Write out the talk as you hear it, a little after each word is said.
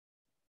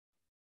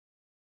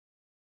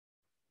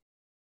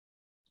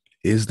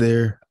Is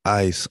there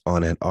ice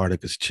on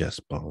Antarctica's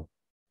chest bone?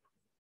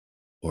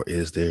 Or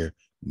is there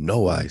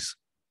no ice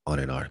on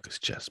Antarctica's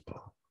chest bone?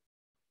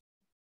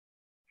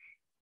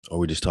 Or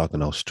we're just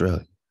talking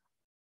Australia?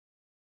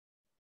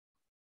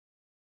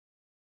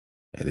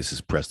 And this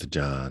is Prester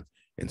John,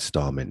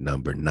 installment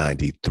number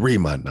 93,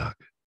 my knock.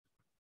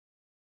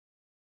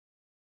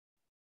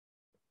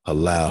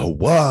 Halal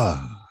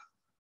HaWah.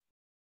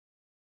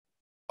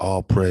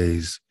 All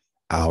praise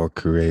our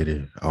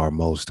creator, our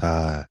most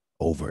high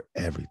over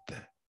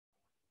everything.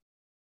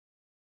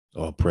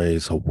 All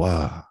praise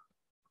HaWah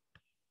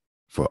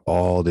for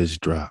all this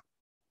drop.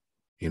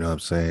 You know what I'm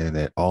saying?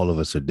 That all of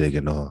us are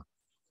digging on.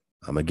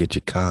 I'm going to get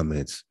your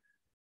comments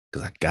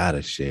because I got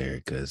to share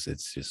it because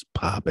it's just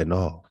popping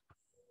off.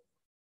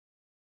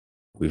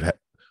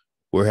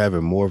 We're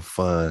having more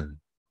fun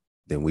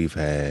than we've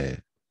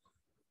had,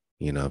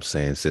 you know what I'm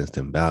saying, since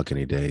the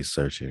balcony days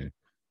searching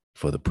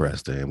for the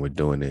Prester, and we're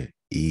doing it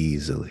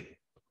easily.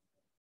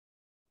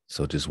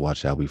 So just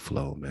watch how we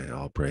flow, man.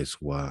 All praise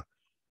HaWah.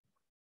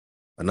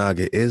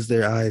 Anaga, is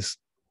there ice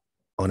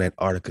on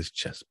Antarctica's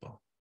chest bone?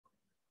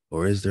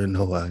 Or is there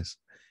no ice?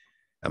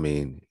 I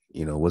mean,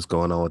 you know, what's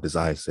going on with this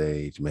ice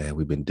age, man?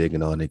 We've been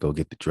digging on it, go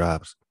get the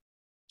drops.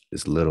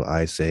 This little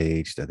ice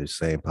age that they're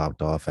saying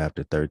popped off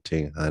after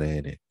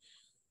 1300 and,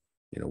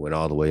 you know, went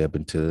all the way up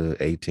into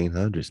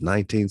 1800s,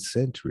 19th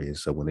century. And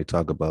so when they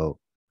talk about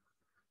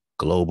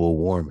global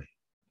warming,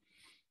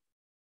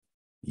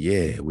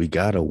 yeah, we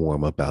got to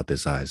warm up out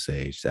this ice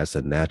age. That's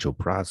a natural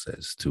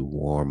process to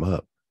warm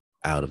up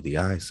out of the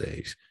ice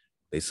age.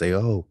 They say,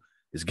 oh,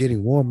 it's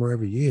getting warmer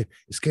every year.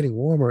 It's getting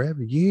warmer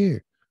every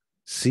year.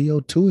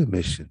 CO2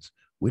 emissions.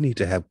 We need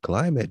to have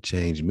climate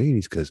change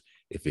meetings because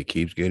if it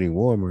keeps getting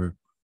warmer,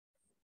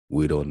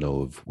 we don't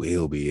know if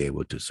we'll be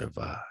able to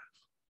survive.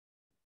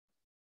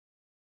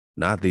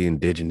 Not the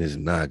indigenous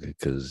Naga,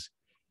 because,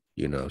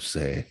 you know,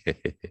 saying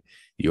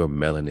your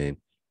melanin,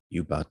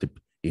 you about to,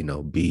 you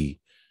know, be,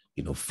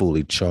 you know,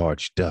 fully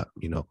charged up,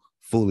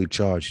 fully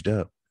charged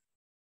up.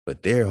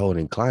 But they're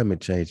holding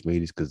climate change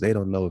meetings because they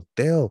don't know if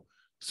they'll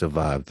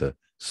survive the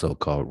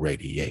so-called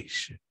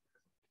radiation.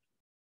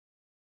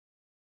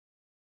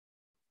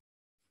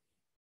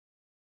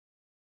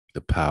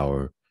 The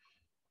power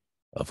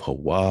of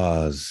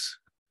HaWah's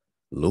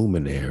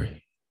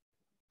luminary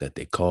that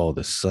they call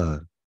the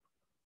sun,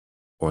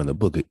 or in the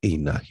book of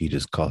Enoch, he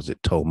just calls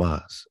it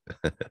Tomas.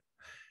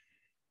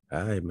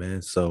 All right,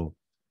 man. So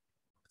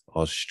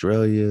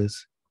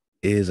Australia's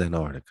is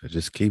Antarctica.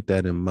 Just keep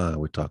that in mind.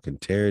 We're talking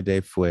Terra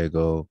del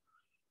Fuego.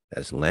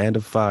 That's land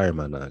of fire,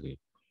 Managi.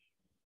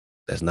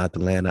 That's not the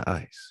land of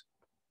ice.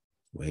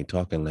 We ain't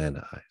talking land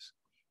of ice.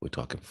 We're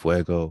talking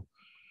Fuego.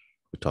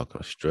 We're talking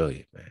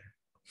Australia, man.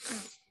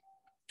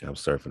 I'm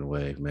surfing the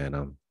wave, man.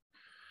 I'm,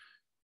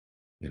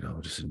 you know,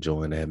 just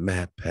enjoying that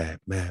map pack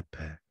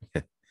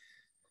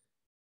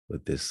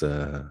with this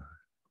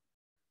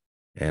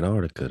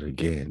Antarctica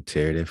again,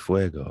 Terra del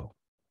Fuego.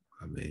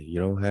 I mean, you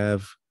don't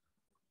have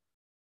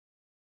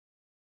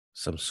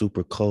some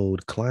super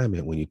cold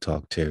climate when you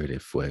talk Terra del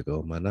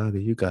Fuego.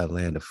 Managa, you got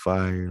land of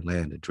fire,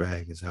 land of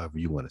dragons, however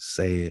you want to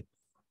say it.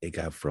 It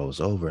got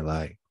froze over.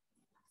 Like,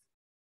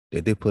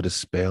 did they put a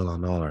spell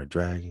on all our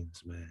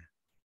dragons, man?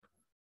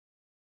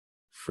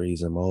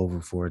 Freeze them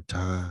over for a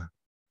time.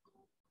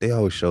 They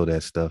always show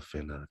that stuff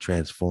in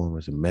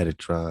Transformers and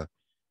Metatron.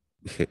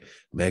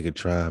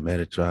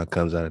 Megatron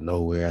comes out of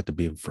nowhere after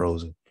being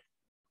frozen.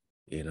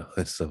 You know,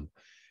 it's some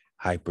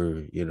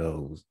hyper,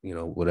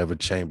 whatever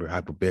chamber,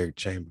 hyperbaric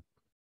chamber,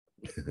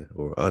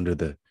 or under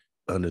the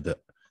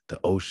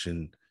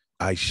ocean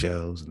ice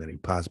shells, and then he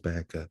pops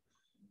back up.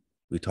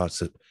 We talked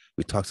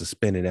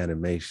suspended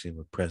animation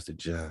with Prester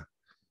John.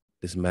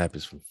 This map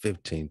is from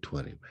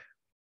 1520, man.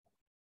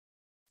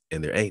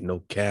 And there ain't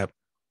no cap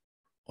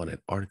on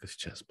Antarctica's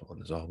chest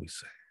bone, is all we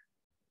say.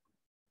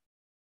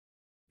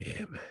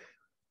 Yeah, man.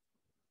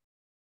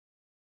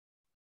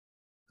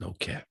 No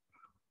cap.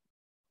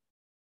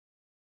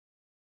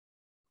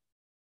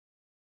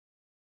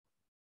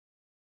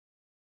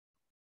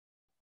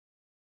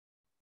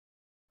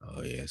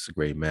 Oh, yeah, it's a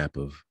great map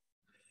of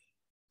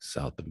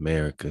South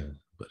America.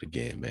 But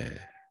again, man,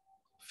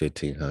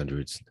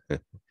 1500s.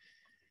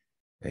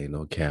 Ain't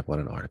no cap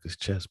on Antarctica's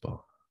chest bone.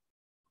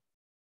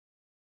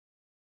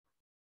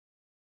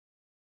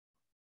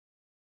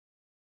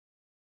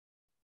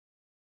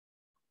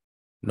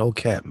 No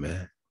cap,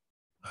 man.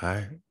 All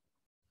right.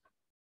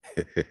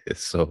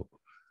 So,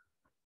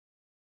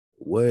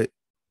 what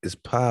is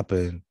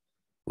popping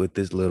with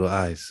this little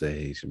ice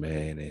age,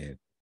 man? And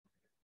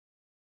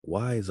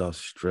why is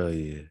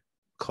Australia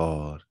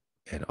called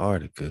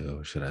Antarctica,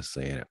 or should I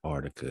say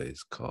Antarctica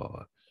is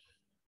called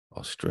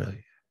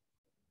Australia?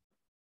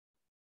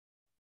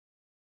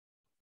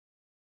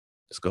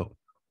 Let's go.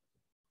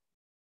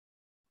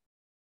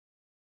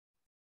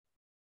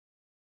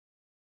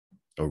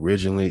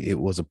 Originally, it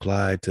was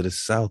applied to the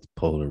South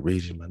Polar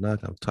region.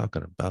 I'm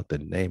talking about the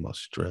name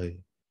Australia.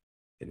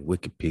 In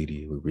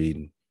Wikipedia, we're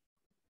reading.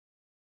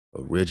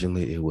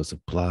 Originally, it was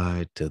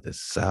applied to the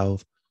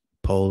South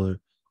Polar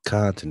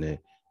continent,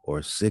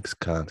 or sixth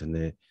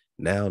continent,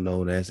 now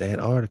known as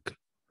Antarctica.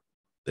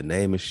 The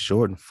name is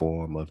shortened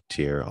form of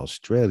Terra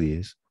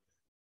Australis,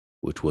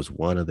 which was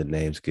one of the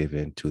names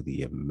given to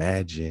the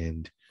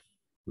imagined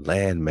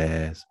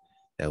landmass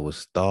that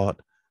was thought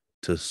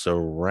to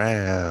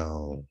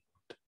surround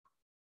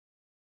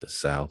the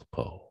South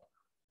Pole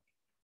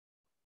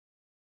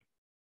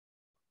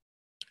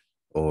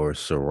or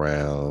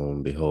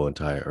surround the whole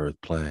entire Earth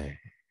plane,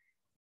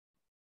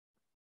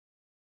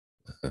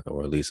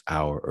 or at least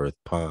our Earth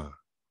pond.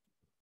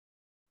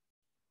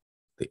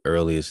 The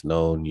earliest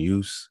known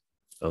use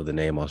of the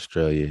name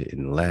Australia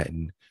in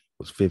Latin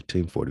was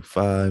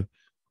 1545,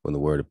 when the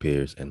word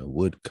appears in a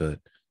woodcut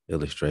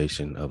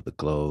illustration of the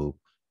globe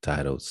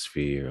titled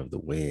Sphere of the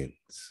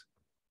Winds,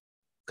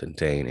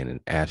 contained in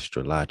an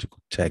astrological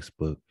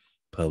textbook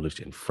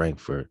published in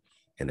Frankfurt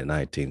in the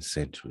 19th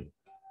century.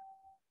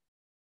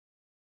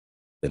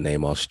 The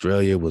name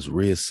Australia was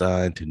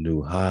reassigned to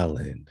New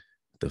Holland,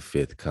 the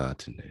fifth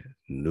continent,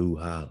 New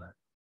Holland.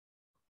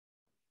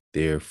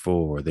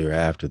 Therefore,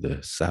 thereafter,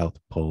 the South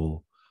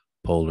Pole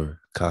polar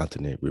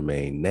continent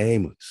remained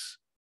nameless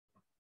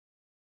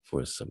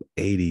for some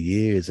 80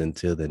 years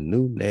until the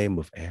new name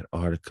of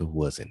Antarctica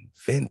was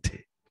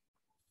invented.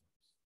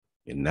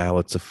 And now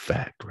it's a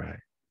fact,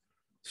 right?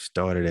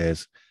 Started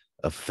as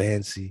a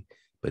fancy,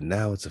 but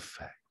now it's a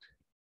fact.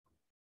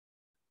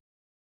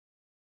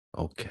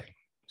 Okay,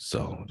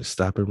 so to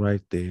stop it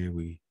right there,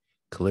 we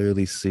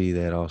clearly see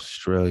that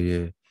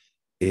Australia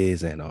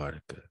is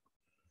Antarctica.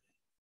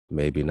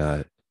 Maybe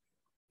not,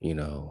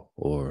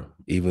 or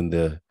even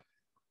the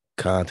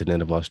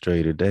continent of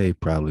Australia today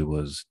probably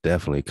was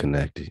definitely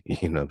connected,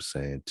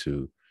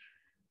 to,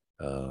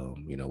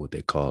 what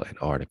they call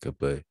Antarctica.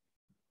 But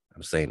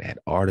I'm saying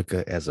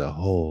Antarctica as a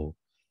whole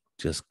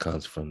just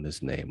comes from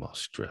this name,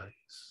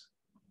 Australians,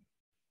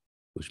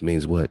 which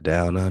means what?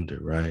 Down under,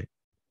 right?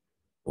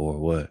 Or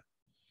what?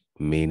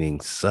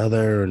 Meaning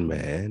southern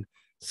man,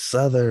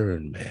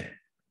 southern man.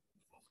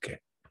 Okay.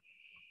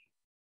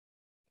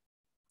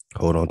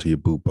 Hold on to your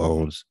boot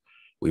bones.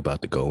 We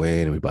about to go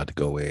in, and we about to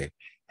go in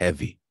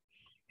heavy,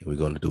 and we're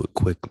going to do it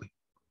quickly.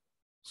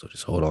 So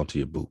just hold on to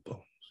your boot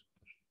bones.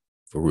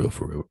 For real,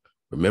 for real.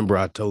 Remember,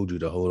 I told you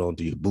to hold on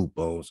to your boot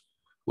bones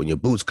when your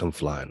boots come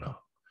flying off.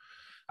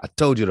 I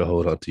told you to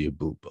hold on to your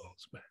boot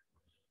bones, man.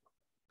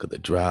 Because the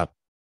drop,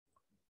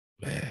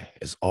 man,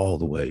 is all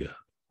the way up.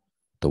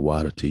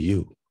 ThaWaDa to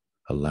you.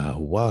 Halal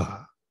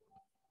HaWah.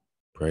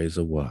 Praise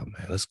HaWah,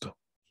 man. Let's go.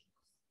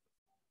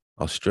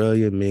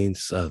 Australia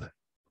means southern.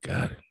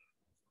 Got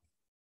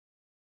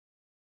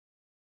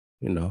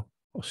it.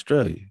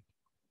 Australia.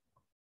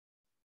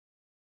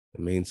 It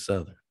means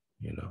southern,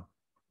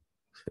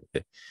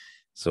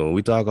 So when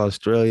we talk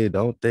Australia,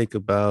 don't think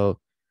about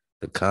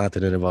the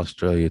continent of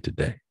Australia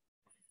today.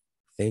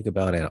 Think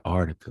about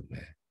Antarctica,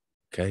 man.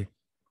 Okay?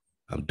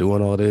 I'm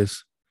doing all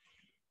this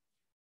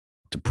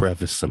to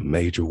preface some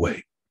major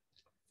weight,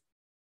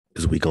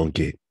 because we're going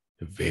to get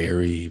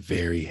very,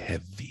 very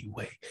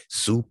heavyweight,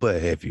 super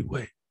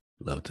heavyweight.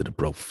 Love to the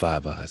bro,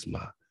 Five Eyes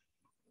Mom.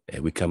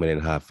 And we coming in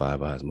hot,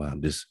 Five Eyes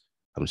Mom.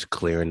 I'm just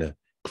clearing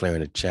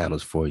the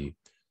channels for you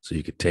so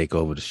you can take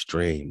over the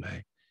stream,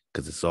 man,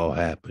 because it's all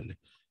happening.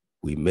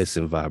 We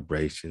missing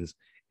vibrations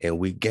and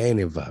we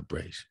gaining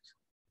vibrations.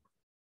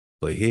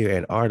 But here,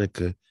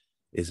 Antarctica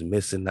is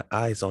missing the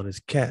ice on his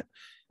cap,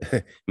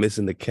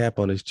 missing the cap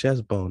on his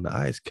chest bone, the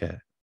ice cap.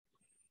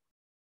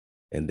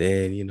 And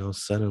then,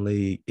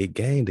 suddenly it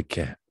gained a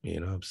cap, you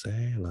know what I'm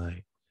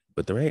saying?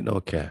 But there ain't no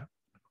cap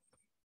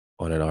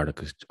on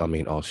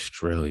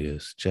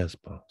Australia's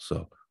chest bone.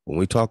 So when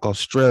we talk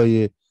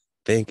Australia,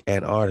 think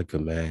Antarctica,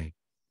 man.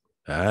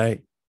 All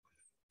right?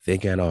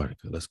 Think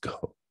Antarctica. Let's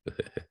go.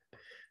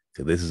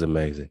 Because this is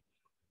amazing.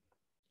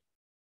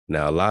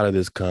 Now, a lot of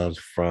this comes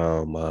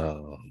from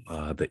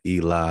the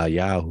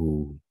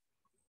Yahoo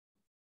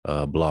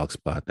blog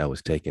spot that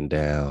was taken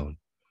down.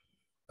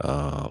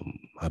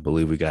 I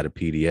believe we got a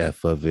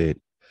PDF of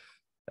it.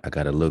 I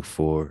got to look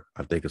for,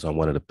 I think it's on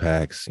one of the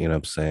packs, you know what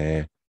I'm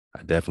saying?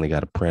 I definitely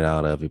got a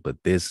printout of it, but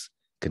this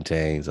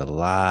contains a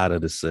lot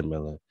of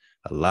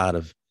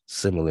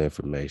similar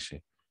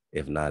information,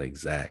 if not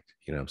exact,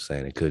 you know what I'm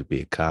saying? It could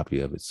be a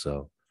copy of it.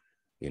 So,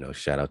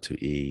 shout out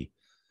to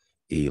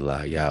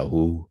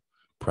Yahoo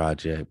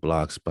Project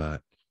Blogspot.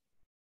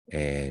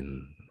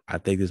 And I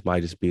think this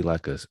might just be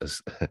like a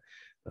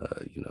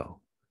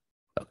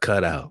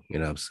cutout, you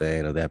know what I'm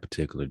saying, of that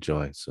particular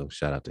joint. So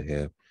shout out to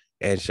him,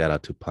 and shout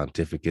out to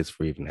Pontificates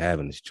for even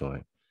having this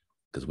joint,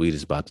 because we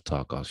just about to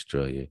talk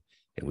Australia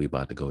and we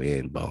about to go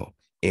in bone,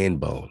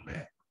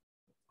 man.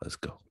 Let's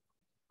go.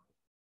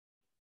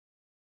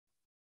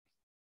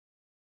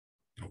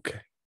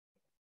 Okay.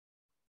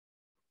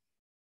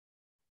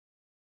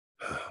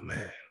 Oh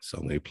man, so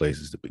many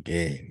places to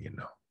begin,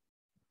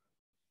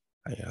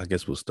 I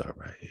guess we'll start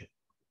right here.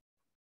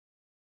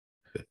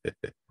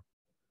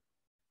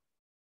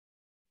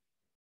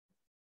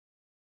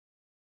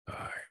 All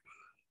right.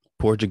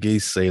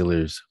 Portuguese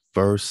sailors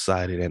first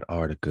sighted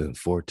Antarctica in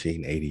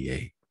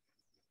 1488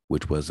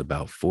 which was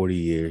about 40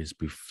 years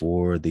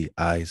before the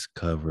ice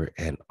covered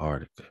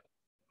Antarctica.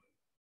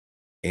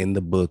 In the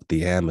book,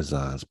 The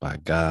Amazons by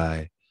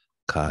Guy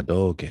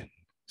Cadogan,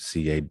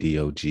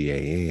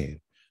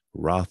 Cadogan,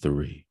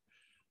 Rothery,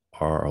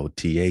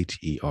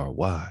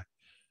 Rothery,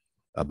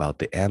 about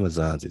the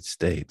Amazons, it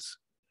states,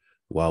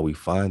 while we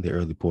find the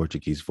early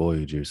Portuguese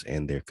voyagers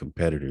and their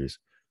competitors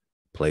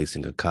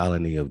placing a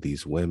colony of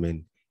these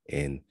women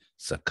in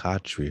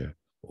Sakatria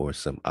or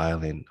some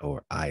island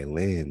or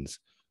islands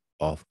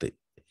off the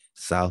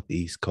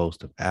southeast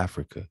coast of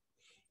Africa,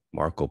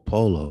 Marco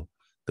Polo,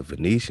 the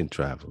Venetian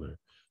traveler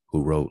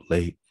who wrote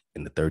late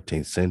in the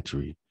 13th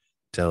century,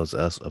 tells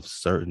us of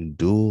certain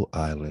dual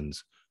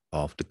islands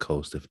off the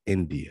coast of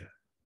India.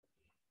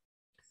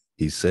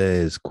 He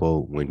says,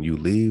 quote, when you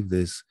leave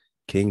this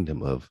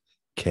kingdom of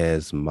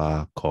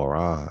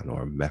Kesmakoran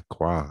or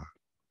Mekran,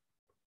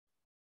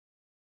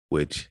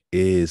 which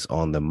is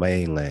on the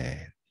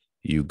mainland,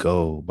 you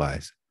go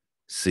by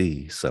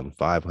sea some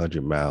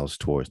 500 miles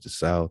towards the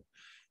south,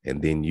 and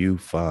then you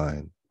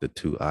find the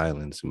two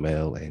islands,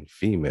 male and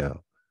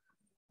female,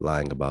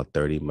 lying about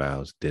 30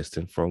 miles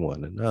distant from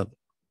one another.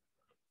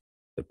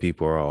 The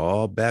people are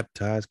all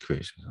baptized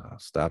Christians. Oh,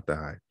 stop the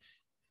hype.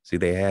 See,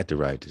 they had to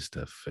write this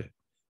stuff.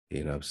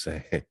 You know what I'm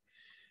saying?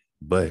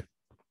 But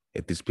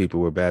if these people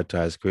were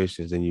baptized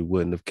Christians, then you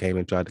wouldn't have came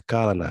and tried to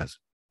colonize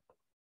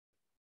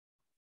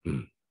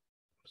them.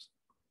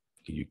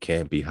 You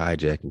can't be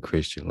hijacking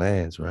Christian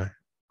lands, right?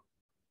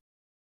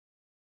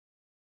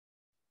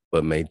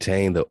 But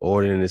maintain the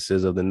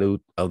ordinances of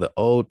the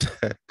old.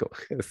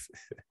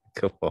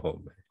 Come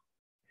on, man.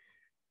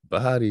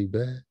 Body,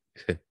 man.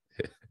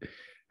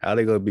 How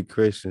they gonna be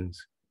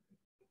Christians,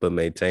 but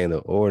maintain the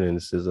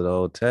ordinances of the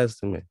Old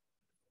Testament?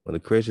 When the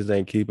Christians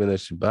ain't keeping the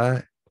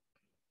Shabbat,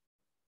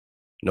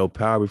 no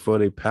power before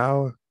they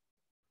power.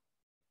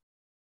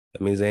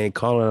 That means they ain't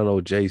calling on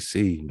no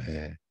JC,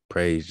 man.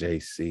 Praise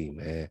JC,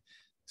 man.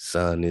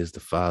 Son is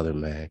the Father,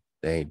 man.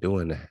 They ain't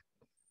doing that.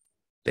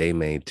 They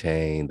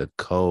maintain the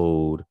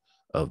code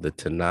of the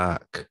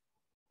Tanakh.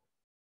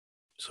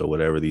 So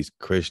whatever these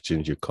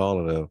Christians you're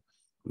calling them,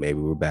 maybe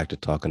we're back to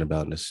talking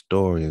about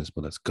Nestorians,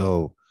 but let's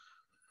go.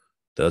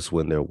 Thus,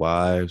 when their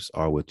wives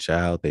are with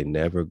child, they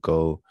never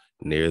go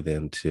near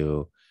them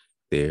till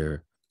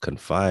their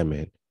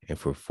confinement, and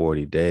for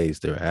 40 days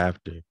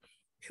thereafter.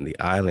 In the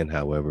island,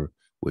 however,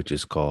 which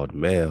is called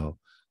Male,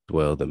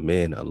 dwell the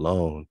men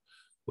alone,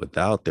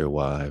 without their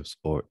wives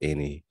or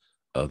any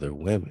other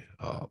women.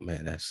 Oh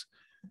man, that's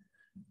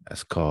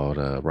called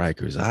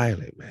Rikers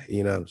Island, man.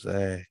 You know what I'm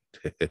saying?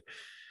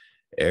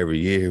 Every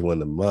year when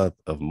the month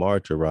of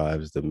March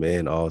arrives, the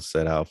men all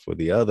set out for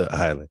the other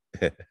island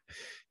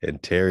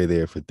and tarry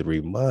there for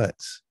 3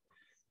 months.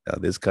 Now,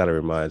 this kind of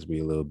reminds me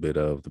a little bit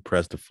of the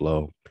Prester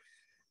flow,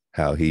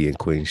 how he and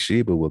Queen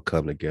Sheba will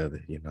come together,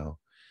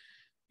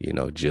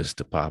 just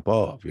to pop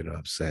off, you know what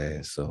I'm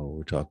saying? So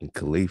we're talking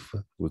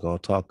Khalifa. We're going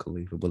to talk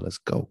Khalifa, but let's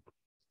go.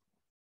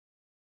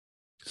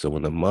 So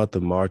when the month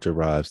of March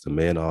arrives, the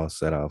men all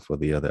set out for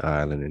the other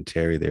island and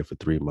tarry there for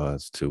 3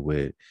 months, to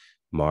wit,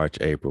 March,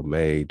 April,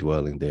 May,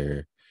 dwelling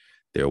there,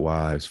 their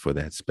wives for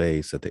that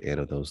space. At the end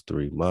of those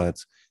 3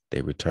 months,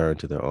 they return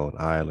to their own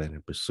island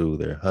and pursue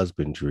their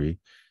husbandry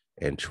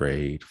and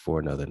trade for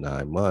another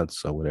 9 months.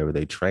 So whatever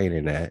they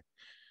training at,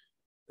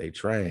 they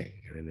train,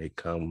 and then they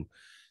come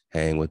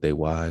hang with their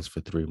wives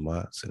for 3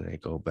 months and they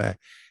go back.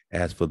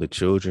 As for the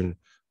children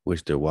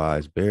which their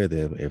wives bear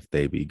them, if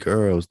they be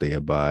girls, they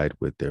abide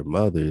with their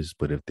mothers,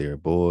 but if they're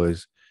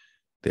boys,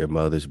 their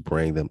mothers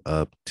bring them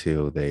up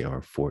till they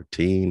are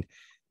 14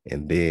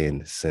 and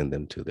then send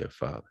them to their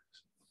fathers.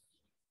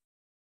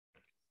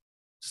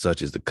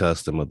 Such is the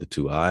custom of the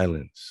two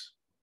islands.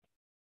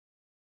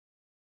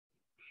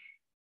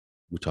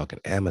 We're talking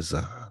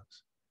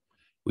Amazons.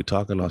 We're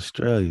talking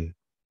Australia.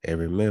 And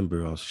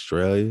remember,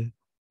 Australia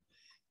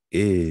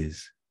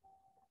is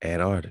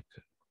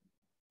Antarctica.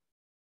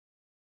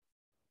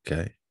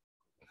 Okay?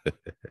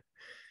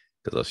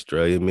 Because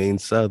Australia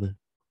means southern.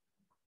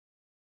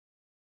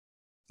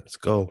 Let's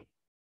go.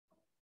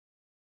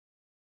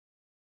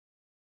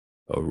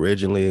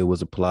 Originally, it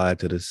was applied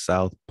to the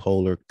South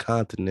Polar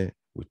Continent.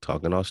 We're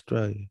talking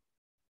Australia.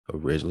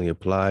 Originally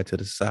applied to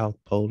the South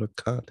Polar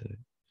Continent.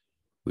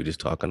 We're just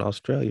talking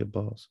Australia,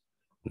 boss.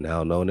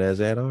 Now known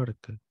as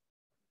Antarctica.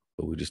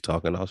 But we're just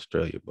talking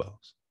Australia,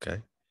 boss.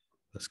 Okay?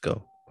 Let's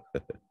go.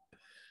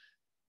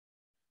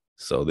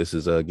 So this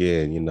is,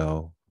 again,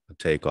 a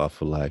takeoff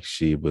for like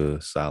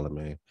Sheba,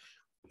 Solomon,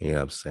 you know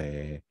what I'm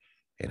saying?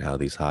 And how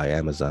these high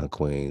Amazon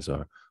queens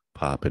are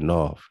popping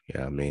off. You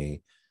know what I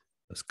mean?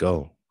 Let's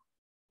go.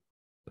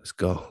 Let's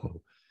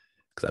go.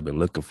 Because I've been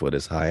looking for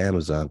this high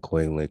Amazon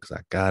queen link, because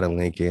I got to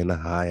link in the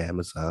high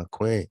Amazon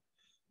queen.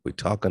 We're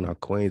talking our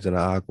queens and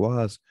our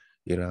aguas,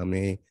 you know what I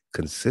mean?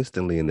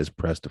 Consistently in this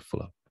Prester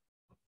flow.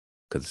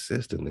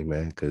 Consistently,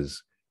 man,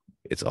 because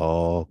it's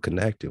all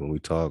connected. When we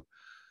talk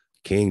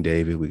King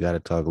David, we got to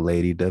talk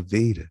Lady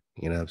ThaWaDa.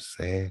 You know what I'm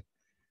saying?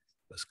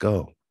 Let's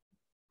go.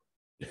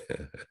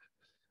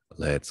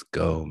 Let's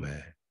go,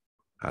 man.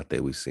 I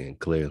think we're seeing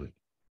clearly.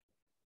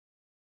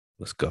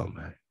 Let's go,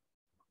 man.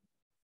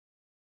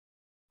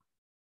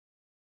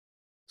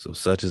 So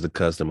such is the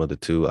custom of the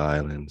two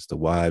islands. The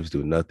wives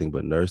do nothing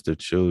but nurse their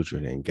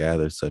children and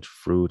gather such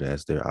fruit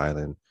as their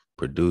island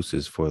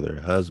produces, for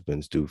their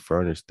husbands do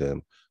furnish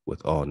them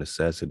with all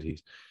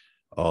necessities,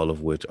 all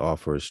of which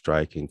offer a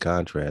striking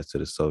contrast to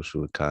the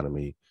social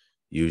economy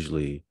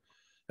usually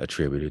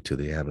attributed to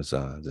the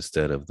Amazons.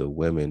 Instead of the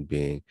women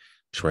being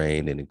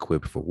trained and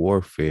equipped for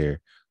warfare,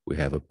 we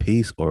have a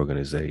peace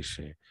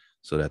organization,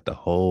 so that the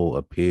whole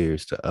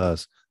appears to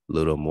us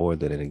little more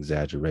than an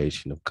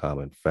exaggeration of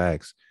common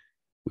facts.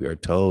 We are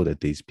told that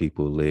these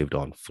people lived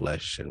on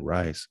flesh and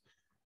rice,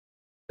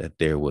 that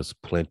there was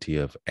plenty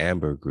of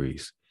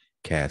ambergris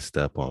cast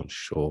up on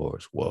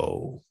shores.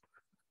 Whoa.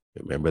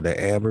 Remember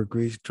the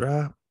ambergris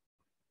drop?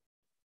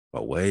 My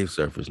wave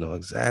surfers know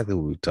exactly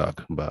what we're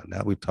talking about.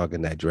 Now we're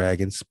talking that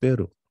dragon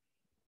spittle.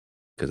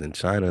 Because in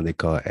China, they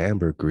call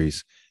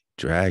ambergris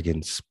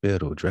dragon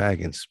spittle,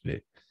 dragon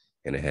spit.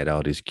 And it had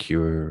all these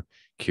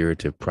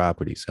curative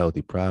properties,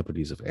 healthy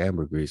properties of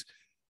ambergris.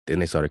 Then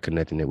they started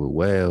connecting it with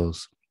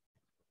whales.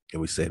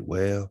 And we said,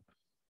 well,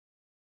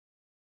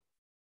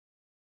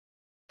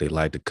 they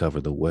like to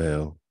cover the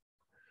whale,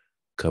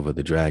 cover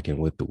the dragon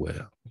with the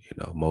whale. You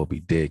know, Moby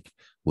Dick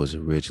was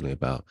originally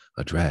about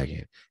a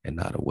dragon and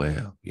not a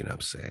whale. You know what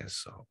I'm saying?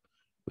 So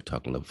we're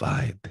talking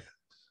Leviathan.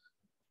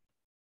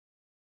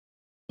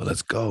 But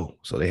let's go.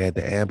 So they had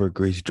the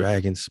ambergris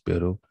dragon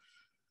spittle,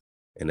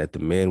 and that the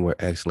men were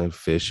excellent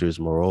fishers.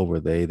 Moreover,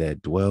 they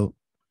that dwelt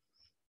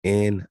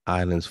in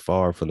islands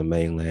far from the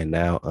mainland,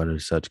 now under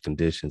such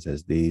conditions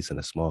as these in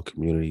a small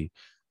community,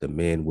 the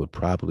men would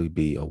probably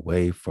be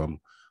away from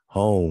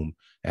home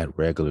at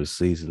regular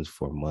seasons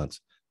for months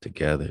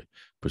together,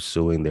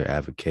 pursuing their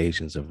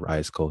avocations of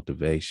rice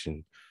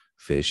cultivation,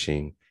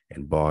 fishing,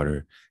 and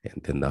barter.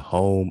 And then the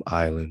home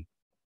island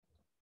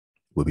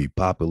would be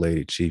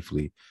populated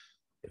chiefly,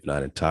 if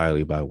not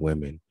entirely, by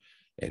women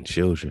and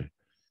children.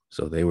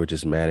 So they were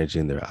just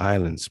managing their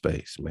island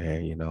space,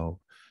 man, you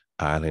know,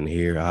 island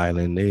here,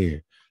 island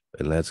there,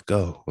 and let's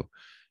go.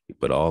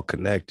 But all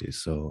connected.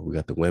 So we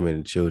got the women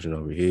and children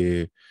over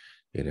here,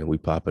 and then we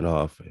popping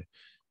off and,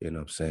 you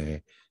know what I'm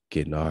saying,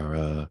 getting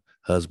our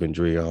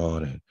husbandry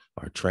on and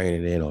our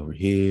training in over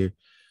here.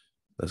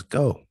 Let's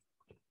go.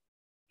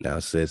 Now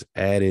it says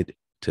added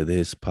to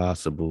this a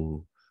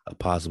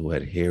possible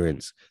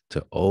adherence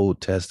to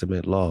Old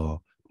Testament law.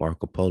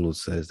 Marco Polo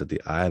says that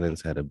the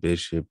islands had a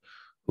bishop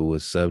who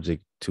was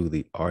subject to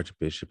the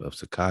Archbishop of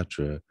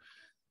Socotra,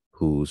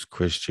 whose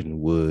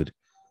Christian would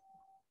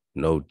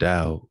no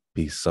doubt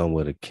be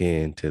somewhat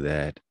akin to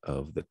that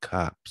of the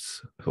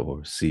Copts,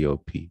 or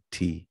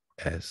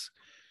COPTS,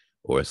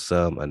 or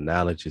some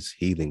analogous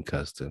heathen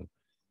custom.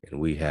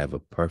 And we have a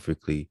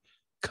perfectly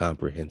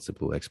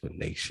comprehensible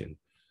explanation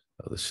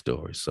of the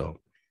story. So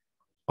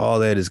all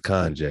that is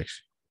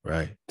conjecture,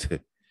 right?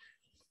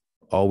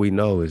 All we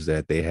know is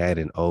that they had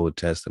an Old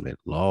Testament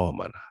law,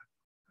 man.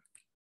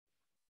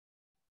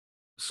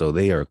 So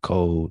they are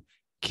code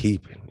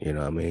keeping, you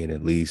know what I mean?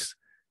 At least,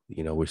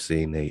 you know, we're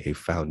seeing a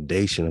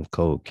foundation of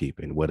code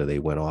keeping, whether they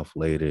went off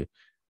later,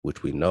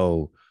 which we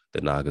know the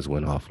Nagas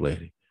went off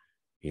later,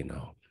 you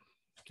know,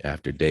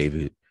 after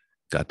David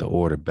got the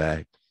order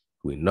back.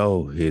 We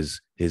know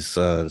his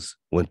sons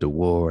went to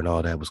war and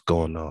all that was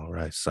going on,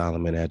 right?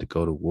 Solomon had to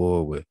go to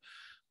war with,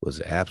 was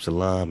it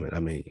Absalom? And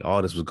I mean,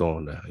 all this was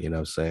going on, you know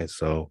what I'm saying?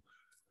 So,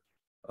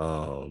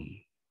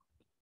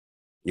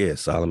 yeah,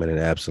 Solomon and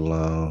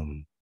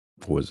Absalom,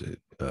 was it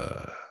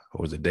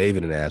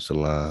David and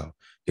Absalom,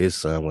 his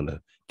son, when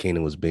the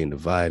kingdom was being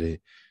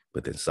divided,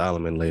 but then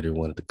Solomon later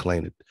wanted to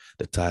claim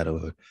the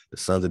title. The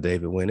sons of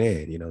David went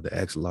in, you know, the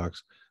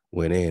exilarchs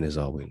went in, is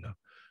all we know.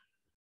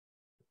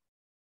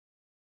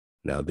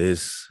 Now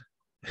this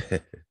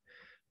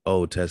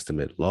Old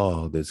Testament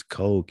law, this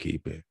code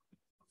keeping,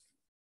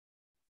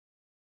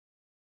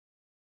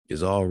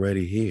 is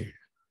already here.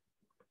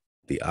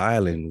 The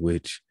island,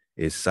 which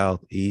is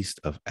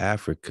southeast of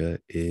Africa,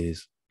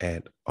 is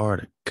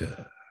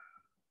Antarctica.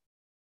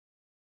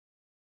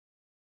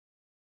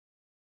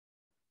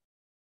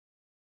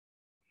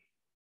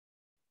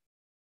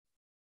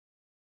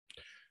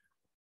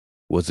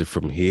 Was it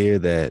from here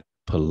that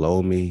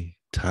Palomi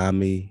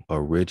Tommy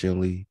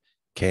originally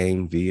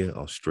came via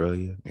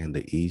Australia and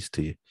the east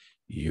to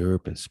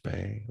Europe and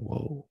Spain?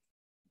 Whoa.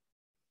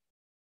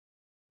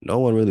 No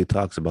one really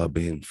talks about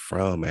being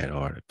from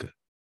Antarctica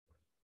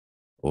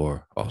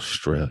or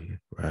Australia,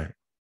 right?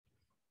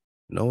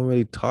 No one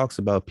really talks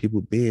about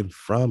people being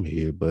from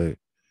here, but,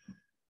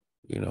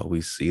 you know,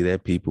 we see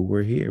that people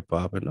were here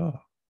popping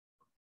off.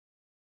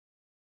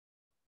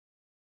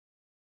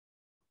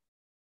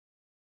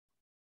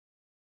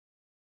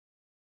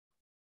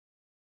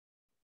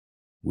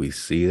 We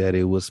see that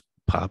it was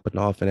popping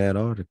off in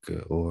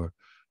Antarctica or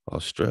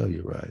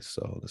Australia, right?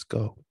 So let's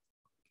go.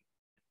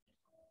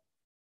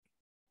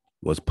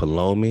 Was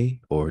Palomi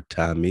or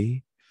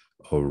Tami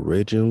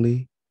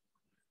originally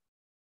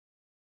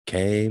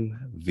came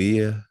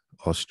via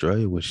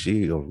Australia? Was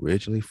she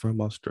originally from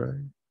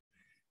Australia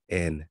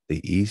and the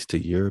east to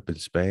Europe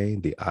and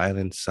Spain, the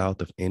islands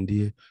south of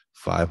India,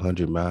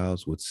 500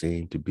 miles would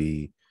seem to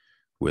be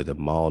where the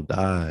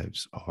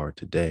Maldives are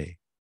today.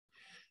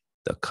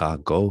 The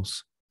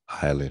Chagos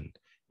Island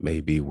may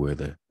be where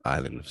the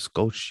island of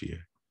Scotia,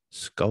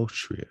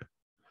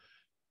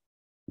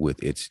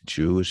 with its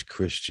Jewish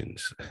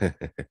Christians, but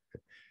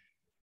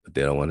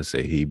they don't want to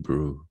say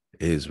Hebrew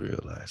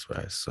Israelites,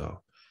 right?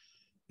 So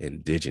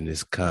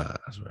indigenous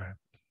Khans, right?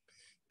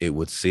 It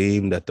would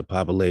seem that the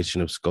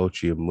population of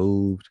Scotia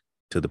moved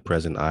to the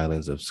present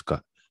islands of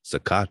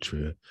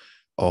Socotra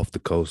off the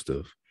coast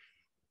of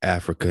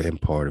Africa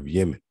and part of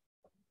Yemen.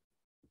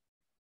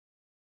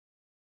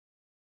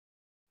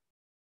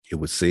 It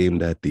would seem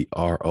that the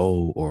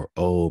RO or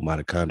O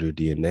mitochondrial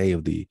DNA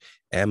of the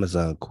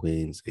Amazon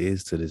queens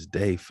is to this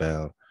day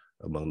found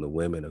among the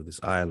women of this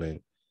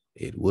island.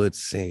 It would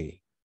seem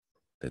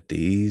that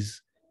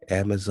these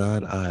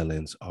Amazon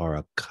islands are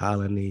a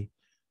colony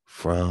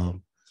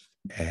from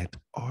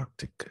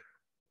Antarctica.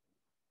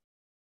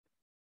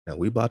 Now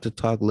we about to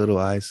talk little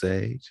ice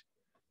age.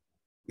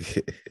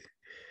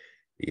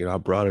 I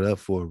brought it up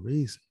for a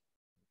reason.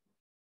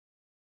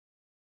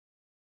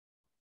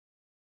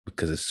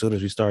 Because as soon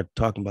as we start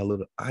talking about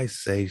little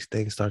ice age,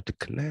 things start to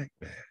connect,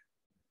 man.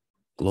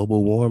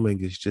 Global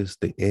warming is just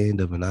the end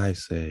of an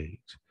ice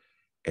age.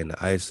 And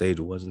the ice age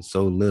wasn't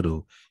so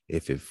little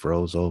if it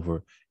froze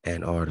over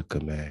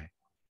Antarctica, man.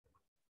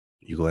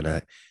 You're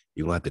gonna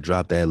have to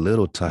drop that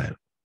little title.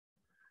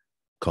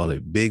 Call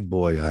it big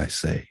boy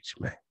ice age,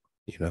 man.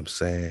 You know what I'm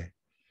saying?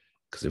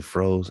 Because it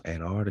froze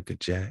Antarctica,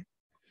 Jack.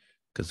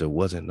 Because there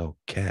wasn't no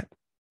cap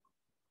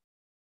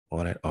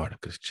on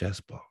Antarctica's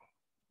chest bone.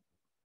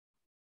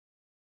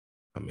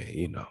 I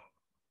mean,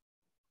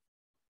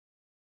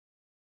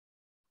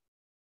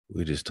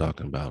 we're just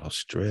talking about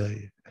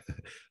Australia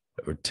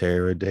or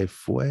Terra del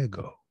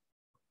Fuego.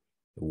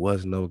 There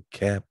was no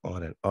cap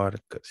on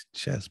Antarctica's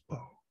chest bone.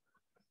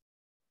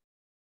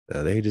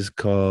 Now they just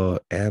call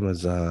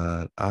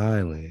Amazon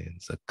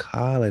Islands a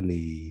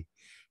colony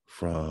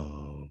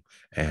from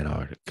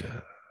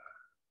Antarctica,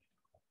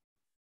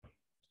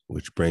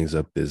 which brings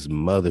up this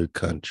mother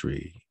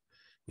country,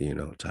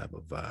 type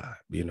of vibe,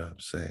 you know what I'm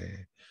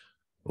saying?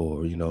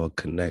 Or, a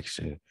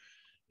connection,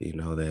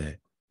 that,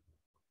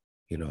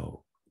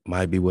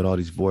 might be what all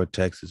these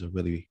vortexes are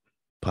really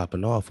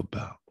popping off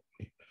about.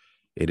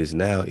 It is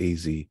now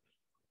easy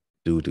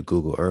due to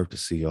Google Earth to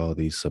see all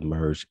these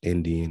submerged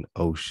Indian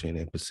Ocean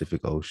and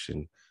Pacific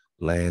Ocean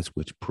lands,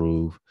 which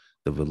prove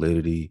the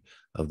validity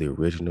of the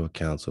original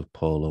accounts of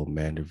Polo,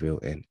 Mandeville,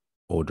 and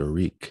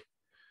Odoric.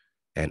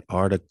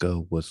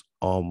 Antarctica was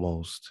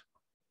almost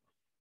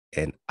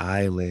an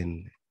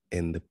island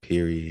in the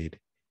period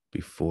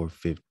before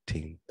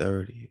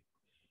 1530.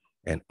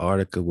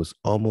 Antarctica was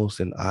almost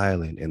an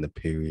island in the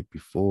period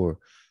before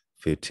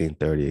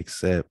 1530,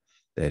 except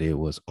that it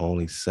was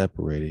only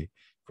separated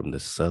from the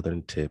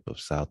southern tip of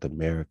South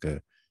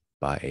America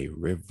by a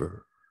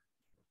river.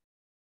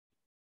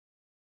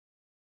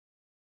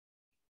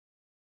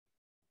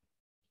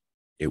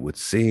 It would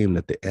seem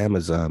that the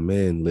Amazon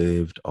men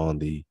lived on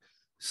the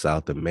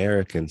South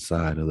American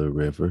side of the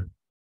river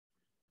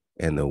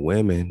and the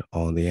women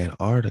on the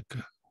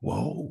Antarctica.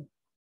 Whoa.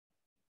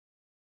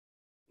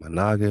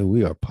 Managa,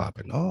 we are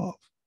popping off.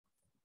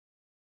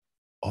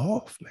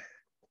 Off, man.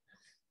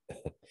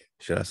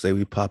 Should I say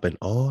we popping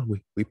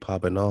on? We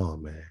popping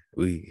on, man.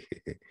 We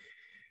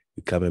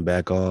coming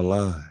back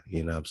online,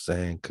 you know what I'm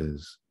saying?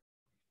 Because,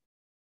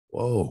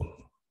 whoa,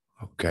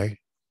 okay.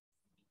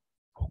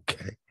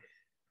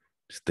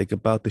 Just think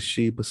about the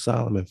Sheba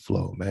Solomon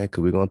flow, man,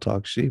 because we're going to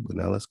talk Sheba.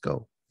 Now let's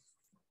go.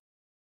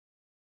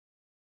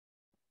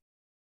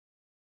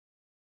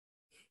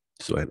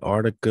 So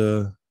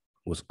Antarctica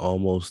was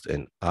almost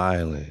an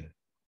island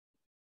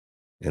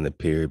in the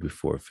period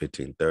before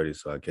 1530.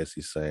 So I guess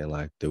he's saying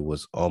like there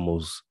was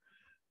almost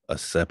a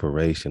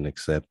separation,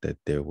 except that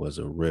there was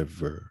a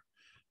river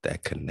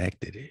that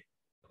connected it.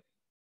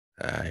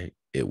 All right.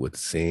 It would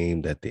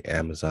seem that the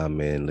Amazon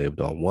men lived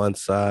on one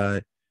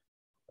side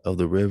of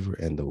the river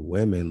and the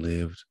women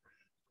lived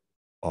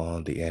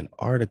on the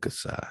Antarctica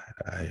side.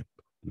 All right.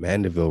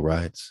 Mandeville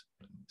writes,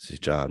 this is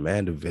John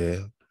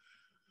Mandeville,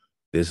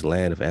 this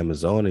land of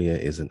Amazonia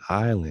is an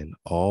island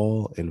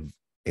all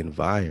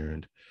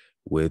environed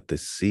with the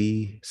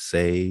sea,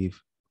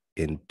 save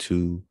in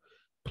two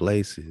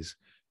places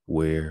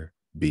where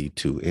be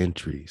two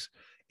entries.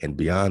 And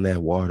beyond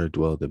that water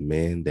dwell the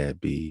men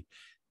that be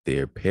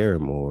their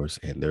paramours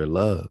and their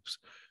loves,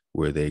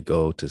 where they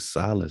go to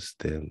solace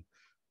them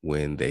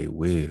when they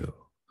will.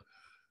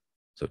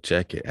 So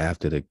check it.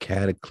 After the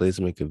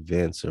cataclysmic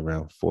events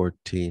around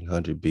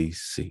 1400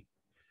 BC,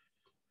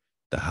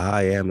 the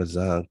high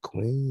Amazon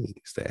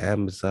queens,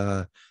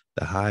 the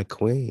high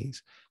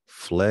queens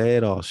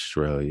fled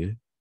Australia,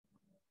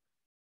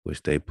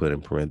 which they put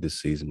in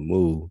parentheses,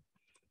 moo,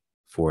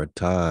 for a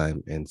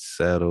time and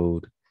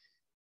settled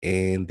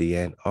in the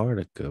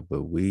Antarctica.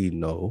 But we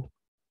know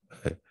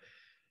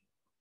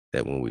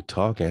that when we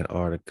talk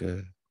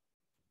Antarctica,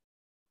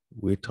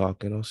 we're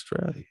talking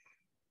Australia.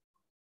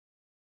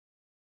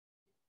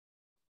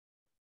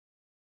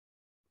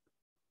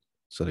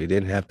 So they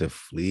didn't have to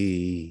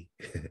flee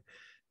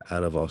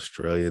out of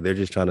Australia. They're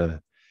just trying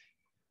to,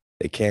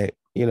 they can't,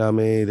 you know what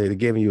I mean? They're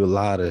giving you a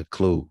lot of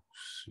clues,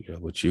 you know,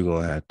 but you're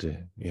going to have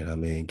to, you know what I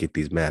mean, get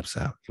these maps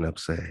out, you know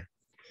what I'm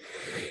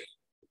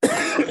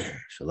saying?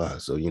 Shalom.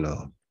 So, you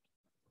know,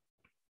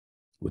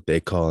 what they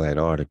call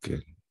Antarctica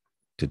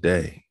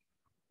today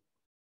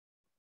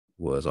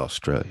was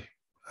Australia.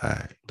 All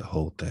right, the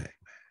whole thing, man.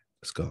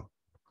 Let's go.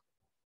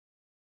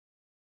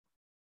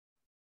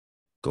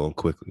 Going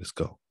quickly, let's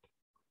go.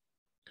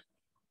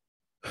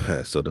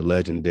 So the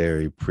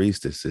legendary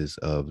priestesses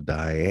of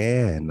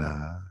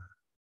Diana.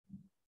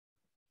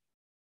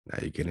 Now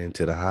you get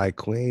into the high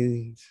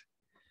queens,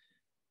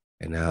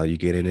 and now you're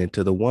getting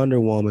into the Wonder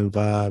Woman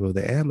vibe of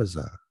the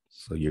Amazon.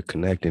 So you're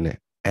connecting the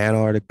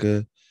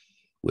Antarctica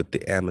with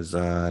the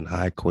Amazon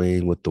high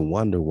queen with the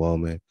Wonder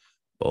Woman,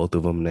 both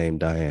of them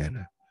named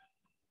Diana.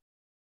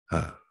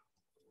 Huh.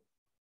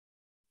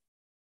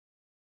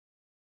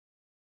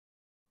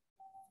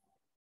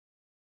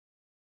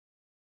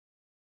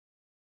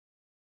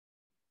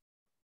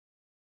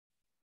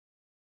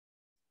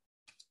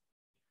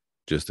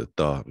 Just a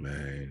thought,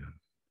 man.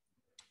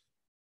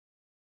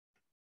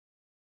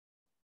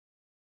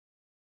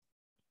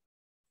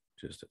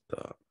 Just a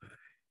thought.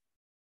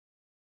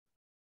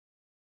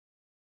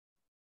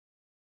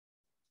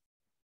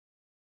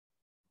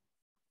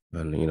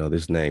 And you know,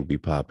 this name be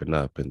popping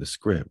up in the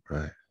script,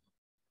 right?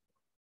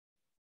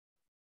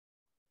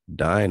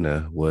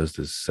 Dinah was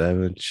the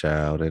seventh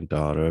child and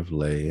daughter of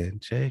Leah and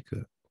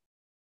Jacob.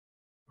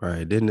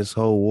 Right. Didn't this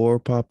whole war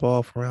pop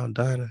off around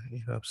Dinah? You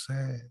know what I'm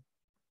saying?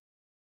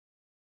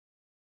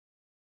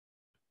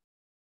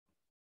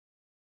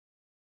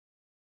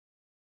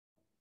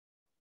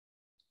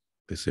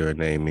 This her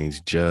name means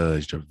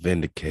judged or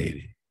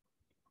vindicated.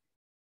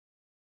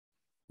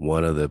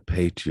 One of the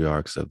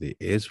patriarchs of the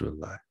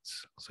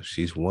Israelites. So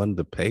she's one of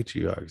the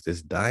patriarchs.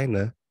 This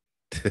Dinah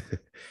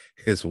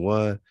is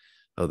one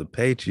of the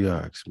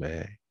patriarchs,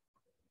 man.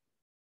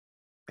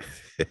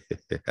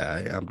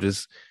 I'm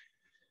just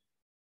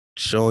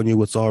showing you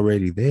what's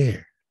already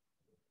there.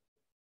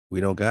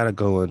 We don't got to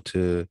go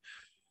into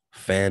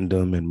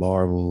fandom and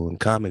Marvel and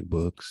comic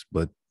books,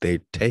 but they're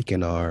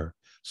taking our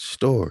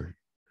story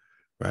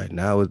right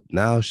now.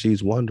 Now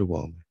she's Wonder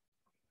Woman,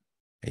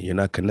 and you're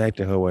not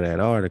connecting her with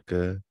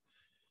Antarctica.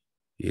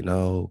 You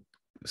know,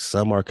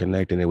 some are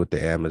connecting it with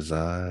the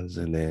Amazons,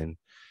 and then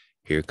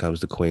here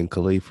comes the Queen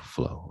Khalifa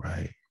flow,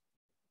 right?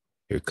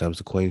 Here comes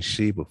the Queen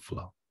Sheba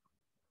flow.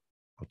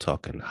 I'm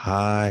talking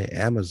high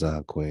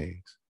Amazon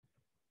queens.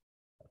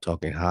 I'm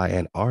talking high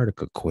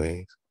Antarctica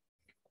queens.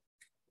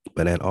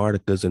 But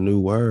Antarctica's a new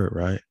word,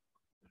 right?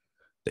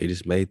 They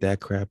just made that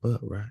crap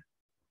up, right?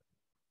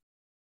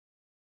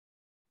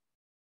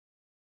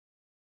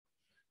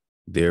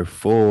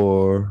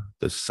 Therefore,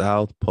 the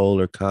South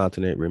Polar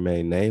continent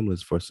remained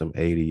nameless for some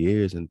 80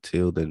 years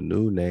until the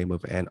new name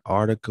of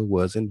Antarctica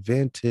was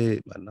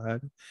invented. My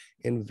naga,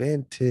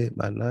 invented,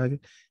 my naga.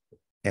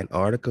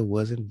 Antarctica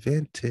was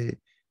invented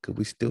because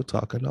we still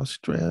talking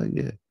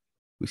Australia.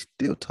 We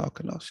still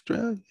talking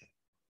Australia.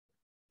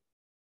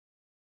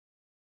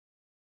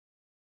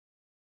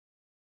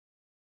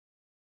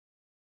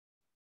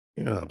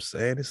 You know what I'm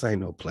saying? This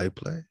ain't no play.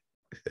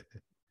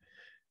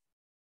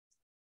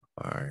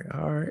 All right,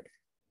 all right.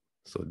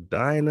 So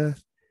Dinah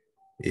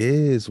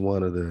is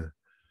one of the,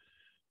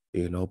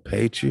 you know,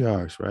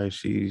 patriarchs, right?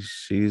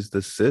 She's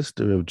the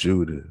sister of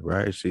Judah,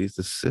 right? She's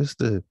the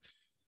sister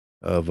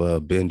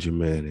of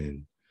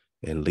Benjamin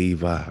and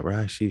Levi,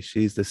 right?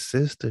 She's the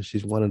sister.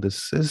 She's one of the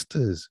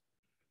sisters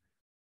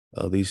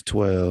of these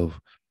 12,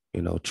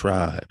 you know,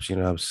 tribes. You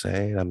know what I'm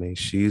saying? I mean,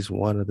 she's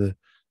one of the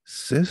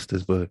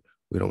sisters, but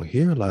we don't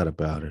hear a lot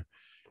about her.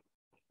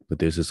 But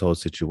there's this whole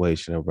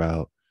situation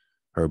about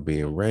her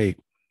being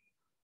raped.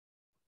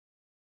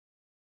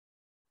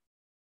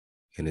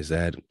 And is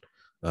that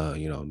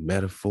you know,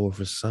 metaphor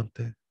for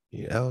something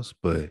else?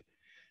 But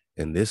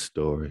in this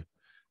story,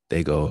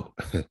 they go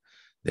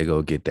they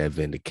go get that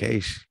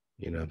vindication.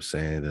 You know what I'm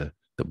saying?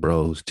 The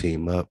bros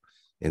team up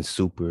in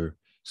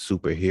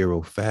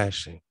superhero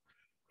fashion,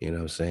 you know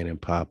what I'm saying,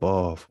 and pop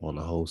off on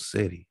the whole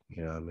city.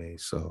 You know what I mean?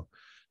 So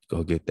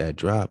go get that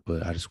drop.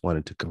 But I just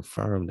wanted to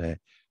confirm that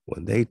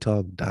when they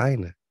talk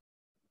Dinah,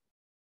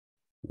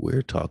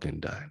 we're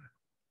talking Dinah.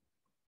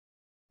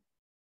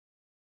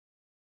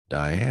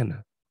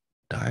 Diana.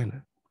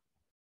 Dinah.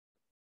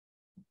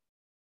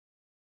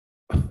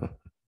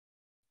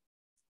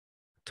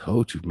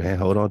 Told you, man.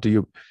 Hold on to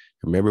your.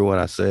 Remember when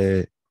I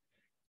said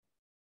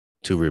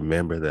to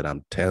remember that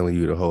I'm telling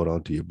you to hold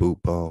on to your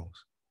boot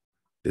bones?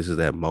 This is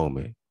that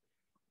moment.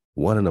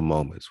 One of the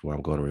moments where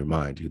I'm going to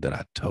remind you that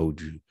I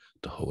told you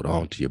to hold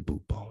on to your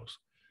boot bones.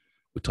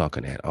 We're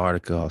talking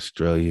Antarctica,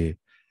 Australia.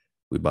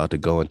 We're about to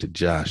go into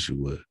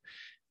Joshua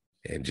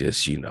and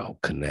just, you know,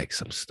 connect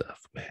some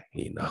stuff, man.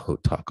 You know,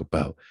 talk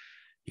about,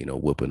 you know,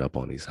 whooping up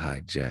on these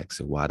hijacks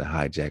and why the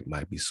hijack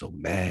might be so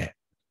mad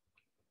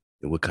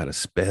and what kind of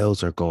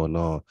spells are going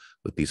on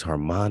with these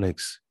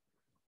harmonics,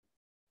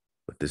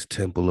 with this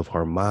temple of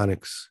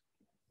harmonics.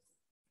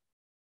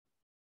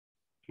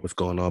 What's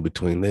going on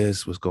between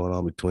this? What's going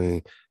on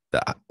between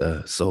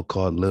the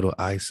so-called Little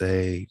Ice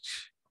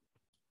Age?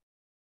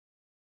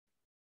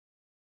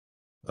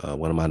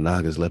 One of my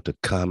Nagas left a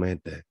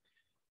comment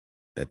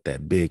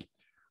that big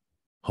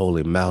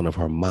holy mountain of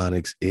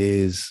harmonics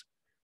is,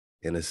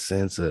 in a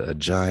sense, a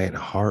giant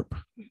harp,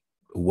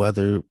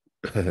 whether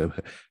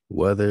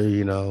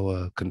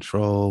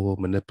control,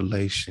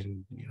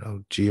 manipulation,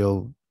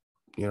 geoengineer,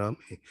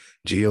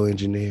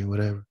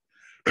 whatever.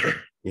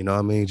 You know what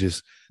I mean?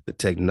 Just the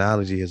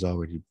technology has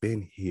already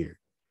been here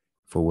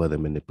for weather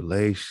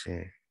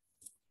manipulation.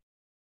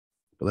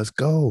 But let's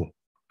go.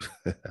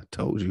 I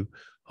told you,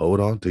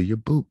 hold on to your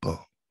boot bone.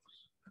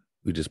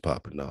 We just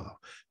popping off.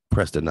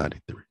 Prester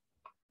 93.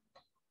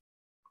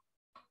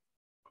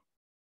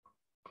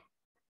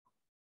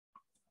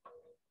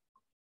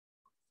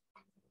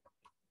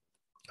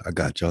 I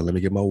got y'all. Let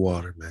me get my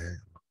water,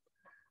 man.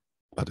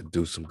 About to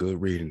do some good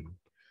reading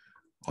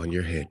on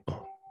your head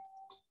bone,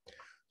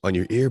 on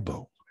your ear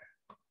bone.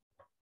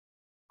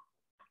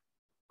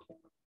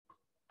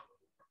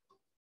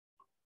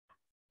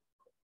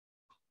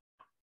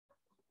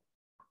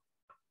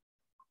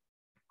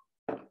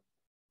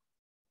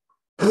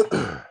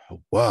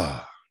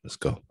 Wow, let's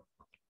go.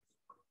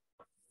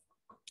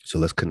 So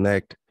let's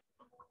connect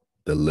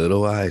the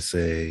Little Ice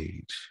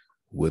Age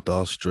with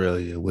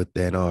Australia, with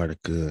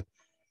Antarctica,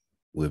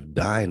 with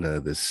Dinah,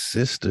 the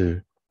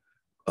sister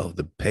of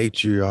the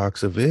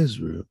patriarchs of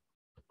Israel.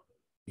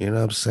 You know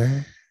what I'm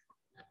saying?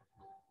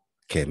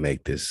 Can't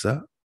make this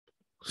up.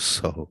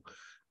 So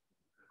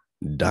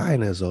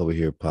Dinah's over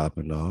here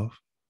popping off.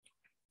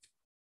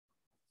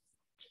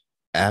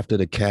 After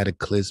the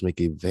cataclysmic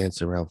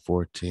events around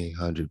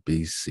 1400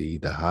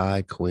 BC, the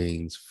High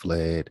Queens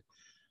fled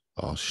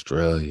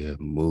Australia,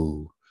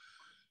 moved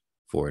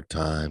for a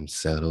time,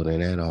 settled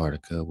in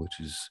Antarctica, which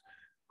is,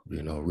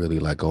 really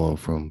like going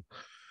from,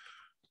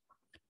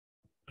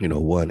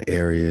 one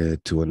area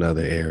to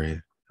another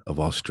area of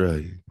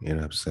Australia. You know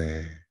what I'm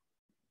saying?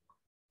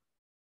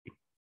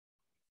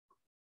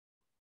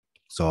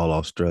 It's all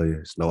Australia.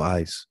 It's no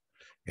ice.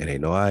 It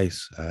ain't no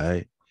ice. All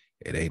right.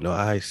 It ain't no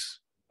ice.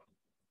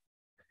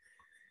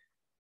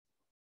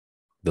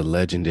 The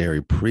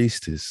legendary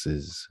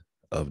priestesses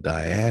of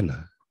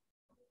Diana.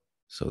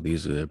 So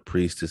these are the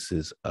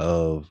priestesses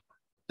of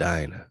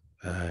Dinah,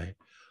 all right,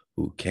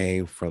 who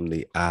came from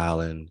the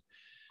island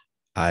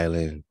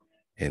in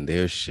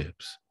their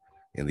ships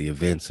in the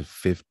events of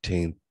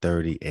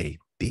 1530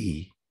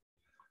 AD.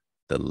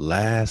 The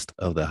last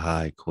of the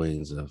High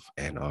Queens of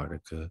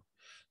Antarctica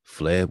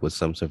fled with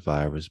some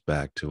survivors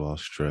back to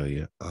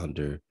Australia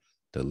under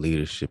the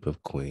leadership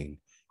of Queen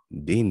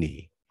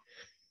Dini.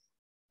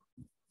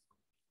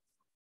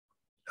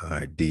 All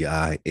right,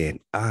 Dini.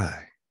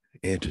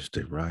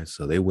 Interesting, right?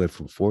 So they went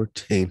from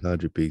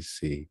 1400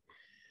 BC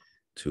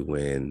to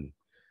when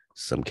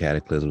some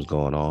cataclysms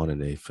going on,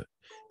 and they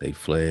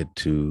fled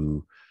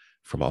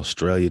from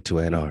Australia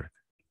to Antarctica.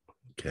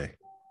 Okay,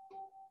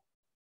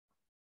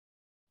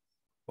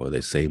 or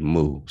they say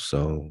move.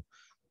 So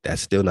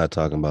that's still not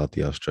talking about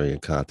the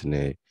Australian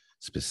continent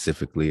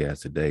specifically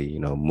as today.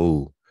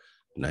 Move.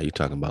 Now you're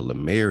talking about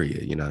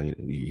Lemuria.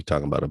 You're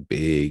talking about a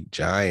big,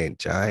 giant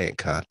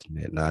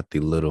continent, not the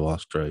little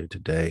Australia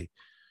today.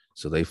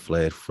 So they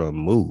fled from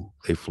Mu.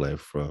 They fled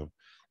from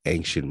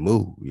ancient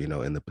Mu,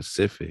 in the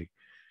Pacific,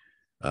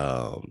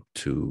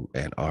 to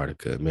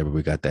Antarctica. Remember,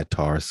 we got that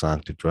Terra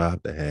Sancta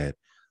drop that had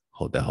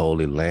the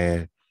Holy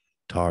Land,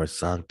 Terra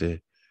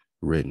Sancta,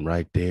 written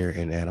right there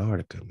in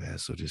Antarctica, man.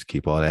 So just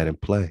keep all that in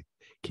play.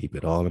 Keep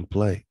it all in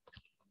play.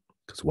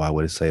 Because why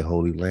would it say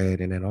Holy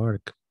Land in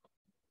Antarctica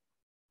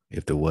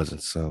if there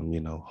wasn't some,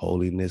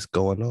 holiness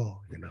going on?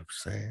 You know what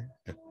I'm saying?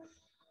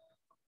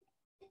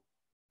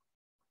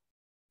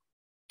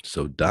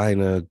 So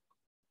Dinah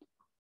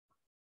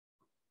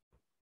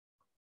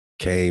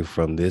came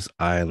from this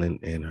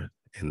island, and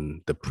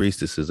the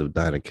priestesses of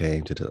Dinah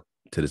came to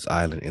this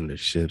island in their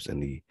ships in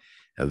the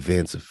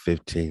events of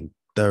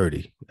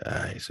 1530. All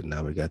right, so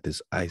now we got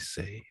this ice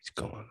age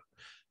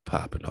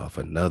popping off,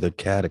 another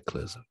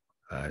cataclysm.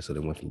 All right, so they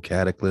went from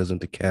cataclysm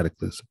to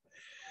cataclysm.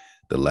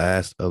 The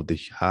last of the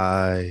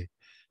High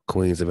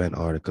Queens of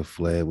Antarctica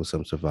fled with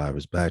some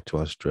survivors back to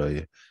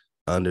Australia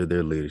under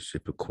their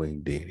leadership of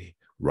Queen Dini.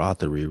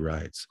 Rothery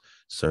writes,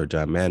 Sir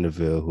John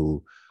Mandeville,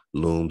 who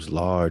looms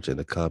large in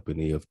the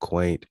company of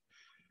quaint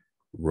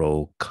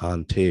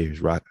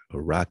raconteurs, wrote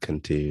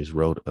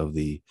of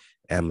the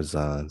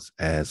Amazons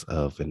as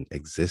of an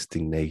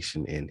existing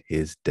nation in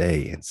his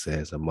day, and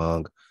says,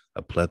 among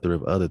a plethora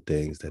of other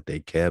things, that they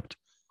kept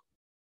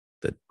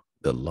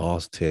the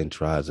lost 10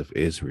 tribes of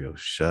Israel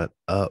shut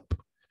up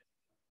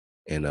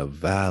in a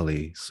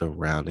valley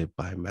surrounded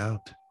by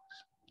mountains.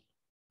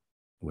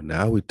 Well,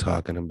 now we're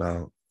talking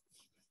about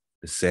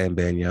the San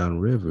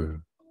Banyan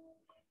River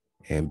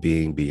and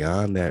being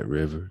beyond that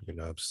river, you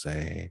know what I'm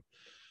saying?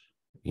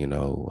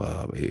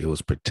 It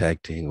was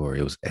protecting, or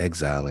it was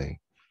exiling,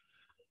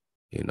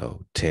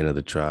 10 of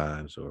the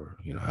tribes, or,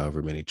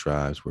 however many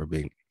tribes were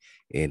being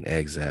in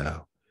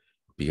exile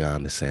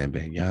beyond the San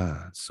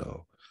Banyan.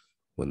 So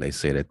when they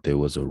say that there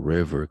was a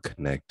river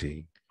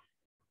connecting,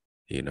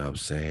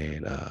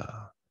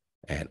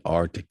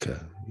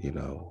 Antarctica,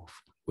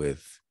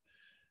 with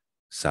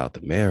South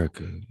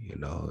America,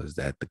 is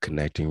that the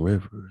connecting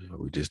river? Are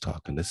we just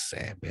talking the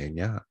San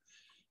Benyon?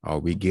 Are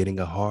we getting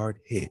a hard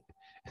hit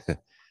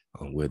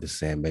on where the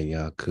San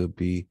Benyon could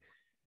be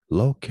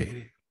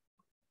located?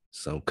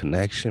 Some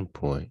connection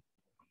point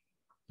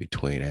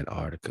between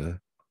Antarctica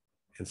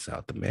and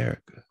South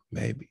America,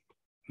 maybe.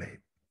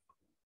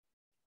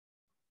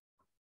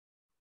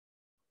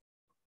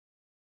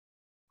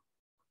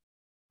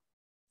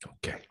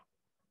 Okay.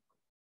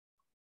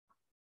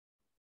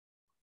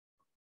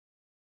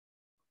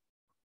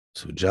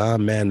 So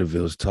John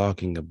Mandeville is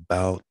talking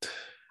about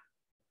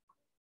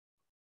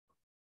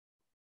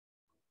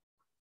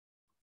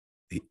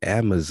the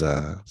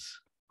Amazons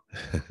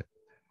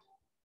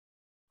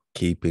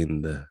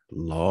keeping the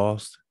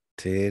lost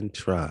 10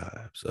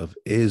 tribes of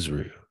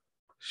Israel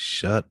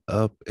shut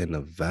up in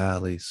a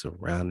valley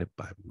surrounded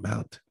by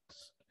mountains.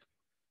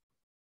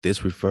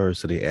 This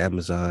refers to the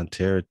Amazon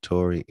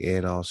territory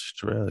in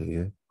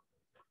Australia.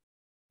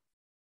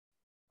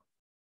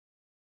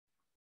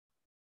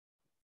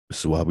 This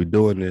is why we're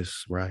doing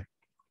this, right?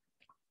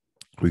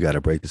 We got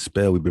to break the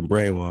spell. We've been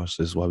brainwashed.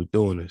 This is why we're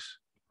doing this.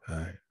 All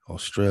right.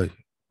 Australia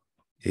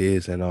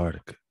is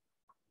Antarctica.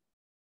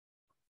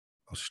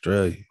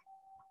 Australia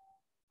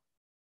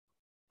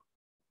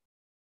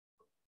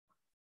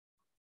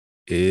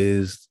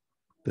is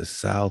the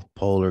South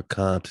Polar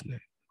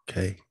continent.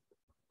 Okay.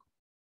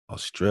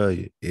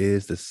 Australia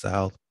is the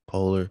South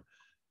Polar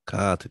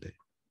continent.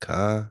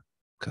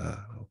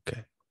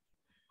 Okay.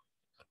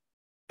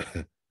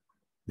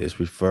 This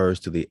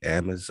refers to the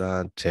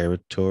Amazon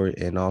territory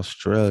in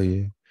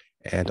Australia,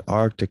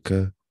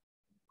 Antarctica,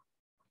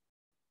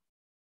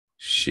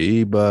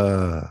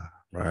 Sheba,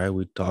 right?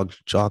 We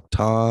talked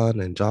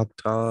Joktan and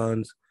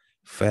Joktan's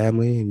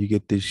family, and you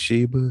get this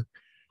Sheba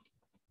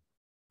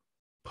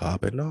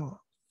popping off.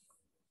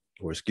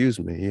 Or excuse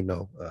me,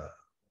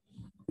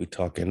 we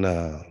talking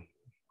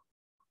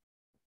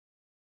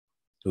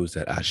who's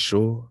that?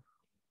 Ashur?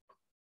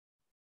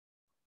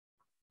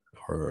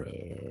 Or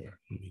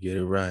let me get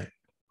it right.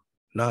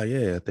 Nah,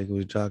 yeah, I think it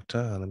was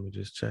Joktan. Let me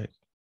just check.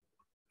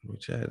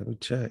 Let me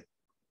check.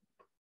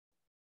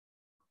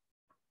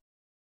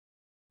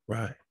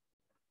 Right.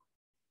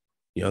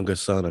 Younger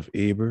son of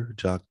Eber,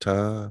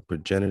 Joktan,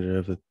 progenitor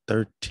of the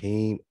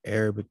 13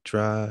 Arabic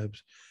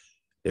tribes.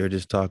 They're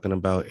just talking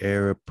about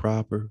Arab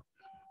proper.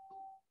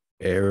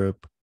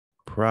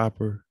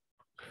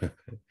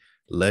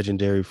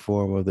 Legendary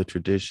form of the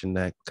tradition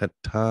that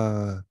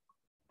Kara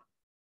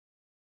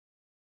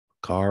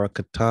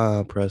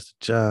Katan, Prester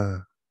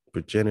John,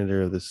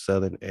 progenitor of the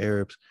Southern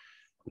Arabs.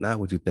 Not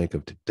what you think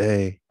of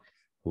today,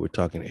 but we're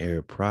talking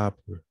Arab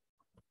proper.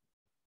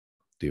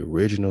 The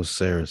original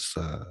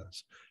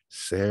Saracens,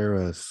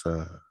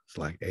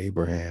 like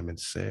Abraham and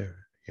Sarah,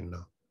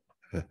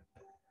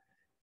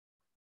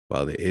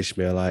 While the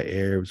Ishmaelite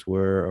Arabs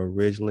were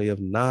originally of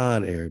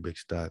non-Arabic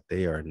stock,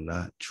 they are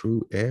not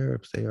true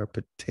Arabs. They are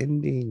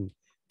pretending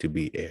to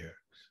be Arabs.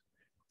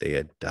 They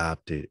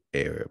adopted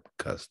Arab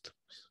customs.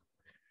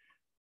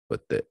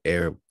 But the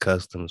Arab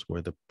customs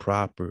were the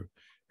proper,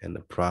 and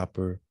the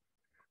proper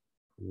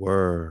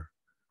were,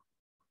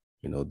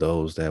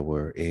 those that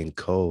were in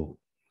code.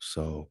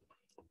 So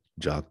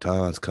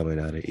Joktan's coming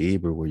out of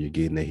Hebrew where you're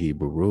getting the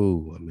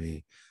Hebrew. I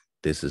mean,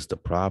 this is the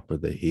proper,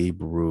 the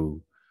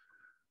Hebrew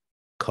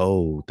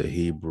code, the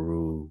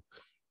Hebrew,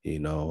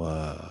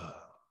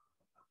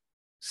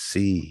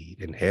 seed,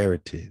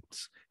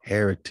 inheritance,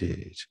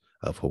 heritage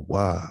of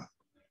HaWah.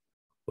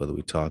 Whether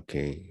we're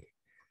talking,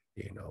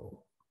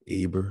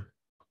 Eber,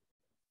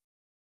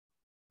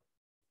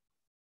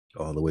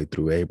 all the way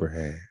through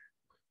Abraham,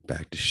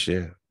 back to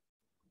Shem,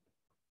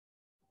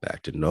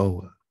 back to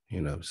Noah,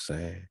 you know what I'm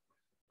saying?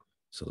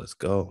 So let's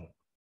go.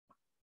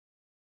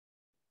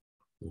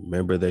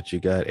 Remember that you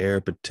got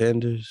Arab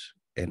pretenders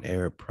and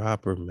Arab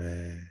proper,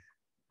 man.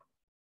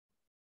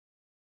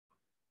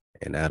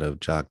 And out of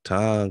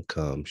Joktan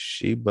comes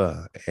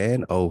Sheba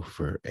and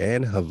Ophir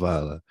and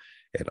Havilah.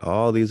 And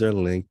all these are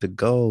linked to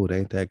gold.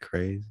 Ain't that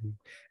crazy?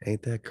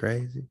 Ain't that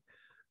crazy?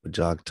 But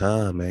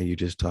Joktan, man, you're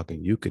just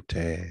talking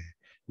Yucatan,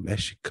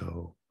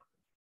 Mexico,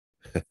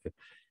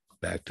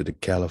 back to the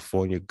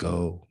California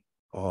gold,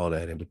 all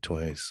that in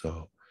between.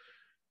 So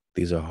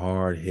these are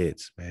hard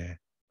hits, man,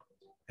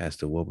 as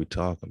to what we're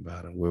talking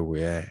about and where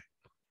we're at.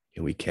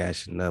 And we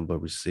cashing nothing but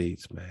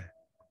receipts, man.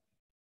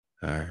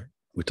 All right.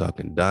 We're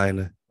talking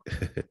Dinah,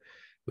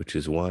 which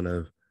is one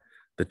of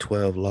the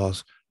 12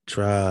 lost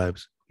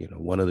tribes,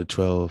 one of the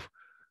 12,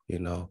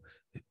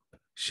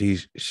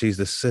 she's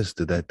the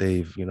sister that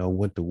they've,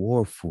 went to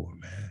war for,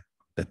 man,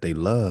 that they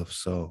love.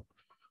 So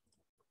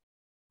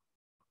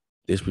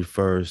this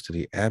refers to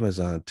the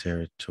Amazon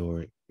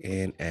territory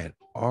in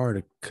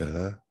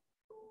Antarctica,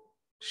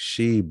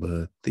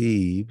 Sheba,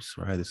 Thebes,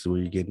 right? This is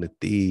where you're getting the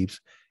Thebes,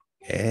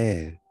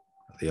 and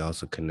they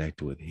also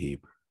connect with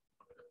Heber.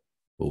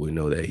 Well, we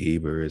know that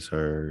Heber is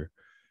her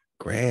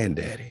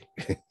granddaddy,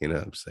 you know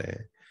what I'm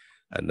saying?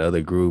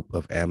 Another group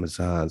of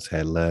Amazons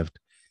had left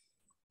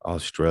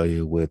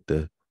Australia with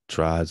the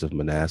tribes of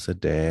Manasseh,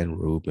 Dan,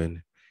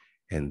 Reuben,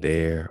 and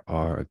there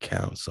are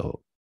accounts.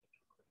 So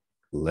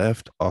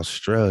left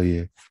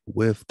Australia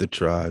with the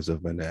tribes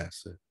of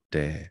Manasseh,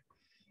 Dan,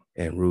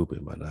 and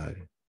Reuben, my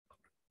nigga.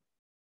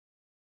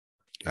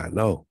 I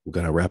know. We're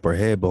going to wrap our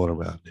head bone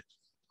around it.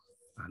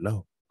 I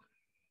know.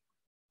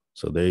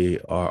 So they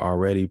are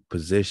already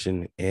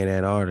positioned in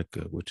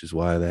Antarctica, which is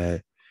why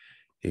that,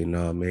 you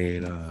know what I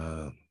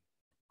mean,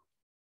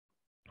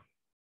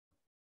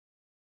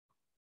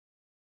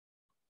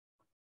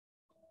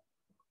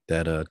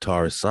 that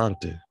Taurus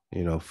Sancta,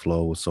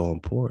 flow was so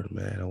important,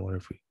 man. I wonder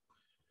if we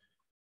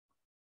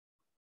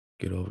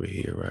get over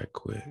here right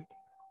quick.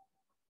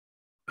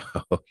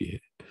 Oh, yeah.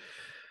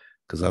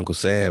 Because Uncle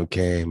Sam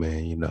came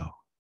and,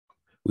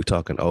 we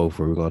talking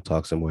over. We're going to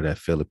talk some more of that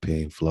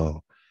Philippine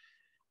flow.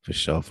 For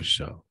sure, for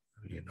sure.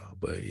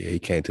 But yeah, he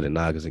came to the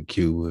Nagas in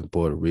Cuba and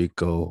Puerto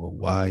Rico,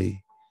 Hawaii,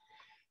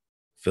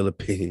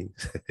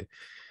 Philippines.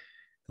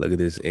 Look at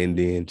this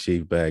Indian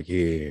chief back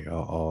here,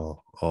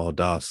 all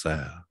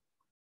docile,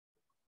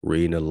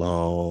 reading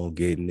along,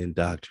 getting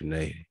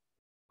indoctrinated.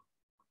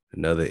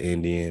 Another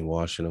Indian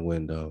washing the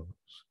windows.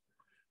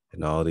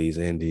 And all these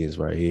Indians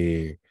right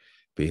here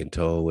being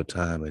told what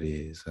time it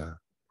is. Huh?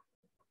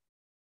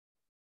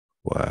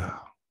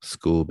 Wow.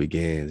 School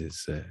begins, it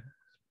said.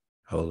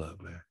 Hold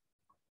up, man.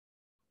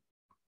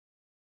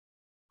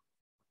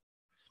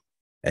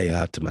 Hey,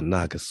 out to my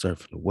knocker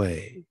surfing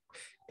away.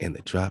 In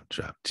the drop,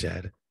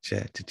 chatter.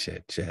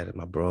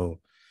 My bro,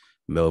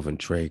 Melvin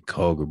Trey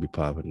Koger be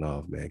popping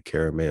off, man.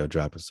 Caramel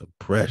dropping some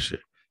pressure.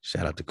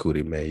 Shout out to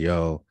Cootie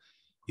Mayo.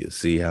 You'll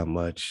see how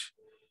much,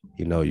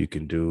 you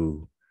can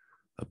do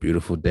a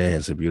beautiful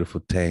dance, a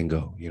beautiful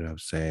tango, you know what I'm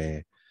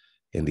saying?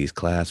 In these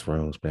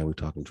classrooms, man, we're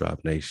talking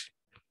Drop Nation.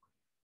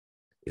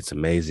 It's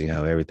amazing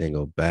how everything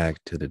go back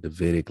to the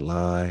Davidic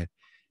line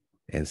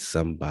and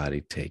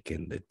somebody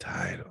taking the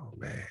title,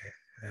 man.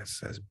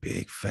 That's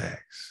big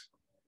facts.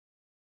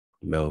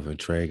 Melvin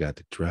Trey got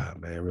the drop,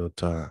 man. Real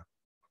time.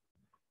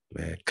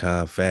 Man,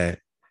 Fat,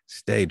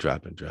 stay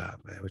dropping drop,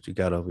 man. What you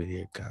got over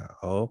here, Con?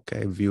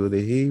 Okay, View of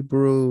the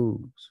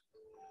Hebrews.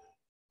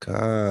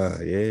 Yeah.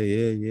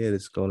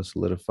 This is going to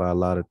solidify a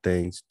lot of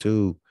things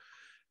too.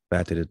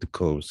 Back to the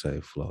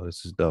Tecumseh flow.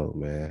 This is dope,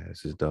 man.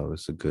 This is dope.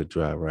 It's a good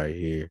drop right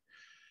here.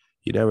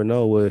 You never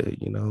know what,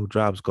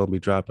 drops going to be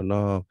dropping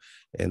off.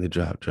 And the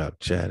drop,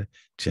 chatter.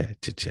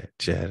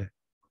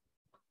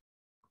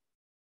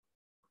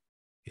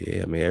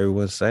 Yeah, I mean,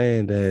 everyone's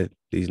saying that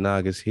these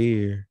Nagas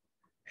here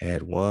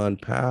had one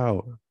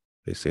power.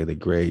 They say the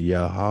great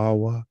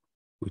Yahweh.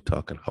 We're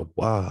talking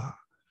HaWah,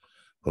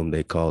 whom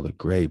they call the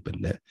great,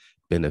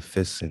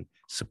 beneficent,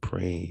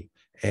 supreme,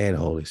 and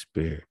Holy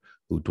Spirit,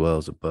 who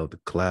dwells above the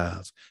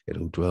clouds and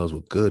who dwells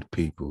with good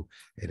people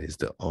and is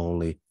the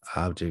only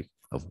object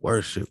of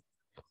worship.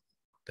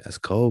 That's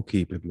code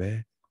keeping,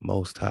 man.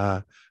 Most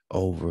high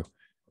over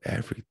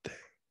everything.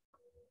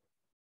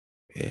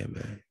 Yeah,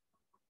 man.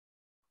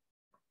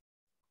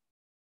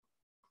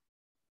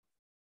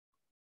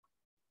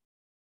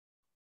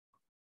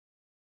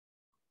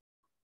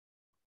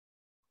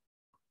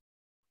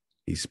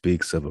 He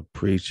speaks of a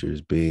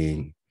preacher's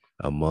being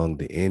among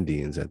the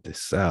Indians at the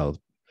South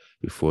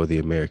before the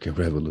American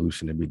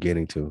Revolution and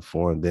beginning to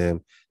inform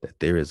them that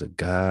there is a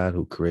God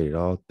who created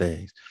all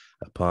things,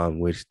 upon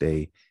which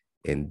they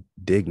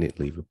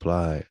indignantly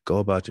replied, "Go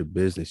about your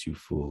business, you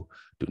fool.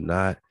 Do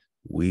not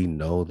we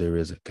know there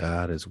is a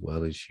God as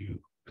well as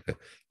you?"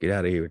 Get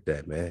out of here with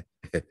that, man.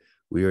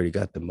 We already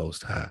got the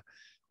Most High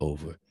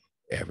over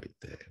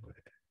everything.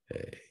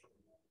 Hey.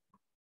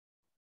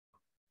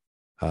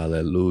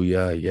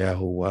 Hallelujah,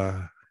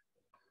 Yahuwah.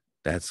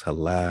 That's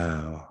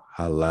halal.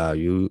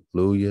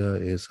 Hallelujah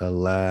is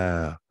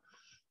halal.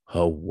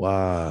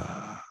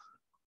 Hawa.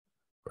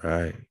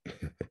 Right?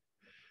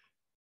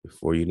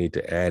 Before you need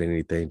to add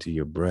anything to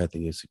your breath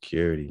and your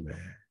security,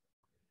 man.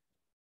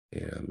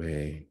 You know what I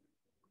mean?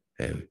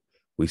 Hey,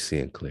 we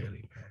seeing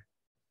clearly, man.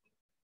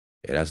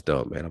 Yeah, that's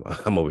dope, man.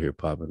 I'm over here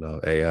popping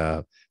off. Hey,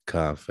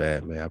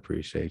 Confat, man. I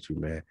appreciate you,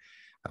 man.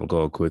 I'm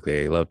going quickly.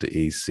 Hey, love to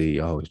EC.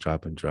 Always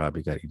dropping drop.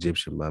 You got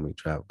Egyptian mummy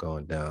drop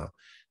going down,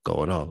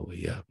 going all the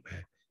way up,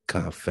 man.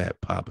 Confat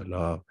popping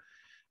off.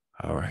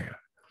 All right.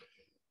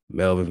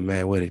 Melvin,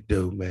 man, what it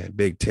do, man?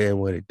 Big 10,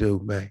 what it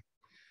do, man?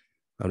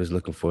 I'm just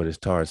looking for this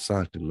Taurus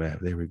Sancta map.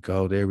 There we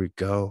go.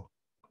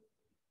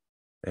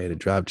 Hey, the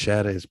drop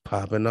chatter is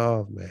popping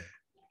off, man.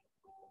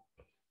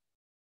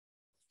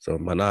 So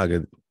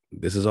Managa,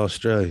 this is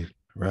Australia,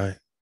 right?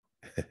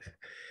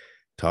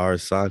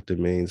 Taurus Sancta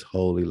means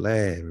holy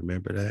land.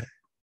 Remember that?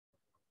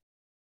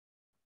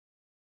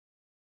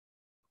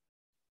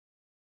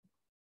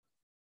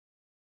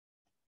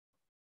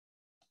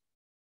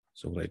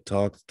 So when they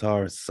talk to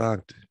Taurus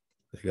Sancta,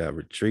 they got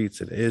retreats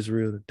in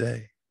Israel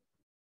today.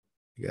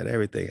 You got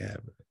everything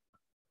happening.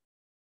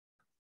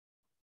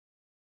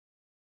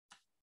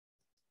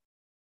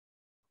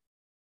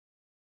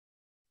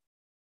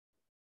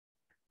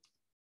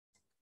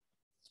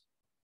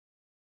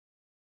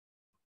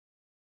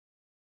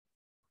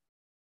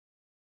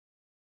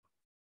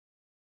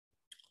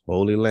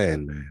 Holy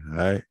land, man. All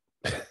right.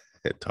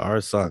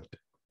 Tara Sancta.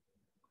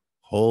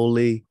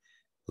 Holy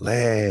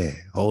land.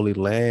 Holy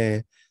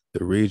land.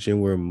 The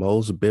region where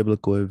most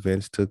biblical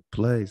events took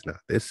place. Now,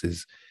 this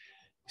is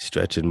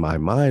stretching my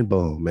mind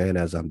bone, man,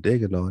 as I'm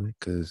digging on it,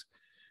 because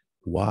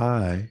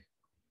why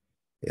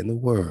in the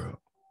world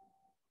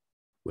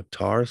would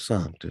Tara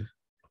Sancta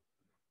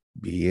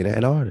be in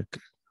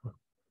Antarctica?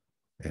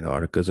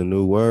 Antarctica's a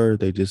new word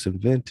they just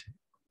invented.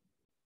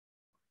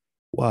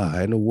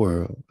 Why in the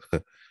world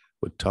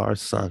would Tara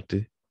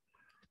Sancta,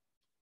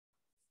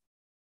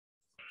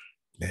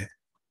 man,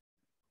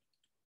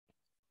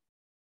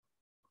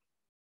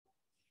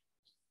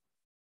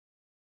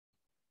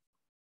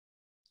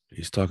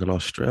 he's talking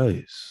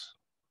Australia's.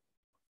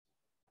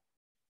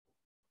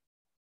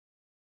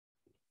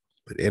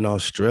 But in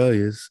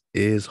Australia's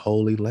is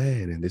holy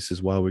land. And this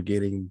is why we're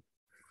getting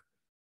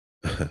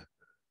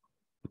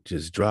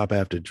just drop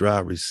after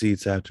drop,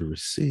 receipts after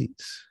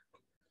receipts.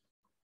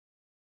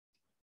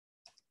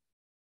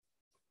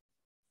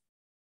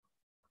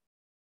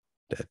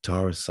 That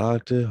Tara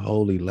Sancta,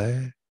 holy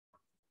land,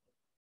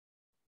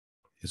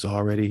 is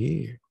already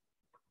here.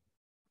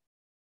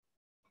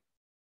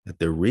 That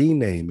they're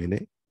renaming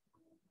it,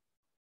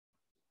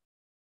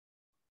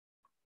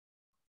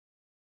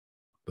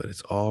 but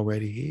it's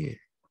already here.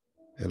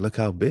 And look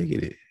how big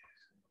it is.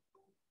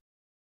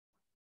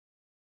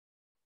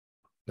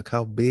 Look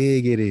how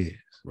big it is,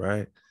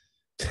 right?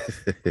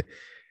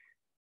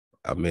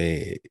 I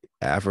mean,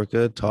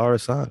 Africa, Tara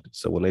Sancta.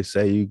 So when they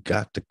say you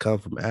got to come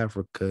from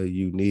Africa,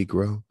 you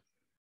Negro,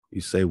 you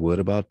say, what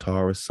about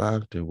Tara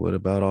Sancta? What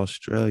about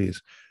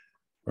Australia's,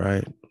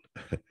 right?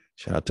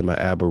 Shout out to my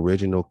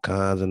Aboriginal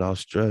Khans in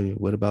Australia.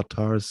 What about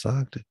Tara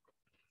Sancta?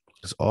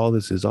 Because all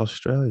this is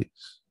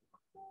Australia's.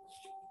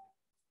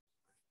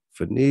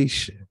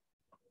 Phoenicia.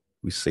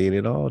 We seen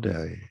it all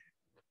down here.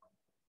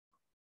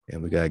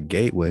 And we got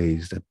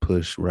gateways that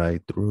push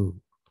right through.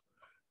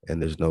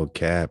 And there's no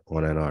cap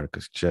on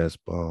Antarctica's chest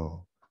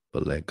bone,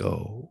 but let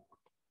go.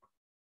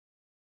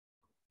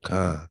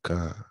 Khan.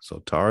 So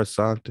Tara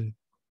Sancta,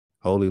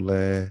 Holy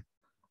Land,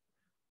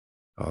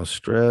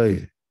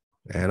 Australia,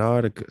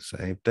 Antarctica,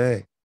 same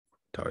thing.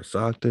 Tara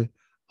Sancta,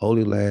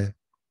 Holy Land,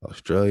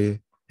 Australia,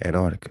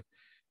 Antarctica,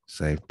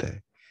 same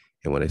thing.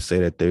 And when they say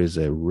that there's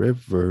a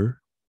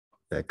river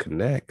that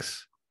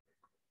connects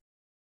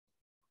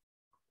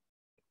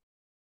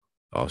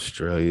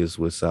Australia's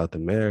with South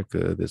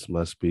America, this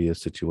must be a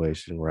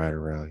situation right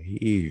around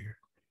here.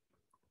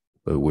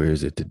 But where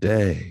is it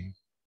today?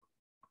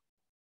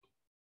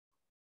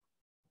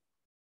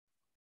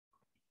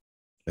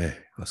 Man,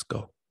 let's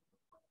go.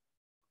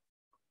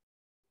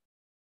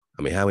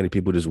 I mean, how many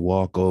people just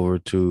walk over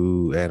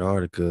to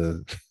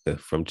Antarctica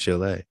from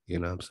Chile? You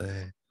know what I'm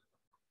saying?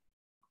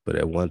 But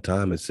at one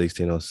time in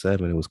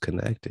 1607, it was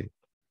connected.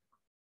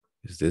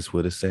 Is this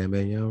where the San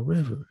Benito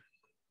River?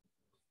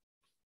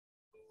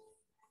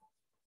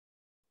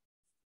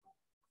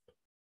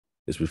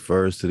 This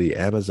refers to the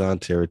Amazon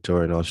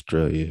territory in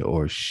Australia,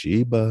 or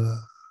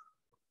Sheba,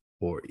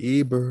 or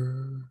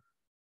Eber,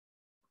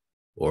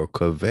 or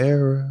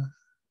Cavera.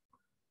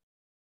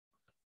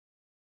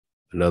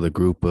 Another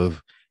group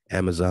of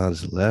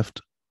Amazons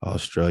left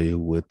Australia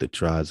with the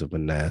tribes of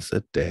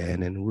Manasseh,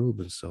 Dan, and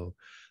Reuben. So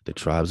the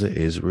tribes of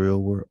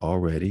Israel were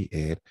already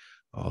in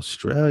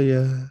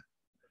Australia.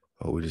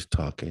 Or we're just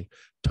talking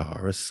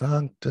Tara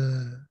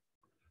Sancta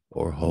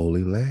or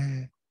Holy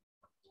Land.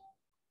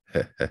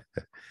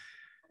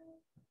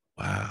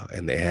 Wow.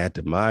 And they had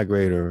to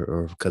migrate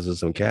or because of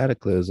some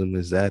cataclysm.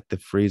 Is that the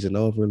freezing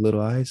over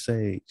little ice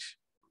age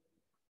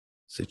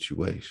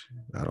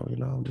situation? I don't,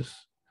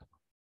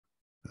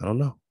 I don't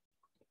know.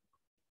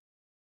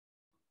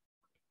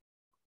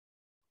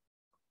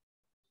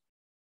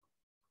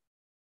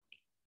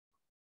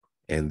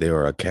 And there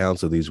are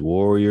accounts of these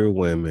warrior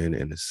women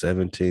in the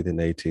 17th and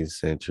 18th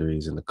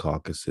centuries in the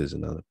Caucasus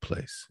and other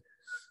places.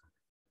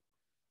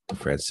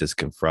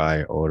 Franciscan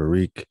friar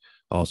Orderic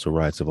also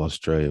writes of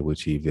Australia,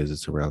 which he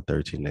visits around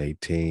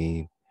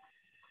 1318.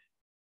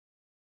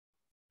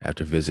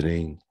 After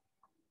visiting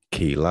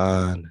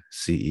Ceylon,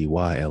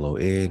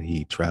 Ceylon,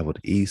 he traveled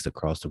east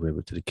across the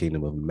river to the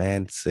kingdom of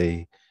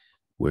Manse,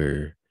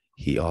 where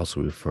he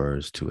also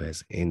refers to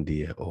as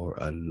India or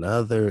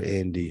another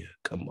India.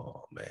 Come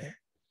on, man.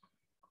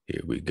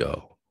 Here we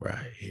go.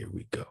 Right. Here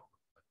we go.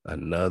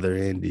 Another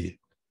India.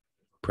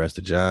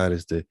 Prester John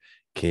is the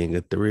king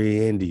of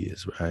three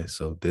Indias, right?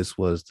 So this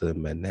was the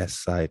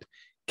Manassite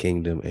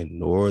kingdom in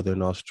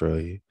northern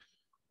Australia,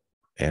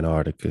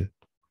 Antarctica.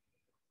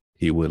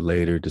 He would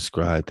later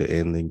describe the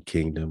inland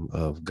kingdom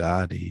of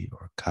Gadi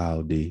or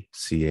Caudi,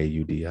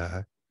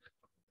 Caudi.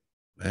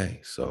 Man,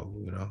 so,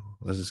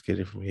 let's just get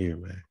it from here,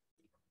 man.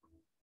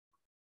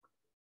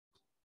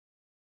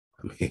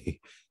 I mean,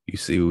 you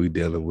see what we're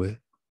dealing with.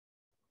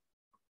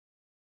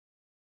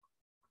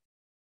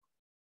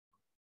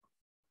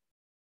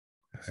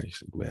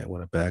 Actually, man, I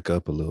want to back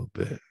up a little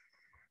bit.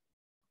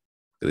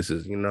 This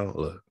is,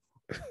 look.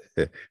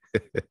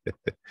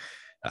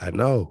 I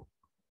know.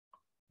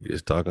 You're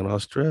just talking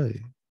Australia.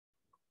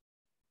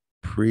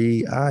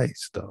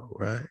 pre-ice though,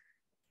 right?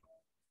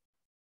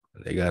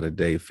 They got a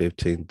date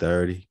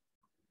 1530,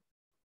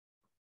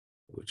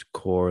 which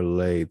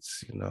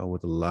correlates,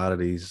 with a lot of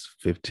these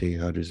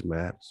 1500s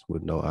maps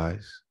with no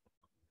ice.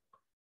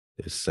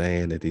 They're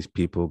saying that these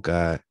people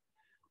got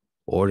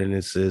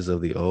ordinances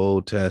of the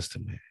Old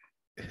Testament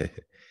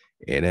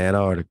in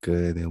Antarctica,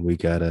 and then we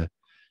got a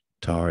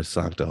Tar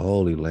Sancta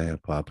Holy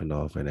Land popping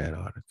off in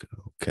Antarctica.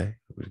 Okay,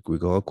 we're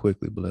going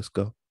quickly, but let's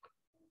go.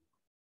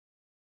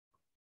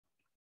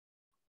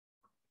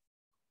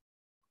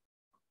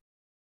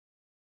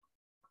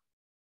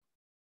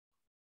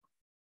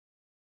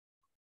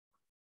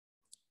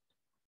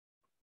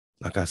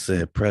 Like I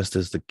said,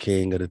 Prester's the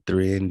king of the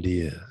three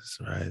Indias,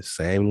 right?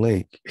 Same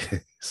link.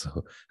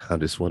 So I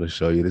just want to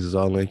show you this is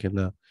all linking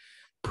up.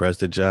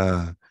 Prester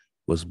John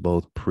was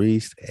both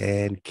priest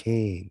and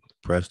king.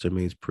 Prester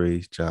means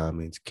priest, John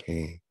means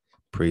king.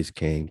 Priest,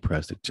 king,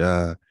 Prester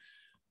John,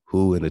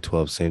 who in the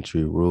 12th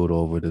century ruled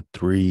over the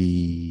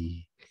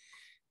three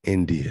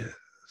Indias.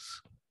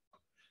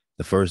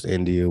 The first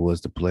India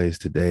was the place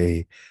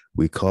today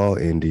we call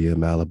India,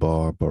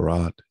 Malabar,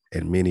 Bharat,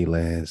 and many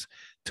lands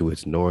to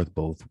its north,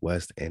 both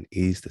west and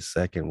east. The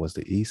second was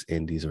the East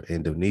Indies or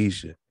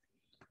Indonesia.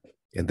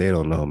 And they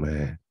don't know,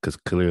 man, because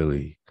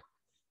clearly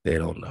they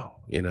don't know.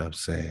 You know what I'm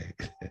saying?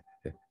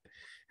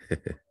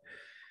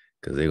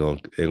 Because they're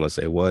gonna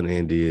say one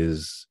India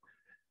is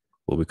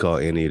what we call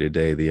India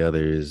today, the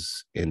other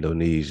is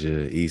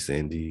Indonesia, East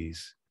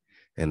Indies,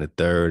 and the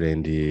third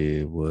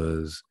India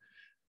was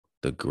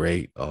the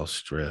Great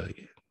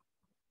Australia.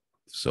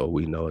 So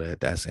we know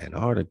that that's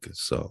Antarctica.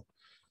 So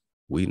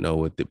we know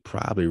what they're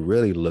probably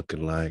really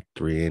looking like.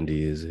 Three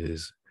Indias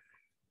is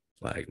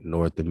like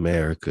North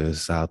America,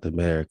 South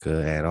America,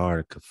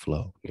 Antarctica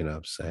flow. You know what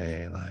I'm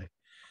saying? Like,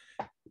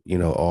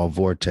 all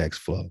vortex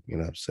flow. You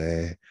know what I'm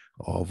saying?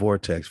 All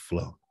vortex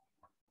flow.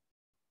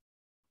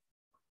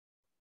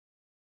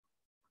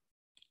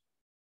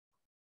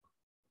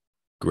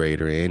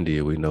 Greater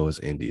India, we know is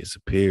India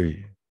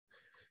Superior.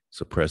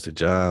 So Prester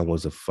John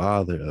was the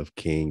father of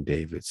King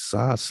David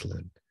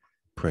Soslan,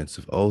 Prince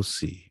of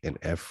Osi, and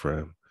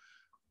Ephraim,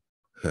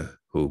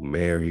 who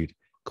married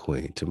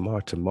Queen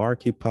Tamar. Tamar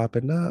keep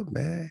popping up,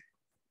 man.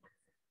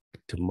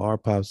 Tamar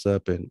pops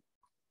up in,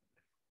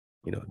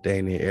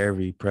 dang near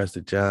every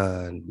Prester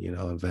John,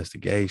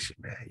 investigation,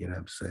 man. You know what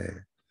I'm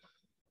saying?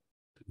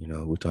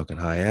 We're talking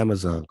high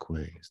Amazon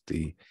queens.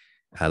 The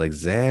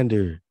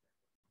Alexander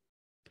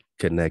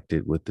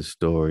connected with the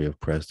story of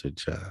Prester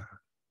John.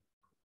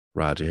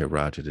 Roger II,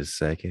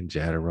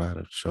 Jadaran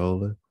of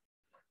Chola,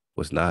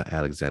 was not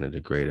Alexander the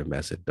Great of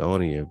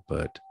Macedonia,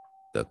 but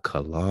the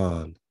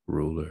Kalan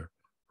ruler,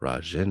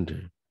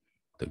 Rajendra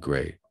the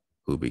Great,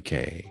 who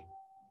became,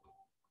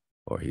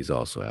 or he's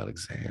also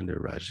Alexander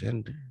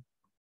Rajendra.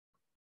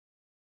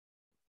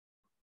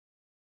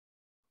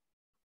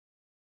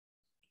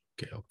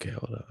 Okay,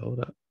 hold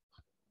up.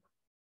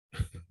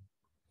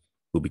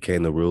 Who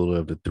became the ruler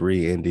of the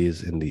three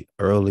Indies in the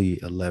early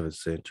 11th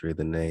century.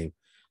 The name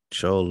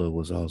Chola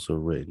was also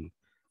written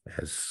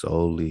as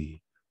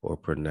Soli or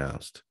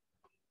pronounced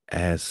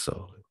as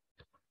Soli.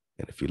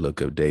 And if you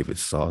look up David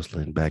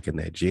Soslan back in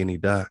that Genie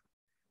doc,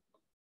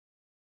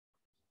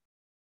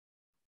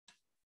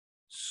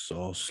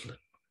 Soslan.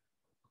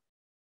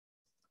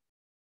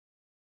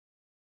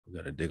 We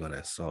got to dig on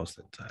that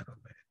Soslan title,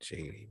 man.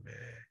 Genie, man.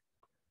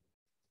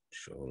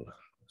 Chola.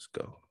 Let's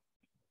go.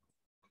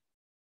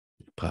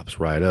 Pops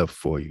right up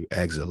for you.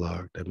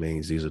 Exilarch. That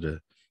means these are the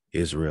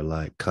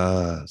Israelite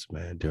Khans,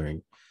 man,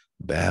 during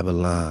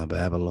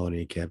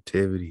Babylonian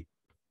captivity.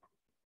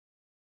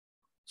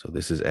 So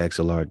this is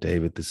Exilarch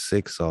David the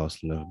Sixth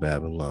Soslan of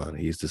Babylon.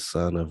 He's the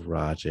son of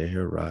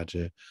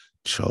Raja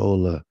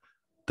Chola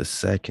the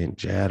second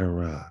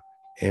Jadaran,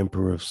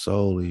 Emperor of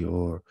Soli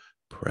or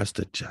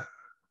Prester John.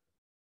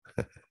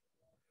 All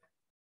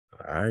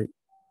right.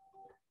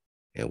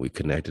 And we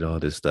connected all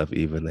this stuff,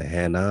 even the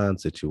Hanan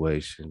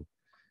situation.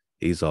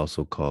 He's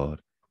also called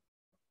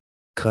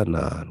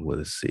Canaan with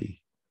a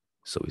C.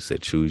 So we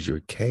said, choose your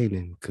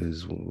Canaan,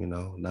 because,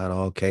 not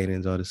all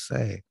Canaans are the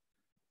same.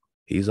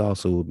 He's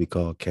also will be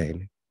called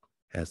Canaan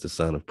as the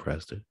son of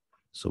Prester.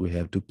 So we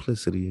have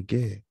duplicity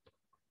again.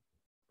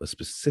 But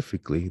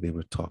specifically, they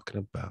were talking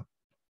about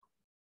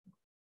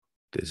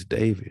this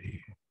David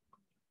here.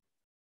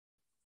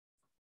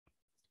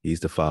 He's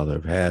the father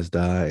of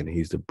Hasdai, and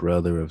he's the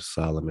brother of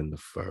Solomon the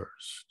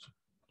First,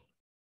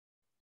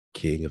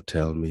 king of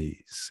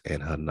Telmes,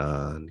 and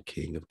Hanan,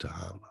 king of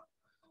Tahama.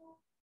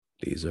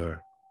 These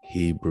are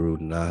Hebrew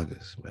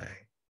Nagas, man.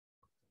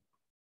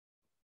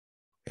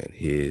 And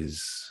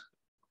his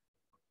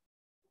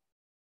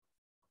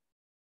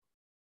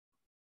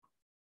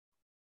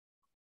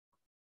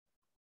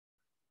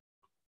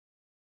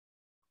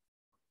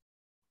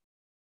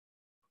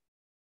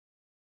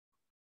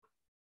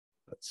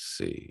let's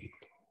see.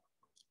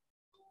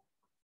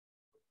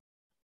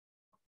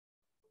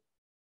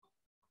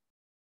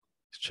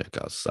 Let's check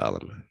out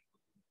Solomon.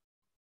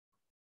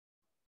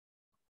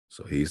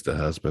 So he's the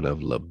husband of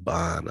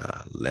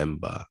Labana,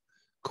 Lemba,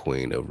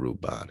 Queen of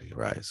Rubani,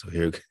 right? So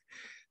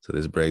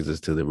this brings us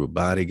to the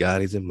Rubani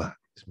Gadis and Manis,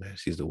 man.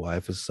 She's the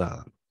wife of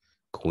Solomon,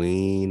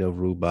 Queen of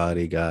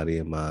Rubani, Gadi,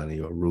 and Mani,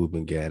 or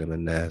Reuben, Gad, and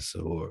Manasseh,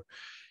 or,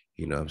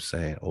 you know what I'm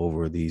saying,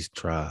 over these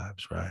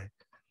tribes, right?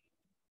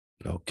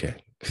 Okay.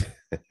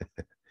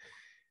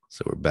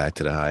 So we're back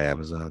to the high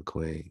Amazon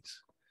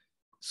queens.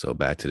 So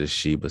back to the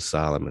Sheba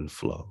Solomon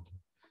flow.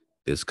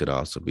 This could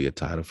also be a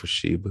title for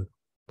Sheba,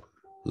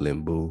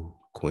 Limbu,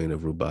 Queen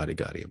of Rubati,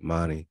 Gadi, and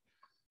Mani.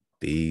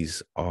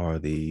 These are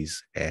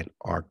these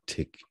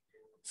Antarctic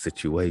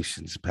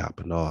situations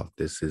popping off.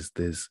 This is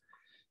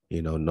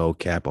no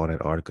cap on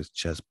Antarctica's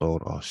chest bone,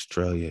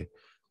 Australia,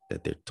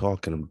 that they're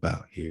talking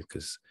about here,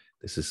 because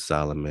this is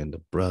Solomon,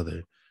 the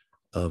brother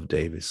of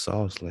David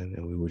Soslan,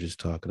 and we were just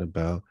talking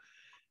about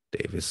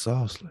David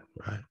Soslan,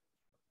 right?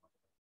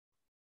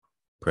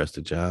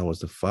 Prester John was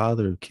the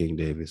father of King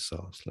David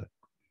Soslan,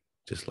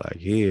 just like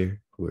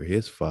here, where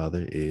his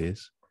father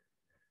is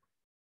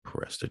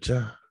Prester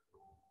John.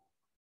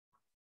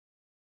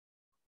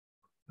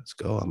 Let's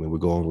go. I mean, we're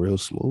going real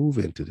smooth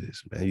into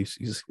this, man. You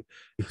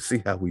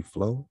see how we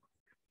flow?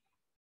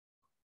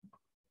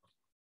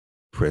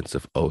 Prince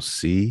of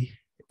OC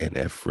and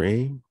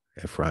Ephraim.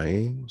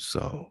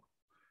 So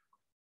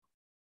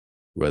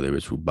whether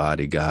it's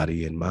Rubati,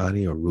 Gadi, and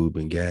Mani, or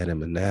Reuben, Gad, and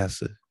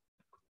Manasseh,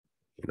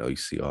 you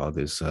see all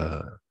this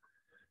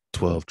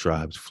 12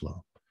 tribes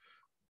flow.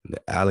 And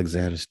the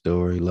Alexander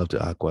story, love to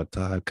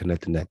Aquatai,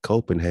 connecting that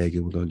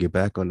Copenhagen. We're going to get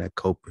back on that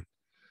Copen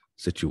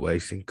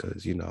situation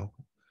because,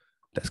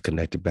 that's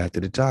connected back to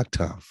the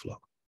Joktan flow.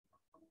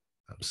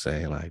 I'm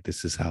saying, like,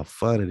 this is how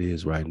fun it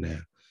is right now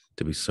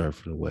to be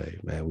surfing the wave,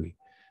 man.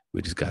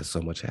 We just got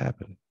so much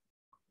happening.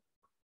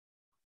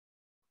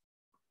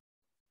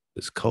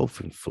 This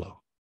Copen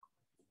flow.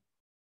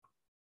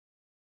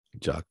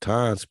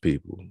 Joktan's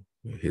people,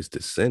 his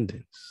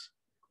descendants,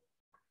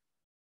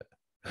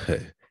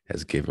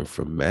 has given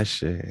from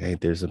Mesha. Ain't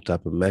there some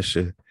type of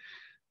Mesha,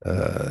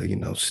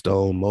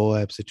 Stone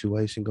Moab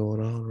situation going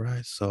on,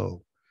 right?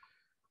 So,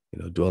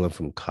 dwelling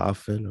from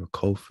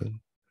Kofin,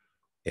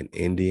 an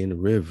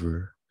Indian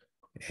river,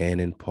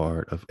 and in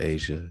part of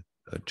Asia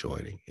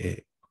adjoining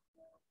it.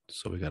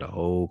 So we got a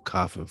whole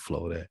coffin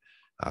flow that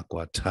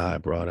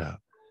Aquatai brought out.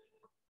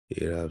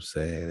 You know what I'm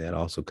saying? That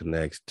also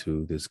connects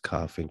to this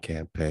coffin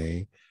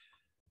campaign.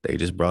 They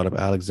just brought up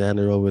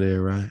Alexander over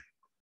there, right?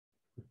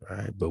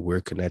 Right. But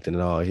we're connecting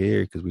it all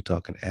here because we're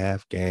talking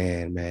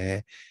Afghan,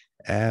 man.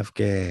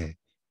 Afghan,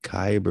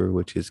 Khyber,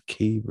 which is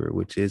Khyber,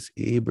 which is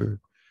Eber.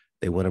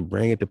 They want to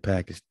bring it to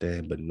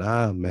Pakistan, but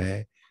nah,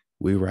 man.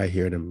 We right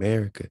here in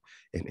America,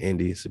 and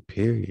India is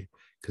superior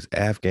because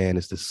Afghan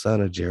is the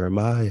son of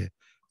Jeremiah,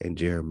 and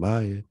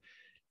Jeremiah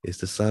is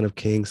the son of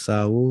King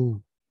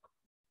Saul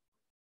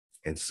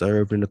and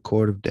served in the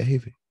court of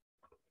David.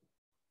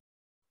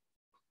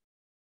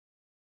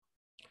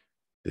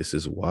 This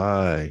is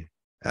why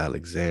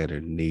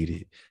Alexander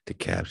needed to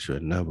capture a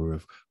number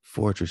of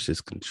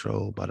fortresses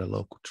controlled by the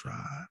local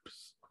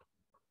tribes.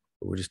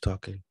 We're just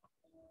talking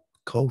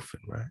Kofin,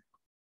 right?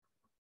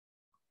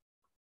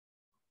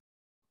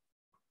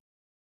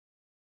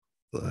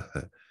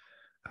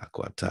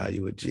 Aquatai,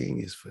 you a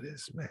genius for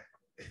this, man.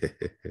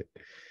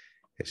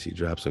 And she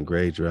dropped some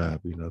great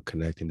drop,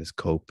 connecting this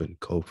Kofin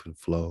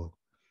flow.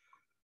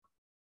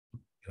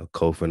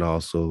 Kofin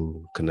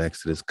also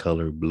connects to this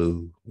color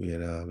blue, you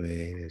know what I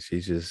mean? And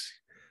she's just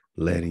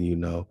letting you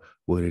know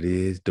what it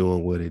is,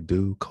 doing what it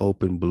do.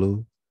 Copen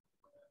blue.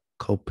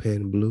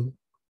 Copen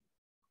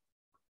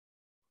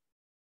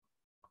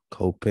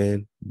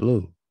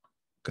blue.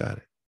 Got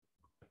it.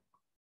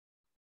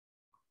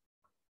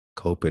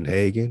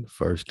 Copenhagen,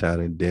 first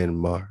town in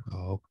Denmark.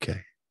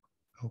 Okay.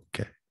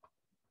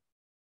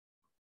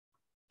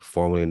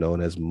 Formerly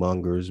known as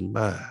Munger's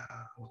Mile.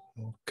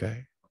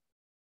 Okay.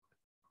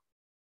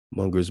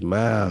 Munger's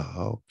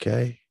Mile.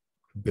 Okay.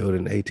 Built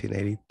in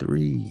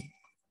 1883.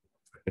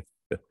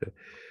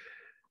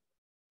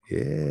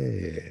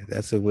 Yeah,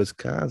 that's in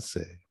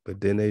Wisconsin. But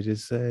then they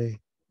just say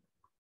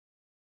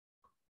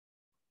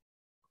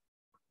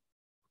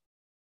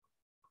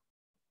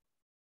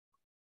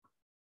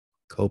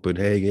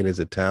Copenhagen is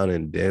a town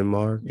in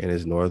Denmark and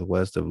is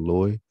northwest of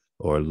Lowville.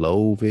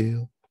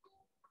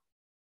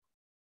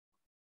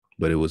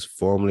 But it was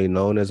formerly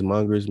known as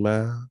Munger's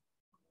Mile.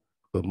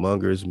 But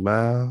Munger's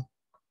Mile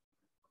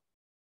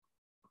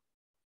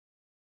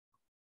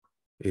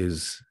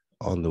is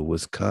on the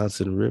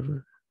Wisconsin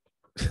River.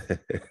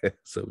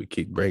 So we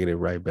keep bringing it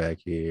right back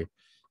here.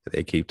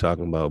 They keep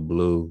talking about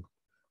blue,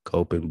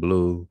 Copen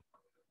blue.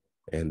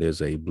 And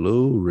there's a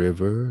Blue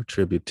River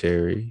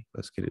tributary.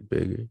 Let's get it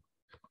bigger.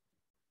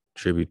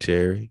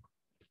 Tributary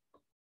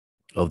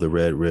of the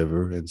Red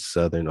River in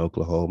southern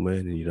Oklahoma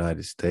in the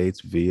United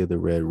States via the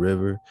Red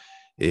River.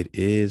 It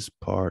is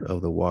part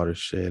of the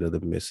watershed of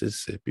the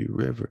Mississippi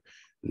River.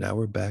 Now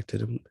we're back to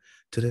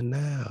the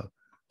Nile.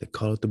 They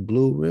call it the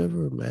Blue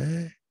River,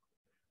 man.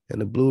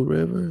 And the Blue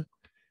River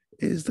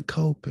is the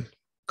Copen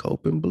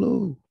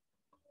blue.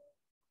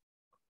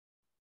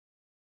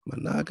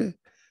 Managa,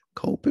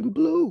 Copen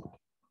blue.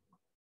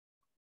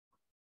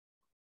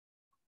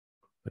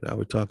 But now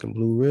we're talking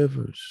Blue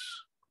Rivers,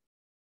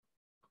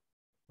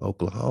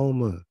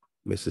 Oklahoma,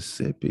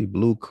 Mississippi,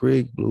 Blue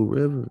Creek, Blue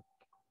River.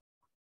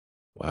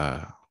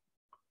 Wow.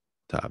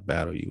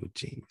 ThaWaDa, you a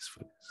genius for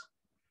this.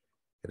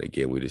 And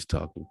again, we're just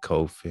talking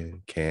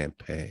Coffin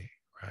campaign,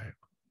 right?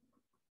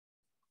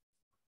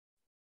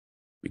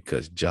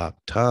 Because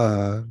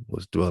Joktan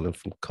was dwelling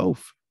from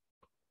Coffin,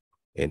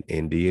 an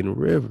Indian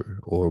River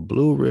or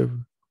Blue River.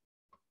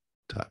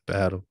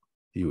 ThaWaDa,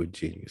 you a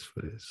genius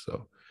for this.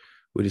 So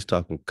we're just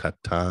talking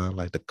Katan,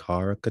 like the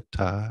Kara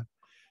Kata.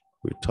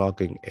 We're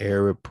talking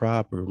Arab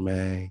proper,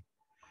 man,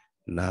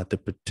 not the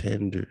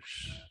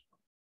pretenders.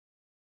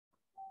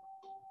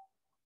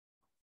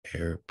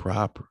 Arab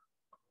proper.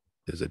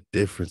 There's a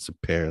difference,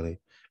 apparently,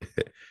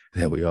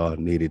 that we all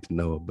needed to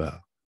know about.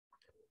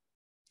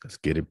 Let's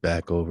get it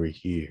back over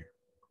here.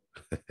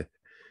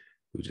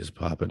 We're just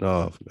popping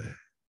off, man.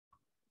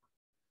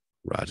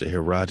 Raja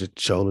Hiraja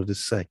Chola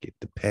II,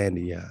 the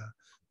Pandya,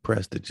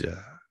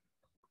 Prestigia.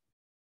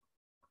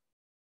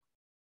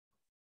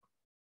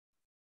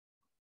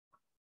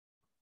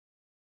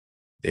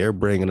 They're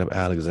bringing up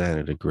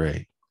Alexander the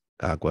Great.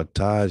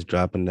 Aguatai is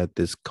dropping that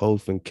this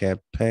Coffin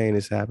campaign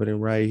is happening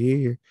right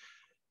here.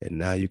 And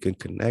now you can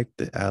connect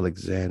to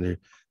Alexander,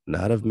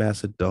 not of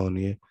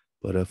Macedonia,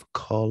 but of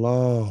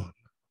Cologne.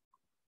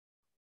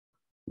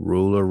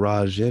 Ruler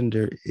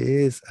Rajender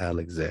is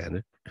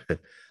Alexander,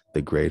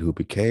 the Great, who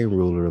became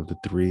ruler of the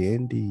three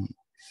Indies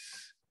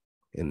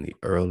in the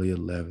early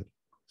 11th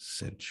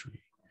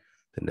century.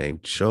 The name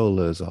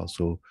Chola is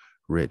also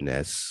written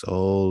as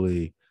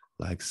Soli,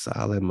 like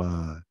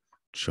Solomon.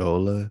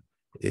 Chola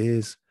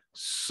is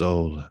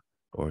Sola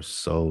or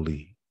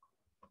Soli.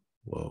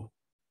 Whoa.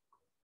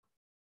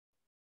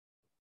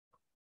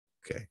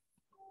 Okay.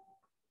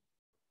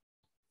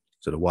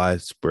 So the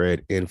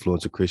widespread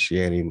influence of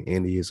Christianity in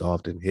India is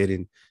often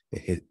hidden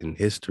in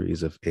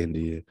histories of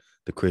India.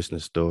 The Krishna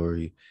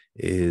story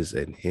is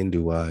an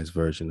Hinduized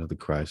version of the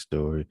Christ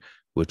story,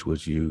 which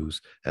was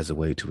used as a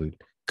way to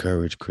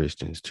encourage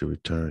Christians to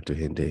return to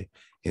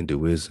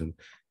Hinduism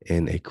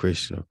in a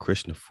Christian or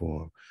Krishna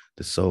form.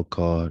 The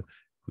so-called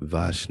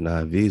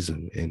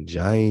Vaishnavism and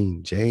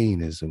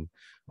Jainism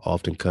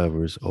often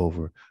covers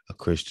over a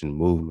Christian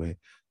movement.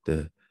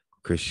 The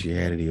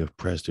Christianity of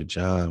Prester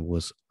John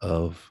was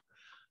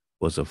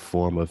a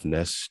form of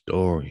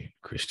Nestorian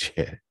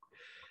Christianity.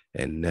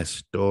 And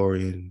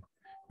Nestorian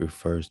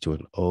refers to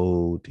an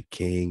old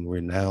king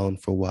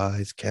renowned for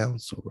wise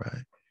counsel,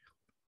 right?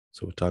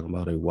 So we're talking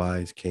about a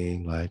wise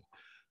king like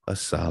a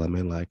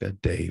Solomon, like a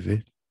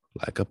David,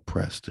 like a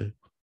Prester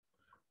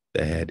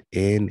that had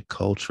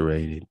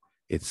enculturated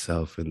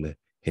itself in the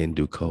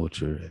Hindu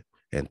culture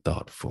and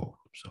thought forms.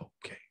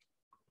 Okay.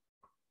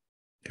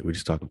 And we're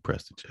just talking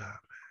Prester John, man.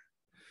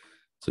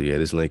 So yeah,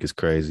 this link is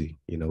crazy.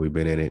 You know, we've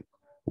been in it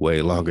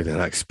way longer than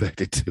I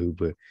expected to,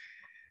 but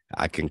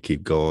I can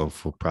keep going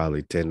for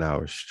probably 10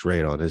 hours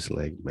straight on this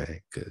link,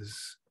 man,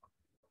 because,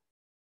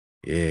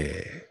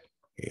 yeah,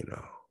 you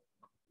know,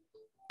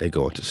 they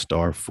go into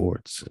star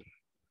forts and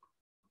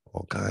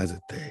all kinds of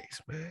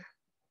things, man.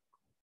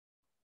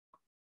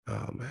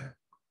 Oh, man.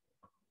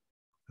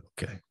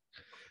 Okay.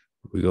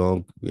 We're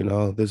going, you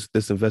know, this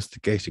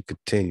investigation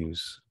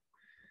continues.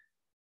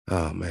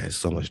 Oh, man,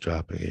 so much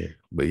dropping here.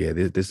 But, yeah,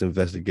 this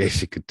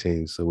investigation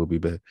continues, so we'll be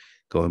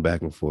going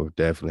back and forth.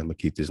 Definitely, I'm going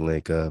to keep this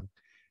link up.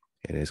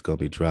 And it's going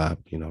to be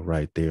dropped, you know,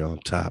 right there on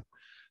top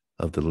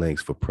of the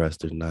links for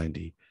Prester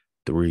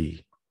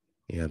 93.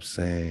 You know what I'm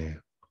saying?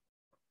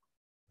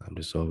 I'm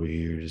just over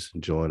here just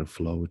enjoying the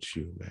flow with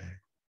you, man.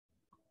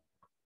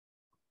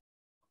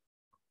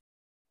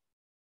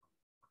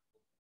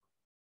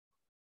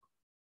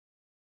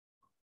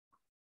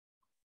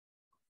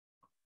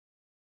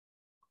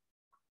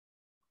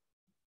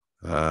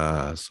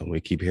 So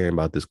we keep hearing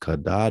about this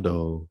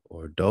Kadado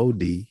or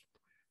Dodi.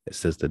 It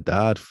says the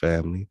Dodd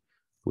family,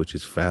 which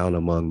is found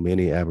among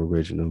many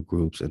Aboriginal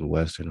groups in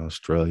Western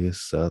Australia,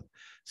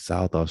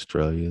 South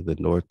Australia, the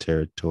North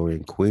Territory,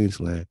 and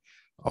Queensland,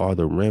 are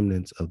the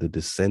remnants of the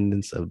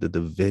descendants of the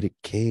Davidic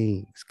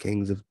kings,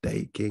 King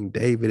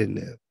David and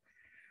them.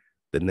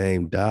 The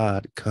name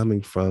Dodd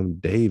coming from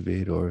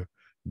David or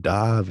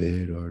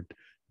David or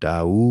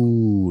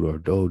Daoud or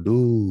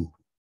Dodu.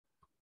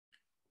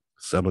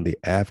 Some of the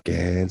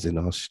Afghans in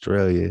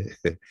Australia,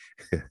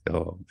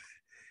 oh,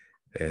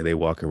 man, they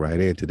walking right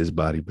into this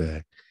body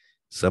bag.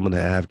 Some of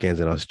the Afghans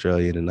in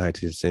Australia in the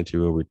 19th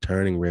century were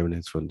returning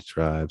remnants from the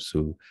tribes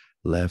who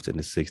left in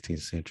the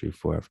 16th century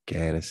for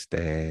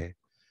Afghanistan,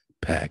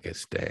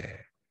 Pakistan.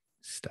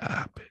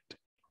 Stop it.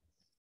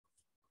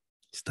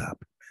 Stop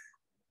it, man.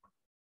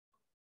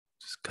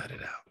 Just cut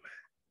it out, man.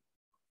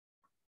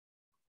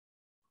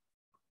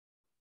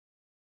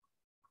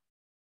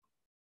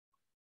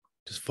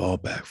 Just fall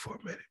back for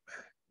a minute,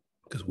 man.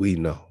 Because we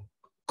know,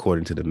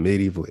 according to the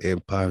medieval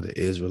empire of the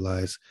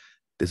Israelites,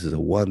 this is a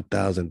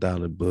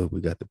 $1,000 book.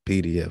 We got the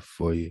PDF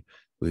for you.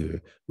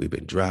 We've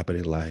been dropping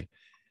it like,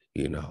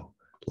 you know,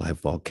 like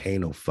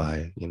volcano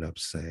fire, you know what I'm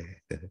saying?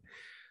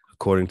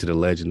 According to the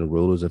legend, the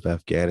rulers of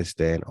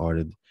Afghanistan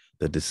are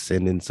the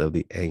descendants of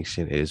the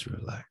ancient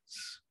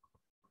Israelites.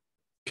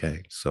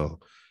 Okay, so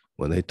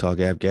when they talk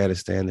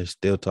Afghanistan, they're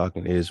still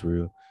talking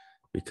Israel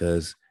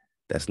because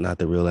that's not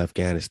the real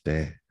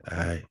Afghanistan. All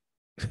right.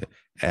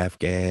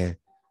 Afghan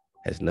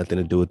has nothing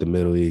to do with the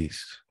Middle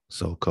East,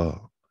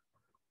 so-called.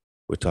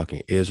 We're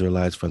talking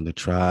Israelites from the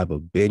tribe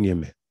of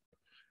Benjamin.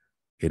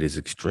 It is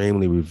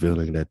extremely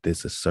revealing that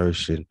this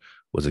assertion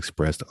was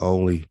expressed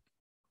only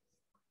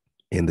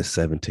in the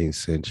 17th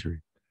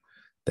century.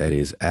 That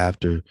is,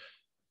 after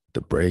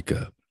the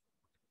breakup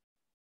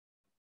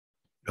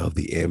of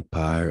the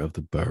empire of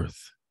the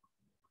birth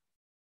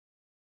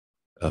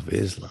of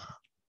Islam.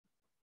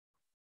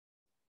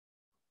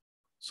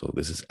 So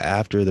this is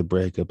after the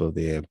breakup of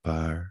the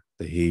empire,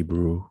 the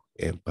Hebrew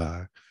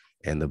empire,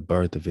 and the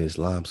birth of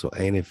Islam. So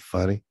ain't it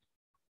funny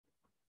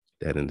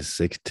that in the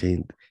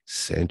 16th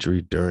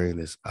century, during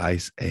this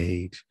ice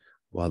age,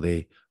 while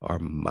they are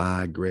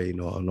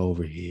migrating on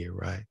over here,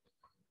 right?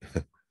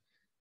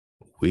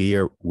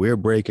 we're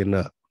breaking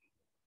up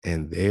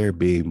and they're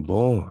being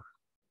born.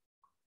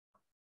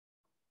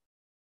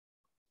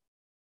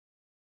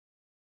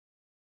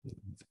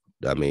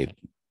 I mean,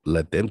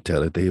 let them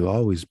tell it. They've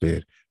always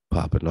been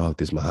popping off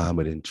these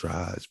Mohammedan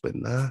tribes, but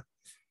nah,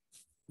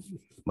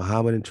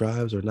 Mohammedan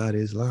tribes are not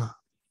Islam.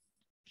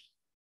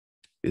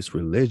 This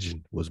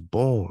religion was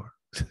born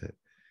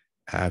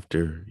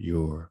after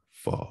your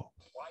fall.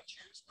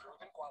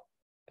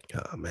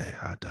 Oh man,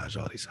 I dodge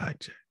all these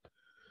hijacks.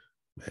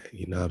 Man,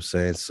 you know what I'm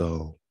saying?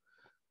 So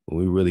when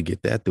we really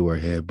get that through our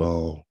head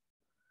bone,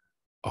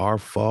 our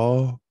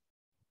fall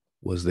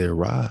was their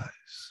rise.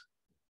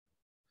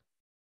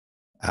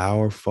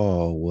 Our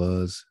fall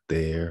was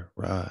their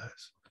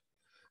rise.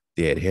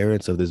 The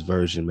adherents of this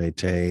version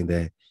maintain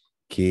that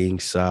King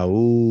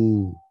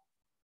Saul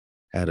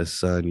had a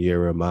son,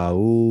 Jeremiah,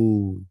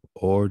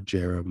 or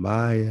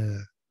Jeremiah,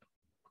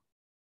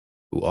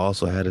 who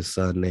also had a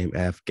son named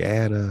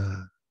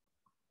Afghana.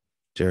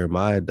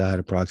 Jeremiah died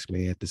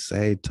approximately at the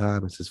same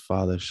time as his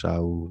father,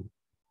 Shaul.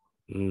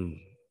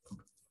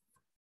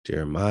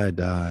 Jeremiah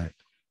died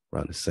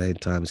around the same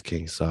time as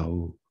King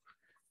Saul.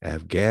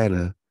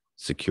 Afghana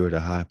secured a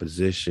high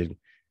position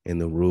in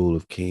the rule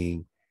of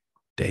King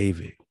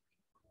David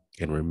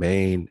and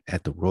remained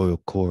at the royal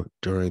court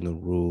during the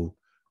rule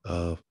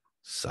of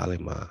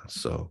Solomon.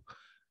 So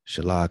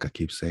Shalak, I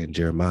keep saying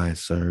Jeremiah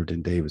served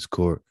in David's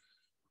court.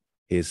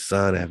 His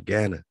son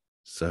Afghana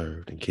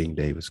served in King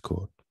David's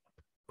court.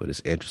 But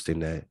it's interesting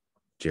that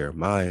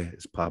Jeremiah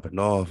is popping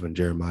off in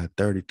Jeremiah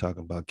 30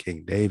 talking about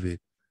King David,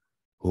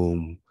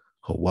 whom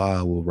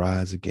HaWah will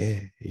rise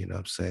again. You know what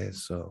I'm saying?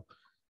 So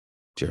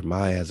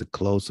Jeremiah has a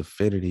close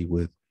affinity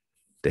with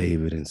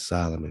David and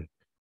Solomon,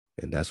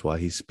 and that's why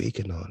he's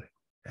speaking on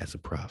it as a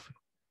prophet.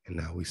 And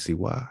now we see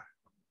why.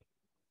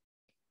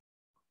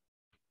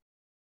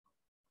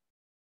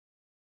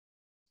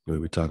 We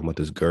were talking about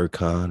this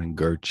Gurkhan and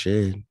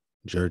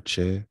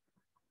Jurchen.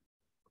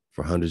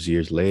 For hundreds of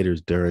years later,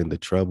 during the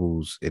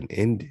troubles in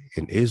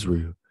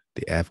Israel,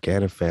 the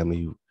Afghana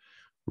family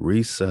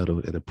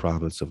resettled in the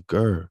province of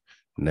Gur,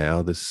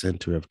 now the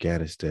center of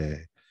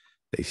Afghanistan.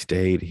 They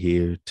stayed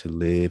here to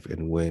live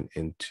and went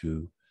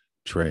into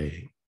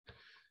trade.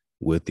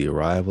 With the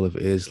arrival of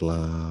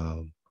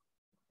Islam,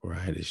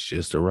 right, it's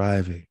just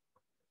arriving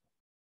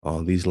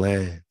on these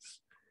lands,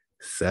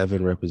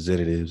 7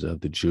 representatives of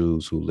the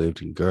Jews who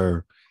lived in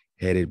Gur,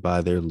 headed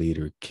by their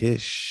leader,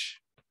 Kish.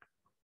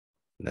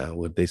 Now,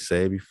 what they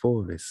said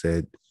before, they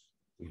said,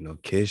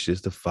 Kish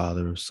is the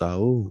father of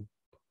Saul.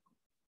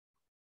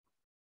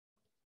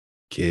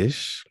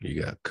 Kish,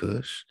 you got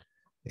Cush,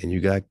 and you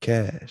got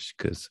Cash,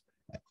 because,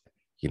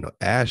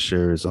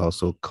 Asher is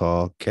also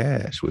called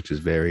Cash, which is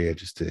very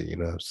interesting, you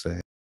know what I'm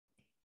saying?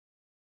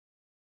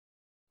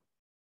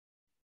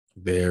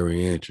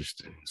 Very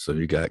interesting. So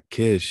you got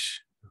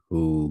Kish,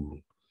 who,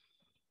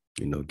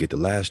 get the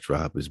last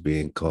drop, is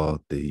being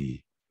called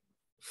the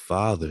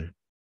father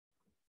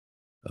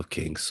of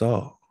King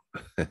Saul.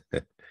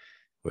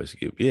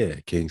 Yeah,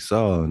 King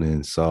Saul, and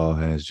then Saul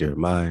has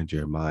Jeremiah, and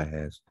Jeremiah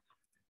has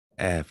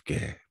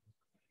Afghan.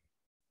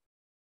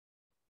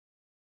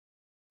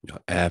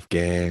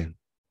 Afghan,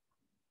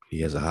 he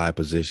has a high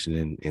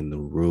position in the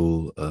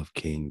rule of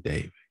King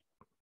David.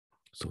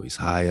 So he's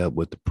high up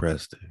with the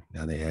Prester.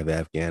 Now they have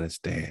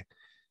Afghanistan.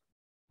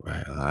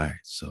 Right. All right.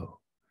 So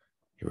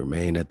he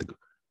remained at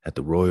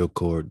the royal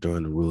court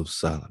during the rule of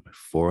Solomon.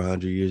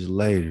 400 years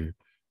later,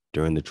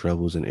 during the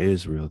troubles in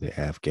Israel, the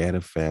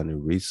Afghana family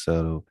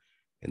resettled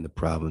in the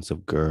province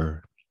of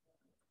Gur,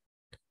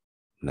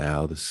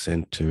 now the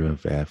center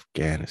of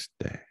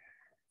Afghanistan.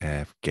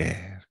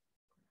 Afghan,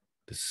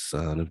 the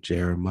son of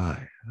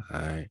Jeremiah.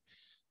 All right.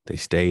 They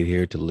stayed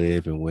here to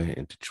live and went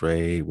into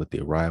trade. With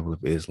the arrival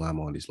of Islam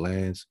on these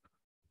lands,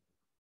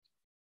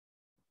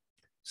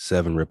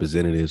 7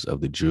 representatives of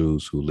the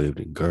Jews who lived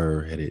in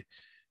Gur, headed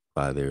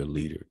by their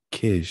leader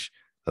Kish,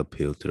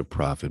 appealed to the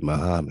Prophet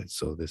Muhammad.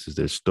 So this is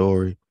their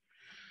story.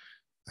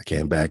 I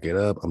can't back it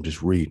up. I'm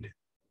just reading it.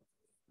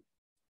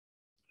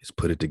 Let's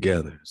put it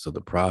together. So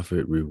the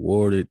Prophet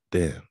rewarded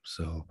them.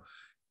 So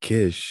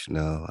Kish.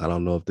 Now, I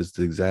don't know if this is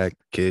the exact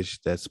Kish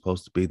that's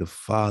supposed to be the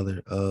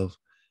father of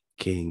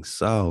King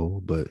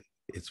Saul, but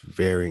it's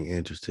very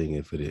interesting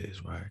if it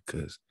is, right?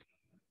 Because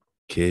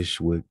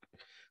Kish would,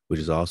 which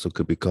is also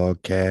could be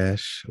called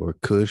Cash or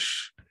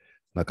Cush.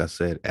 Like I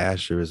said,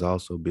 Asher is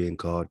also being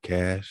called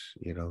Cash.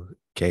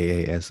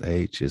 Kash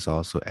is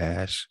also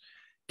Ash.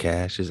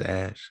 Cash is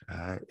Ash. All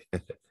right.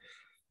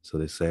 So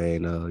they're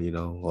saying,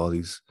 all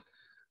these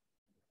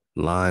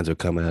lines are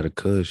coming out of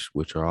Cush,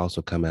 which are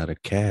also coming out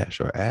of Cash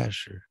or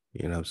Asher.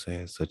 You know what I'm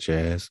saying? Such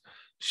as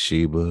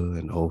Sheba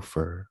and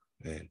Ophir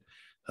and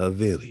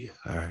Havilah.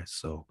 All right.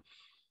 So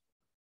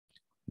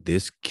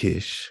this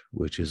Kish,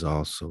 which is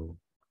also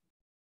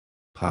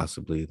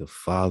possibly the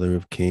father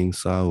of King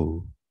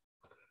Saul,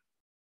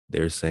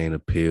 they're saying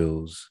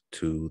appeals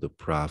to the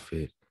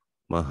prophet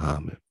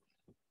Muhammad.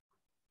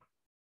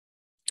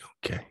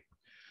 Okay.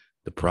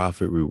 The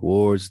prophet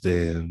rewards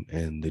them,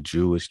 and the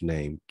Jewish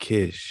name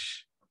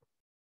Kish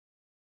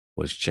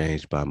was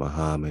changed by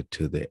Muhammad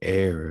to the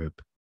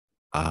Arab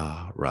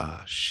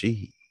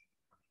Arashi.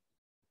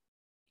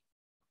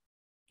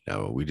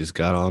 Now, we just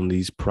got on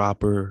these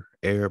proper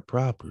Arab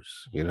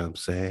propers, you know what I'm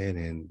saying?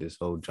 And this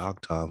whole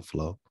Joktan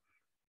flow,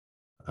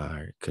 all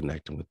right,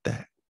 connecting with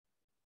that.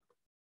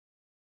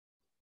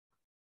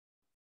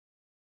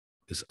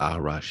 This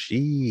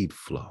Arashid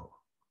flow.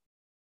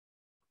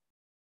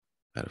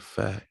 Matter of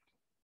fact,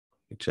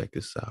 check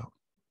this out.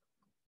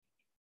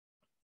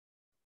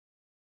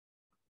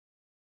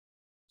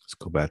 Let's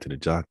go back to the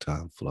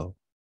Joktan flow.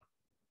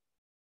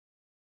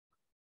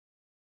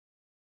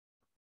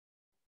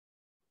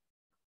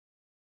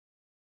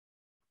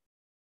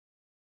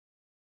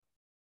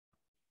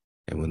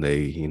 And when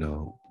they,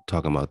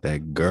 talking about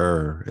that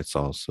gur, it's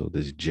also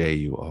this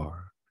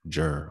Jur,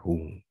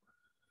 Jurhum.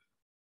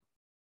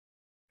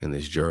 And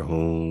this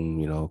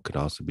Jurhum, could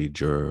also be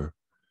Jur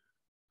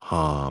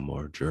Ham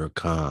or Jur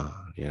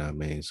Khan, you know what I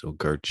mean? So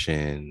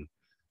Gurchin,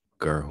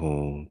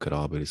 Gurhum could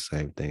all be the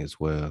same thing as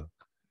well.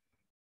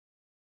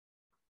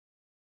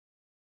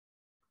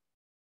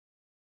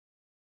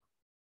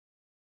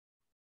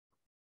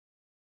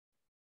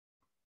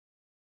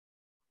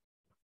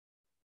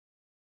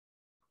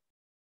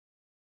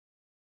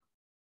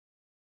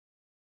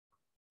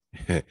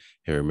 And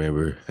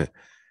remember,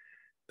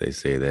 they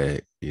say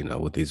that,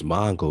 with these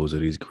Mongols or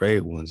these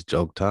great ones,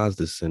 Joktan's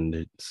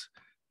descendants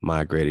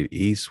migrated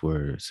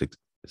eastward,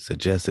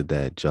 suggested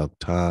that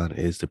Joktan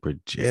is the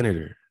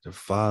progenitor, the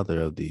father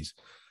of these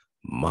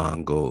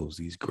Mongols,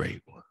 these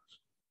great ones,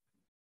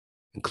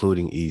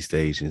 including East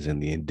Asians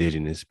and the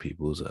indigenous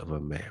peoples of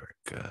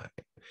America,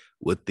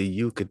 with the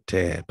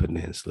Yucatan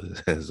Peninsula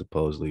as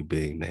supposedly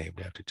being named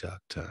after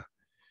Joktan.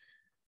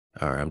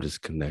 All right, I'm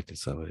just connecting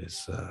some of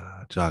this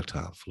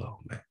Joktan flow,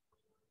 man.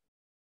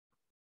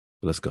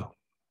 Let's go.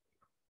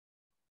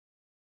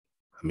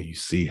 I mean, you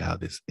see how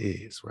this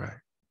is, right?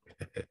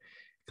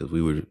 Because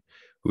we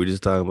were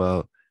just talking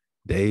about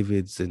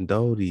Davids and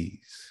Dodis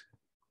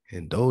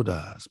and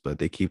Dodas, but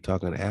they keep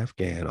talking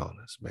Afghan on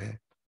us, man.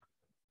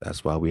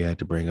 That's why we had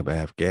to bring up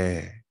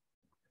Afghan,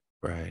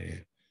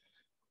 right?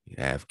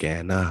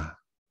 Afghana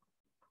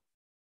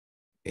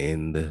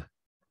in the,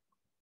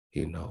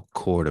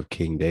 court of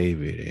King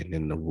David and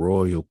in the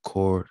royal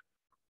court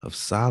of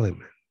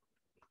Solomon.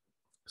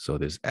 So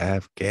this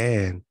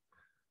Afghan,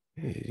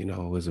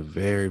 was a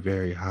very,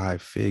 very high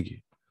figure,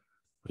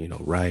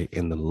 right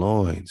in the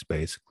loins,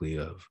 basically,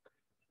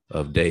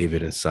 of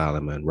David and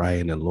Solomon, right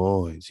in the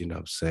loins, you know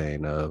what I'm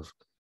saying, of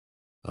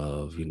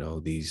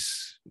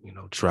these,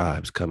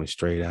 tribes coming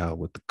straight out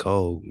with the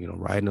code,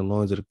 right in the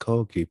loins of the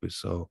code keepers.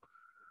 So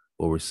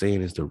what we're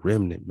seeing is the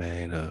remnant,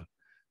 man, of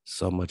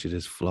so much of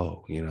this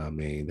flow, you know what I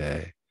mean,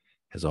 that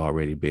has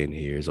already been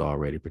here, is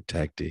already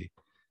protected.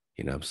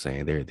 You know what I'm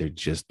saying? They're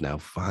just now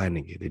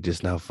finding it. They're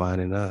just now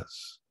finding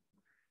us.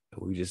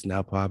 And we just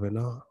now popping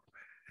off.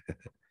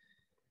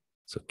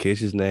 So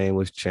Kish's name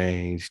was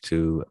changed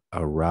to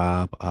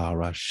Arab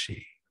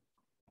al-Rashid.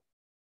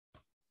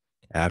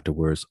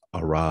 Afterwards,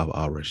 Arab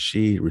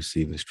al-Rashid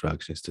received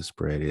instructions to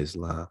spread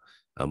Islam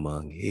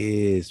among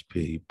his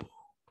people.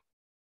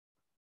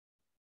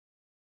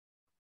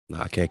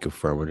 Now, I can't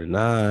confirm or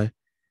deny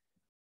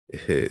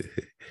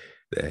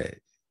that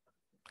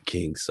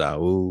King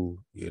Saul,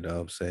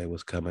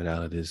 was coming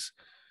out of this,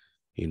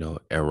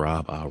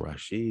 Arab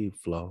al-Rashid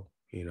flow,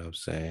 you know what I'm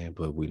saying?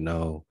 But we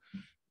know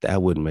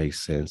that wouldn't make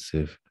sense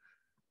if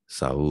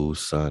Saul's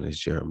son is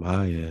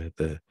Jeremiah,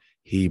 the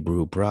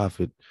Hebrew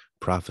prophet,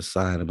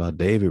 prophesying about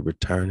David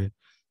returning,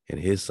 and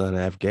his son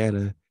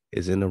Afghana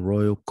is in the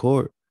royal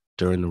court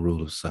during the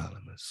rule of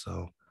Solomon.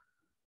 So,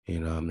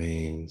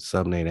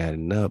 something ain't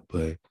adding up,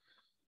 but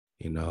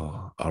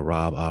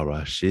Arab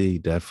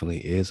al-Rashid definitely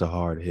is a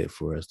hard hit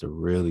for us to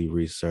really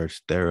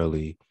research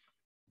thoroughly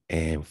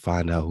and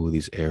find out who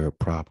these Arab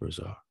propers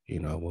are.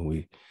 When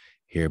we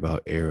hear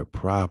about Arab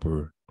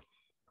proper,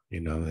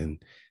 and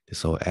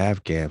this whole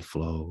Afghan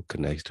flow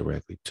connects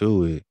directly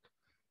to it.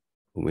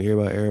 When we hear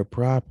about Arab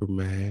proper,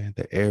 man,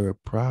 the Arab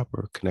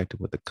proper connected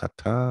with the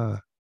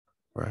Katan,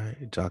 right?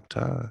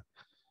 Joktan.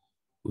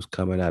 who's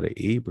coming out of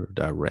Eber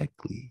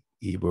directly,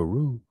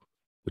 Eberu.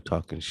 We're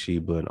talking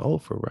Sheba and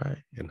Ophir,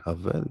 right? And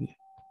Haveli.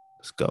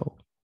 Let's go.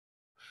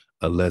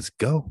 Let's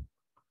go.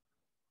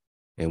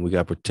 And we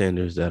got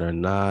pretenders that are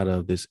not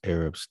of this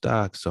Arab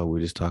stock. So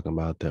we're just talking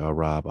about the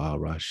Arab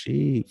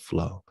al-Rashid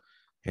flow.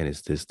 And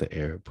is this the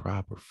Arab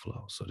proper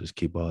flow? So just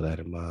keep all that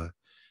in mind.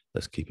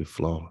 Let's keep it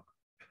flowing.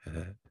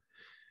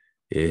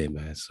 Yeah,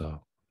 man.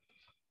 So,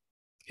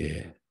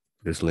 yeah,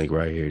 this link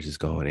right here is just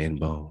going in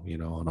bone,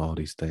 on all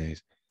these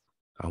things.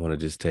 I want to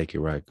just take it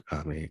right.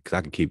 I mean, because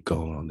I can keep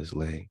going on this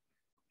link.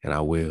 And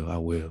I will, I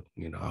will.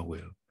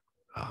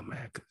 Oh,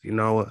 man. Cause you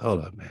know what?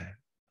 Hold up, man.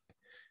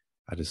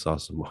 I just saw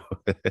some more.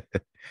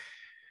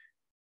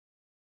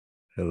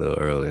 A little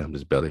early. I'm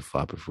just belly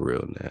flopping for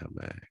real now,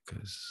 man.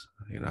 Because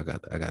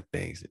I got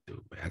things to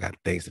do, man. I got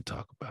things to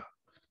talk about.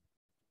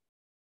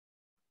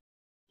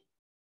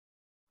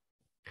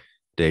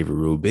 David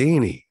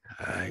Rubini,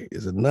 all right,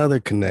 is another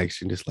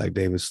connection, just like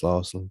David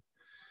Slauson.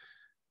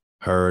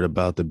 Heard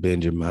about the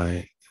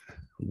Benjamite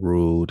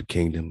ruled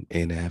kingdom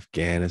in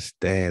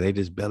Afghanistan. They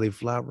just belly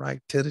flop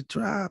right to the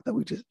drop. That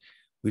we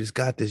just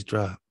got this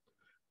drop.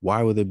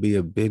 Why would there be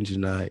a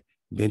Benjamite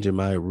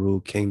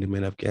ruled kingdom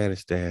in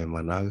Afghanistan,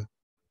 my naga?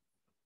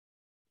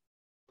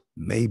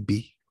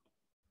 Maybe.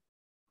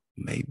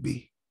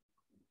 Because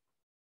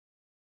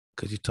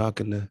you're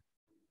talking to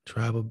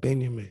tribe of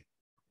Benjamin,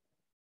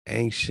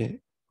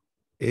 ancient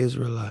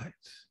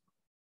Israelites,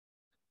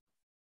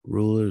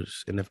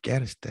 rulers in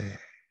Afghanistan.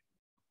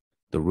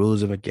 The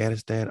rulers of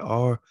Afghanistan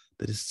are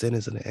the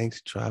descendants of the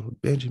ancient tribe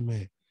of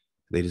Benjamin.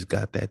 They just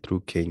got that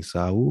through King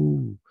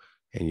Saul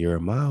and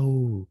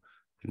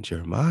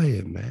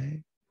Jeremiah,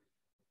 man,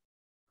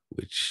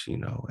 which,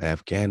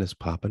 Afghan is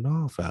popping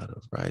off out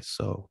of, right?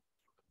 So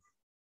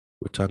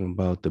we're talking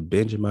about the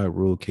Benjamite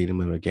ruled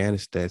kingdom of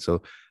Afghanistan.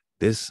 So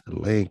this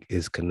link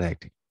is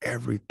connecting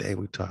everything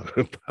we're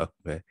talking about,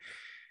 man.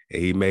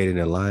 And he made an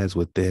alliance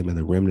with them, and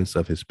the remnants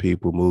of his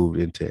people moved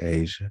into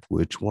Asia.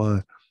 Which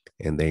one?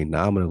 And they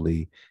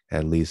nominally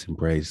at least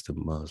embraced the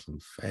Muslim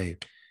faith.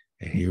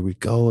 And here we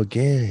go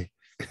again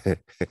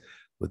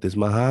with this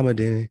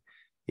Mohammedan,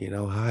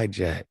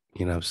 hijack.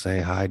 You know what I'm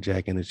saying?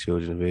 Hijacking the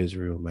children of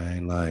Israel,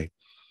 man. Like,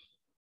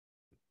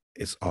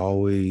 it's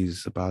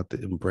always about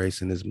the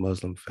embracing this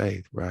Muslim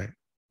faith, right?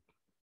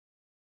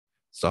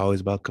 It's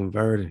always about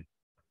converting.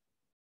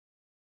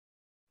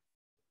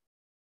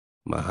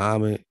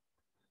 Muhammad,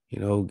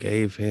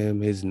 gave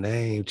him his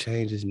name,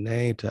 changed his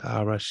name to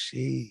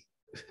Al-Rashid.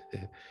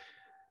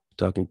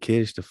 Talking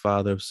Kish, the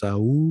father of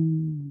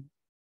Saul.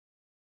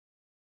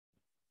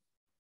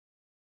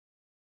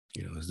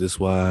 Is this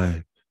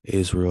why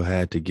Israel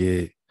had to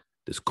get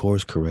this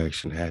course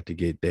correction, had to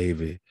get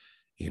David,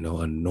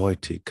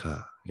 anointed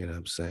Khan? You know what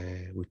I'm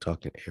saying? We're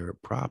talking Arab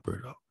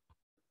proper, though.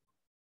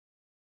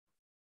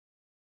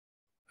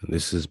 And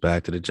this is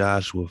back to the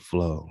Joshua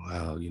flow,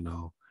 how,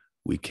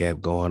 we kept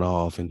going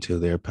off into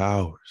their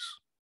powers.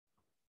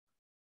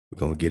 We're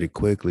going to get it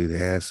quickly.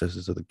 The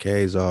ancestors of the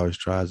Khazars,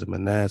 tribes of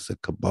Manasseh,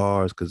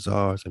 Kabars,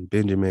 Khazars, and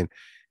Benjamin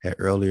had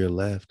earlier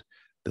left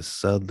the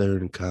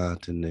southern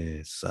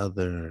continent,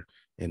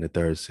 in the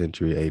 3rd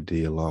century AD,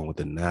 along with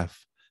the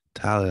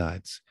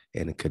Naphtalites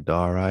and the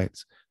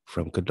Kedarites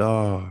from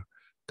Kedarites.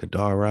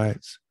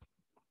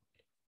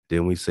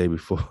 Didn't we say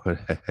before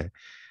that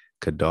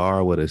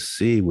Kedar with a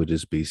C would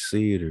just be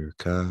cedar?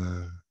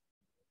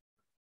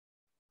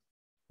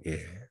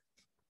 Yeah.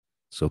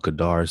 So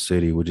Kedar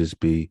City would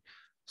just be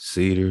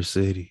Cedar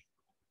City,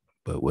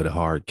 but with a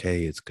hard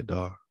K, it's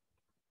Kedar.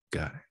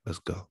 Got it. Let's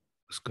go.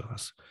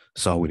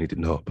 That's all we need to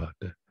know about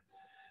that.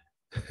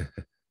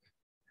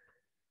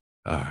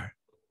 All right.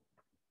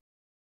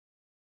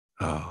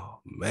 Oh,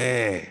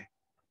 man.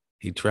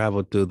 He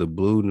traveled through the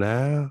Blue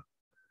Nile.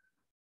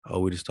 Oh,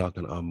 we're just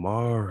talking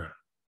Amara.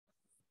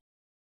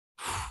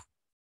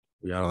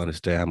 Y'all don't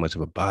understand how much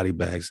of a body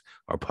bags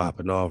are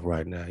popping off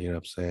right now. You know what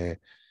I'm saying?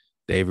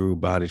 David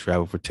Rubani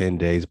traveled for 10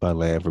 days by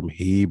land from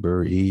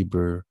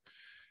Eber,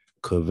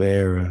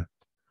 Kavera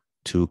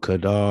to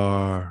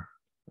Kedar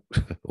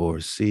or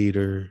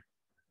Cedar,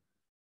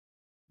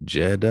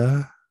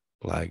 Jeddah,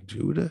 like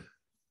Judah.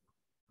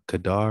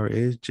 Kedar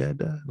is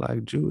Jeddah,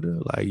 like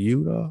Judah, like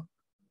Utah.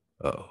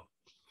 Oh.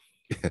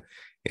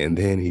 And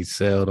then he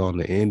sailed on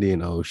the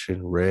Indian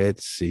Ocean,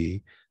 Red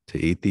Sea, to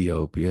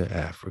Ethiopia,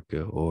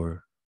 Africa,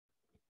 or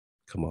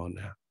come on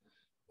now.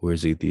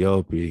 Where's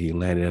Ethiopia? He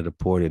landed at a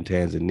port in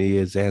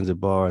Tanzania,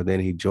 Zanzibar, and then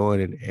he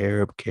joined an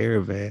Arab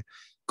caravan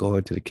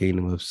going to the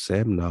kingdom of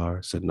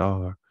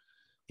Sennar,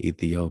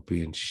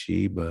 Ethiopian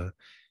Sheba.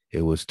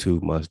 It was 2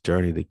 months'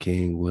 journey. The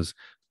king was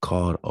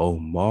called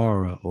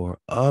Omara or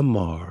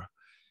Amar.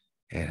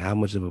 And how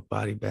much of a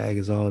body bag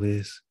is all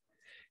this?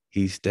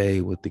 He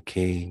stayed with the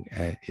king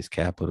at his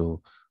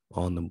capital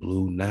on the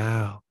Blue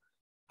Nile.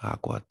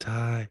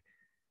 Aquatai,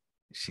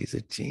 she's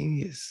a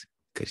genius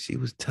because she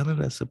was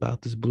telling us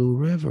about this Blue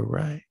River,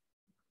 right?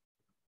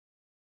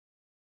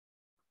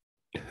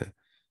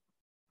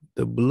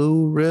 The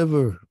Blue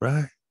River,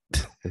 right?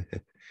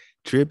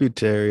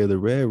 tributary of the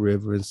Red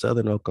River in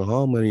southern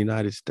Oklahoma in the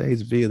United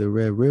States via the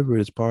Red River.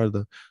 It's part of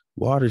the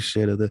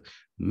watershed of the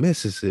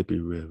Mississippi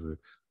River.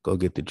 Go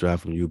get the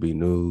drop from UB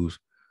News.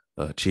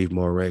 Chief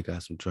Moray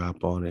got some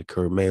drop on it.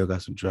 Kurt Mayo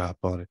got some drop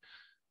on it.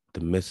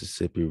 The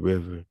Mississippi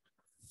River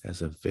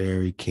has a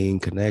very keen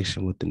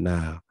connection with the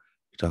Nile.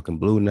 You talking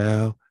Blue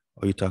Nile,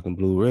 or you talking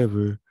Blue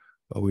River,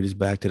 or we just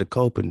back to the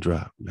Copen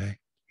drop, man.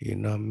 You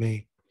know what I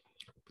mean?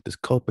 But this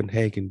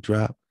Copenhagen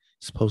drop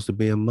is supposed to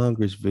be in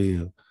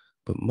Mungersville,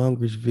 but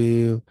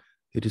Mungersville,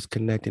 they're just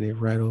connecting it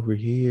right over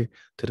here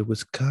to the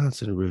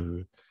Wisconsin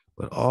River.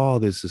 But all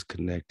this is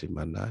connected,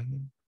 my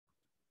nigga,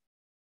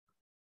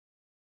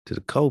 to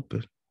the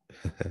Copen.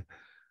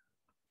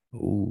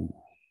 Ooh,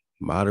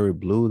 moderate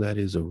blue, that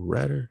is a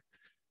redder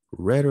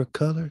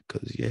color,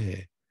 because yeah,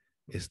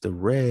 it's the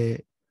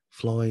red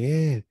flowing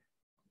in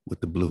with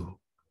the blue.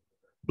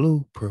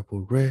 Blue,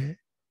 purple, red,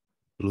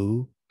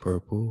 blue,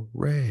 purple,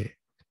 red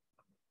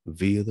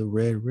via the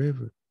Red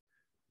River.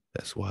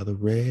 That's why the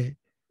red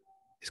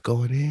is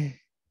going in.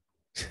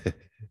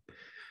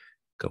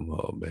 Come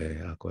on,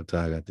 man.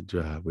 Aquata got the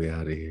drive. We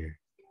out of here.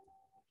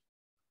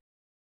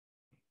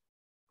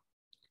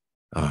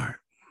 All right.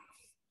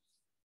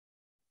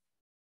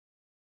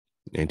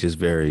 And just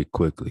very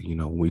quickly,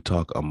 when we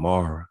talk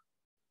Amara,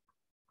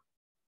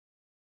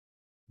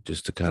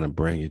 just to kind of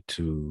bring it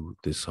to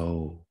this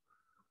whole,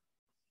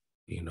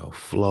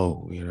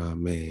 flow, you know what I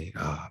mean?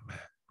 Oh, man,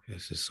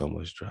 it's just so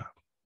much drop.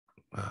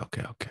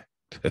 Okay.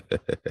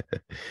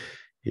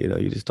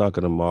 You're just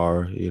talking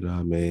Amara, you know what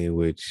I mean,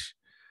 which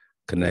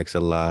connects a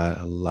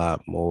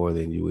lot more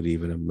than you would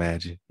even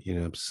imagine, you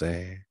know what I'm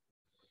saying?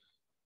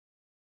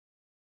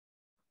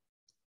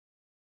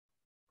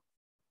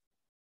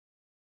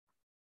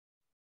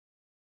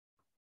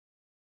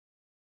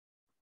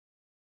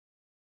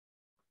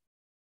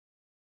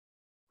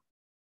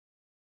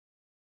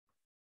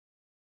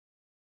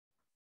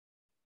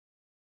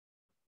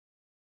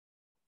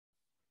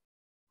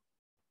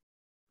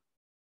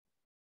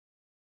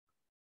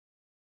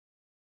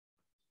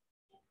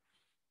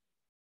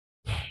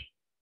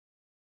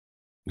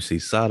 You see,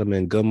 Sodom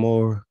and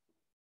Gomorrah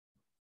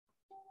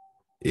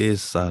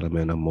is Sodom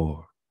and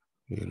Amorah,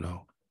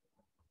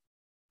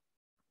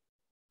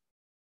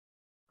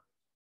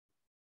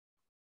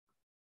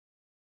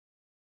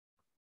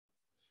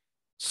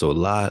 So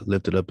Lot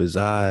lifted up his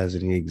eyes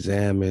and he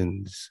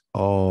examines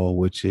all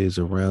which is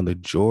around the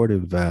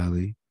Jordan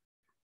Valley.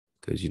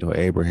 Because,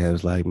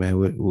 Abraham's like, man,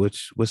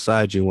 which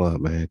side you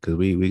want, man? Because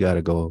we got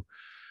to go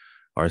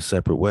our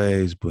separate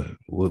ways. But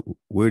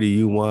where do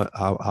you want?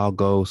 I'll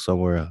go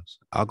somewhere else.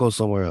 I'll go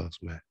somewhere else,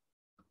 man.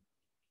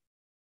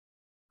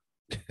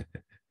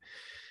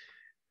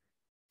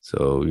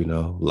 So,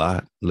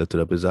 Lot lifted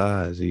up his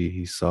eyes.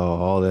 He saw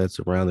all that's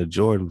around the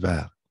Jordan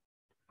Valley,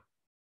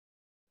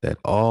 that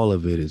all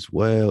of it is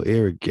well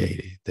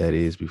irrigated. That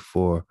is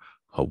before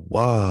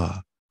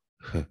HaWah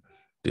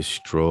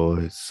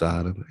destroyed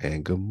Sodom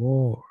and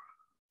Gomorrah,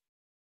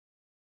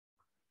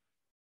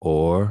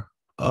 or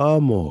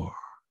Amor,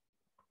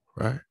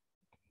 right?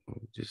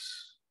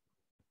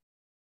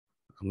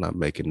 I'm not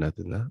making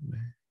nothing up,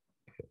 man.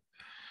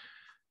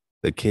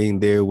 The king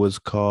there was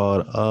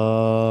called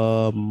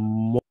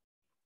Amor.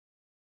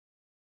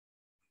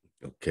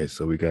 Okay,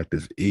 so we got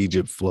this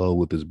Egypt flow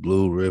with this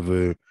blue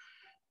river.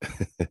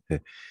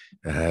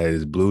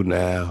 It's blue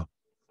now.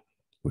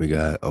 We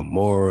got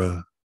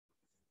Amora,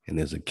 and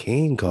there's a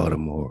king called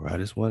Amora. I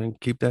just want to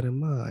keep that in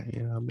mind,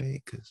 you know what I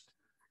mean? Because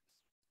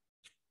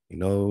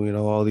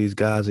all these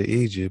guys in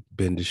Egypt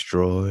been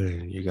destroyed,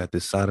 and you got the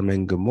Sodom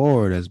and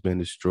Gomorrah that's been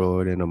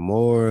destroyed, and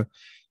Amora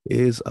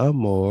is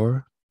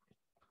Amor.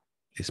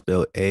 It's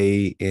spelled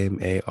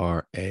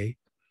Amara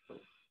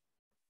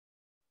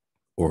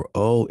or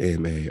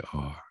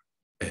Omara.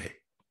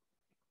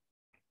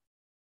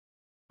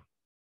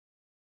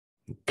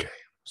 Okay,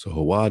 so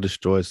HaWah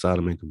destroyed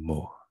Sodom and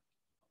Gomorrah.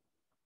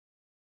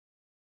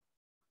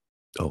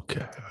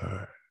 Okay, all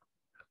right.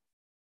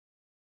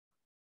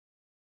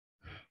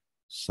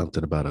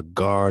 Something about a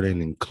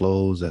garden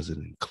enclosed as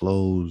an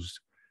enclosed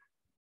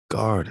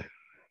garden.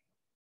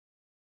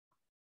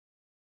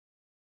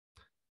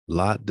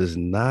 Lot does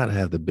not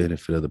have the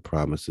benefit of the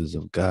promises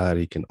of God.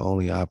 He can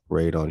only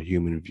operate on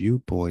human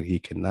viewpoint. He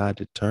cannot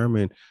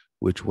determine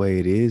which way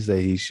it is that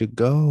he should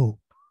go.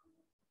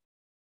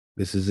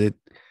 This is it,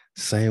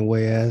 same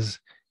way as,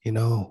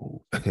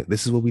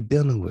 this is what we're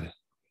dealing with.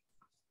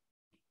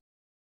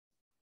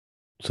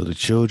 So the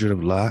children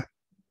of Lot,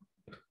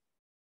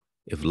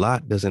 if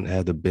Lot doesn't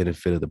have the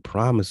benefit of the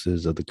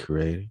promises of the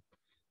Creator,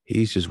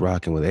 he's just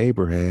rocking with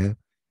Abraham,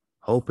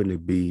 hoping to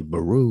be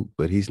Baruch,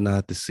 but he's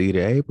not the seed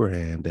of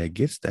Abraham that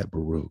gets that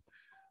Baruch.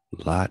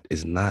 Lot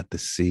is not the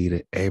seed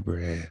of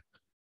Abraham.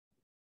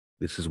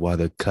 This is why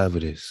they're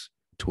covetous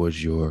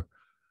towards your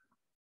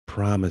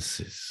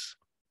promises.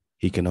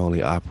 He can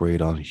only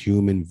operate on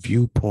human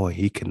viewpoint.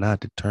 He cannot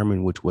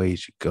determine which way he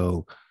should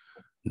go,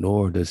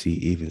 nor does he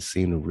even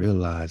seem to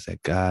realize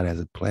that God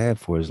has a plan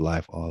for his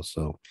life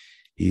also.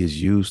 He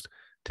is used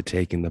to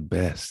taking the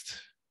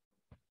best,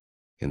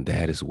 and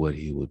that is what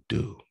he will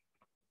do.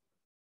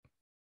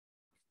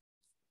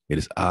 It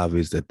is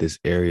obvious that this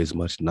area is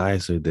much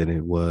nicer than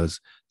it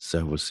was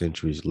several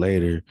centuries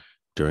later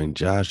during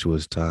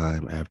Joshua's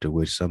time, after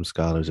which some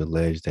scholars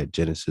allege that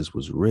Genesis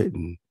was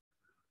written.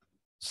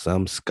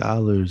 Some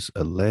scholars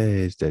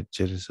allege that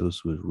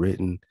Genesis was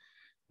written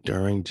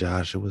during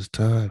Joshua's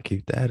time.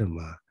 Keep that in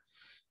mind.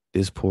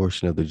 This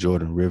portion of the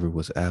Jordan River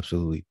was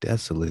absolutely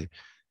desolate.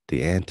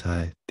 The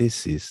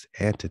antithesis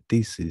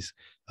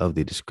of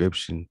the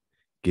description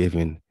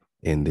given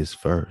in this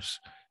verse.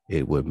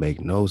 It would make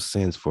no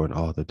sense for an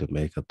author to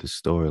make up the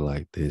story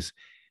like this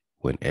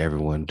when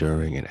everyone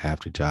during and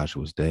after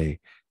Joshua's day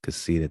could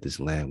see that this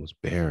land was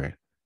barren.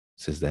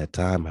 Since that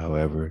time,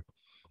 however,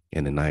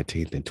 in the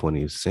 19th and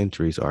 20th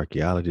centuries,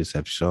 archaeologists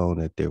have shown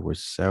that there were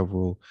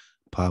several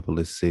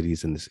populous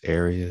cities in this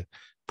area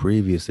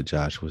previous to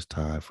Joshua's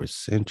time for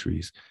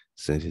centuries,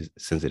 since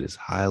it is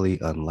highly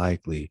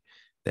unlikely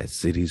that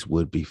cities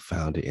would be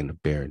founded in a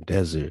barren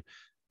desert.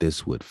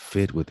 This would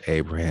fit with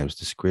Abraham's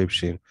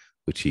description,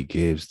 which he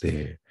gives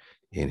there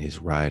in his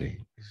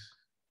writings.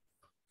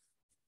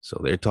 So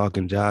they're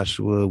talking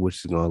Joshua,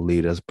 which is going to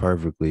lead us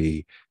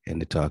perfectly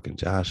into talking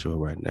Joshua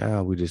right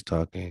now. We're just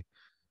talking,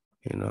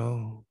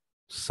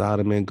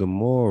 Sodom and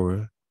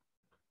Gomorrah,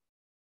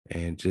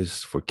 and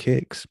just for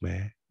kicks,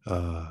 man.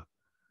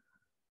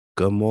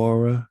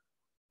 Gomorrah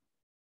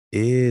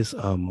is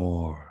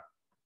Amorah.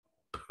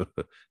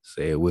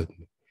 Say it with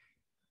me.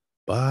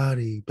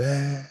 Body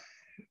bag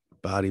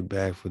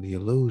for the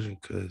illusion,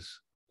 because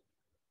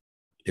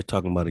you're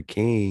talking about a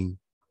king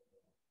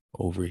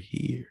over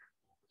here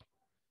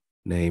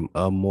named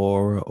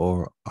Amorah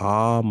or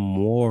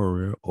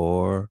Amorah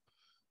or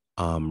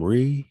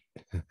Omri.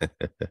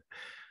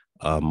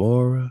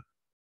 Amorah,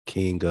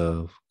 king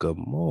of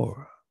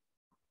Gomorrah.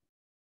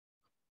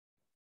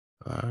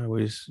 All right,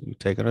 we're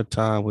taking our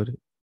time with it.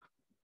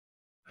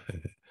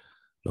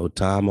 No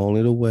time,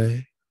 only the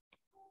way.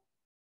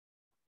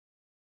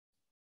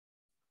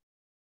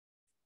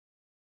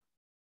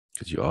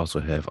 Because you also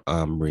have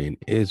Omri and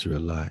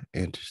Israelite.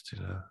 Interesting,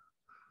 huh?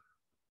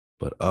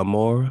 But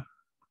Amorah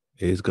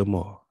is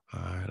Gomorrah. All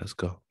right, let's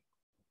go.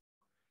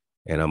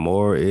 And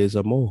Amorah is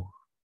Amor,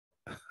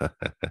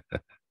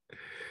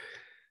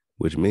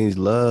 which means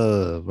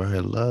love,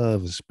 right?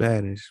 Love in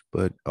Spanish,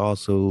 but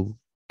also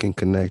can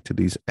connect to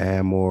these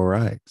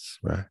Amorites,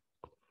 right?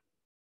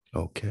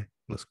 Okay,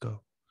 let's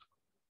go.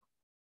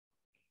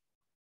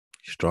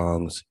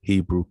 Strong's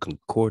Hebrew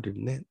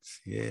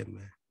concordance. Yeah,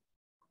 man.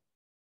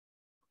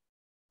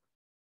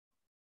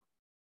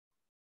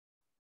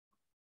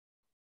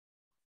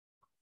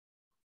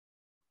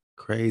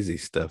 Crazy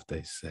stuff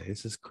they say.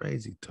 This is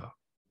crazy talk.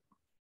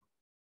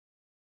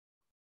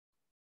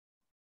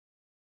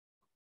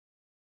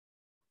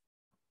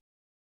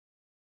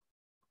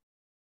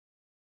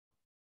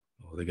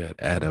 Oh, they got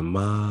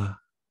Adama,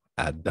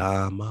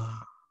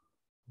 Adama.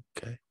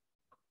 Okay.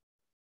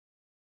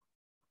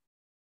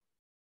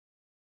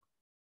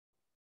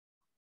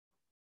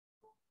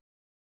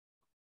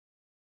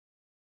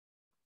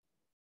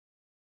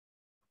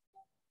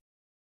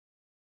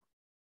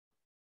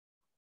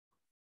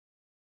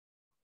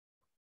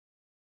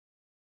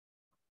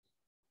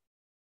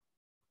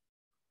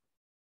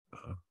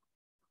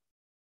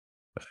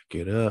 Back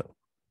it up.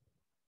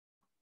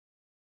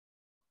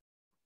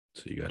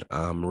 So you got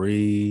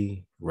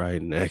Omri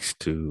right next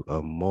to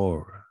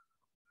Amorah.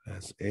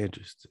 That's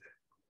interesting.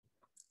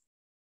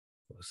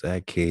 What's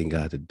that king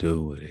got to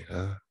do with it,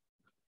 huh?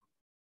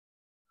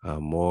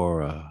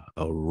 Amorah,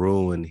 a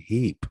ruined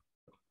heap,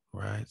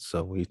 right?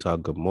 So when you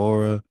talk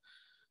Gomorrah,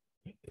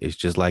 it's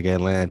just like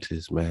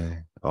Atlantis,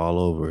 man, all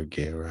over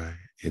again, right?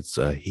 It's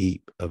a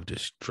heap of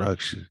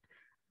destruction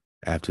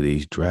after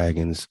these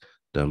dragons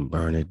done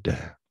burn it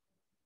down.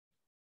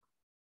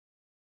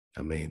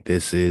 I mean,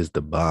 this is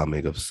the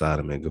bombing of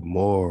Sodom and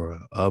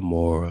Gomorrah,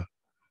 Amorah,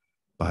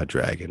 by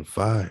dragon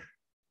fire.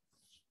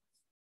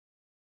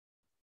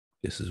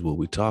 This is what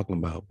we talking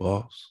about,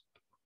 boss.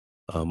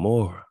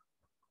 Amorah,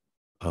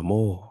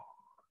 Amor.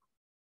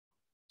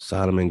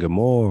 Sodom and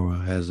Gomorrah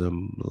has a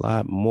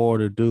lot more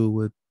to do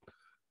with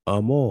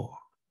Amor.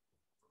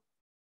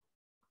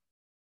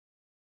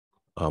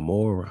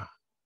 Amorah.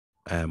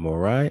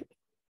 Amorite.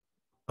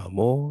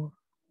 Amor.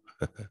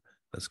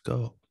 Let's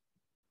go.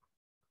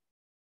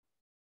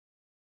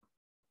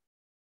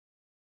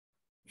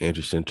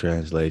 Interesting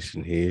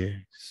translation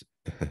here.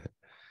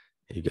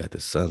 You got the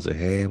sons of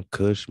Ham,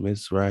 Cush,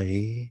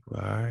 Mitzrayim.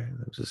 All right,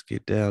 let's just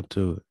get down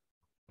to it.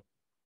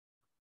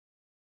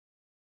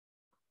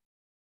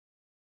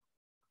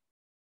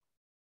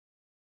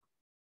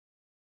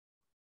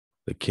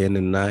 The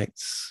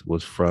Canaanites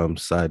was from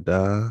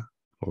Sidon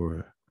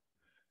or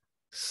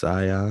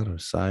Sidon.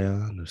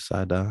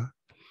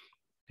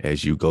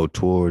 As you go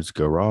towards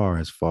Gerar,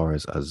 as far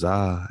as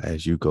Azah,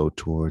 as you go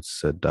towards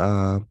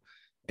Sodom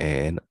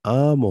and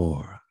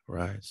Amor,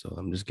 right? So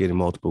I'm just getting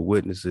multiple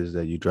witnesses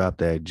that you drop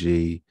that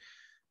G.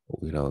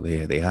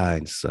 They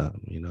hiding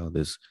something.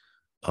 This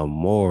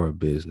Amor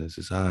business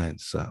is hiding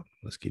something.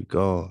 Let's keep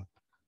going.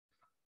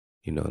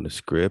 In the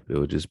script, it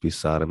would just be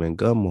Sodom and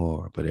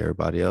Gomorrah, but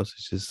everybody else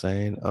is just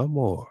saying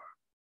Amor.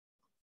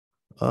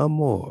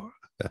 Amor.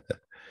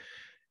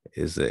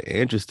 It's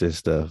interesting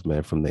stuff,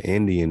 man, from the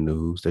Indian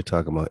news. They're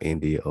talking about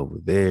India over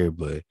there,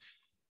 but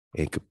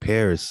in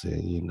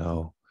comparison,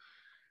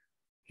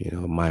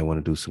 might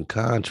want to do some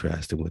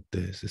contrasting with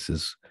this. This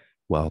is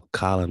while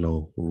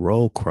Colonel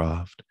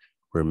Rowcroft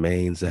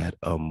remains at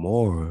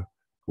Amora,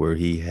 where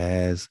he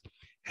has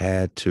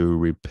had to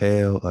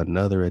repel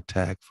another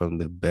attack from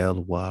the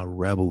Belwa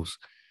rebels.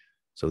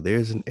 So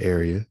there's an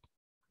area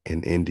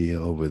in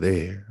India over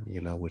there,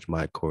 which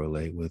might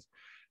correlate with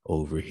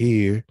over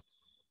here.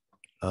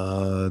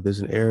 There's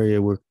an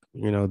area where,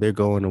 they're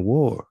going to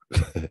war.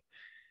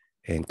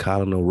 And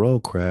Colonel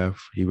Rowcroft,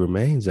 he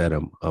remains at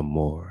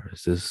Amora.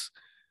 Is this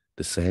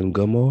the same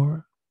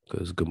Gomorrah?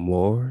 Because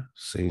Gomorrah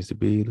seems to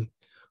be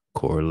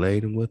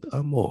correlating with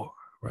Amor,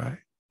 right?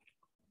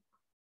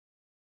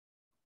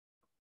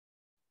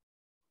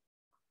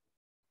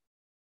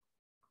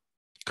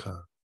 Okay.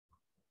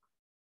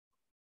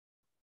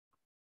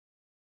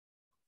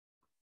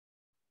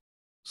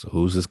 So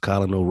who's this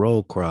Colonel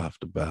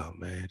Rowcroft about,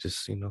 man?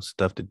 Just,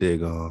 stuff to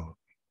dig on.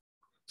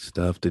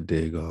 Stuff to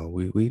dig on.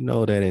 We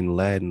know that in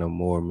Latin,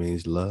 Amor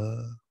means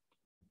love.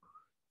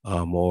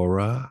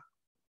 Amora.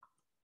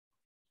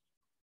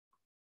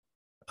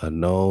 A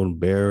known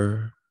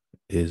bearer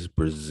is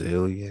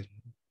Brazilian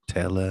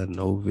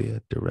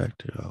telenovela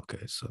director.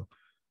 Okay, so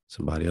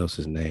somebody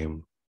else's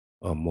name,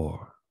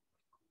 Amor.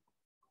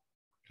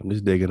 I'm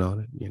just digging on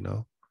it,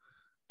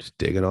 just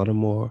digging on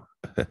Amor.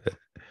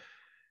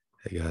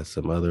 They got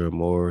some other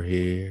Amor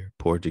here,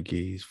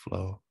 Portuguese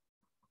flow.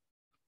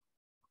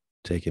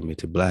 Taking me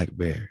to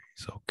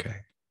Blackberries.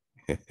 Okay.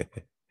 But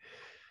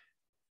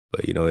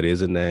it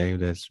is a name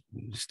that's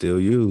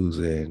still used,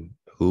 and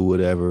who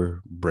would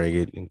ever bring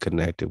it and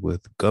connect it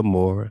with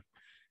Gomorrah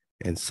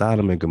and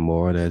Sodom and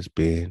Gomorrah that's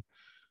been,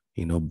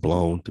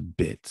 blown to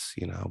bits,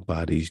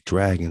 by these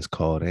dragons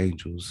called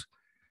angels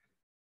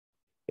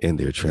in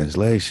their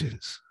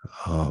translations.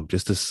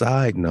 Just a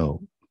side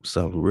note,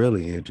 something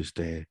really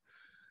interesting.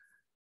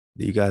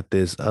 You got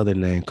this other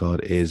name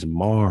called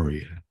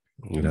Ismaria.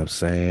 You know what I'm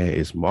saying?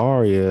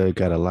 Ismaria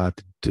got a lot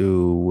to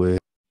do with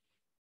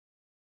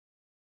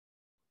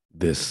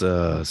this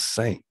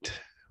saint.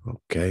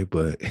 Okay,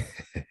 but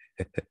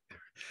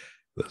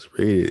let's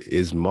read it.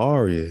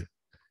 Ismaria,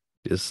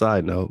 just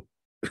side note.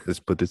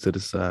 Let's put this to the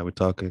side. We're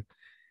talking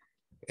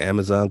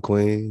Amazon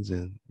queens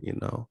and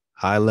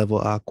high level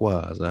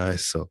aquas. All right.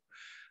 So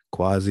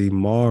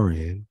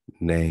Quasi-Marian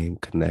name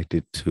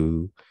connected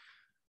to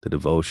the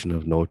devotion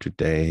of Notre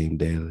Dame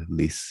de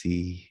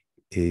Lisieux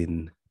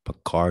in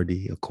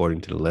Picardy.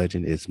 According to the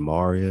legend,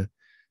 Ismaria,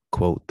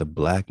 quote, the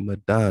Black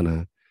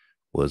Madonna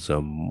was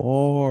a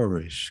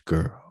Moorish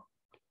girl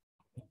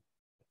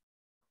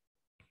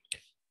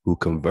who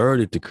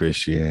converted to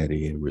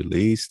Christianity and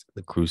released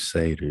the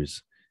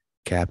Crusaders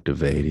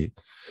captivated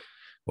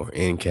or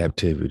in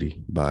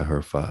captivity by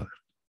her father.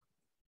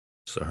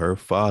 So her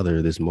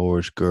father, this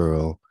Moorish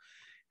girl,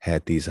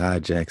 had these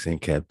hijacks in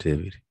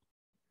captivity.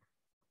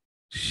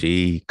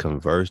 She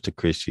converts to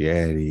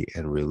Christianity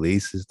and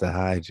releases the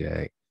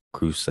hijack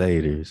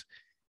Crusaders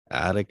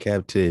out of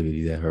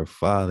captivity that her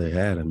father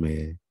had them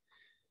in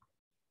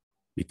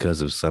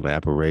because of some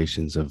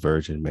apparitions of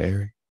Virgin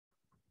Mary.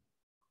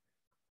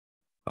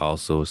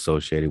 Also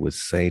associated with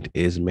Saint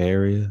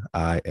Ismaria,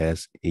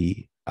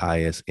 Ismeria.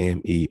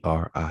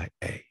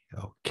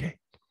 Okay.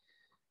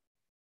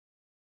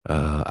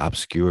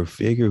 Obscure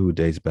figure who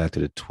dates back to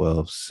the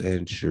 12th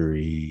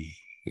century.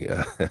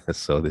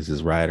 So this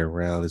is right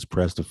around this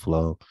Prester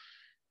flow.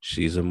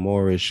 She's a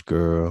Moorish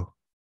girl.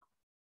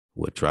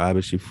 What tribe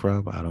is she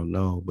from? I don't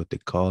know, but they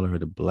call her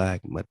the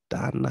Black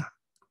Madonna.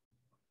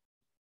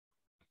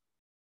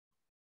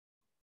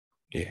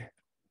 Yeah.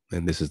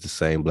 And this is the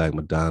same Black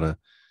Madonna,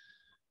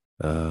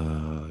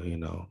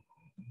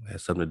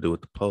 has something to do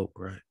with the Pope,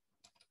 right?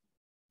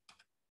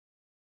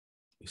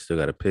 You still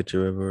got a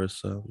picture of her or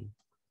something?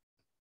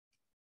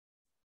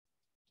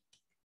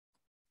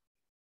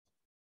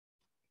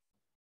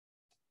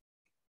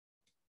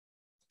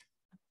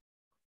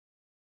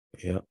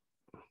 Yep.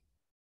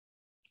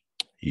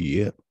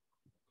 Yep.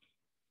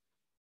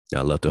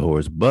 I love the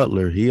Horace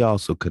Butler. He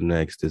also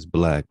connects this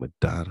Black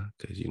Madonna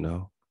because,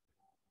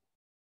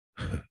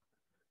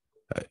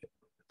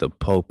 the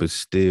Pope is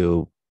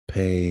still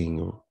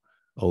paying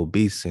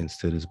obeisance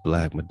to this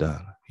Black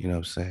Madonna. You know what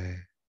I'm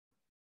saying?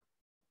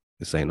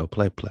 This ain't no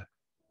play.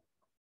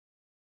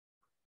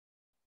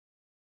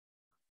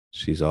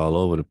 She's all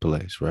over the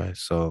place, right?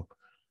 So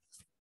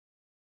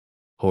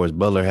Horace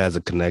Butler has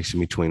a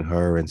connection between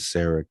her and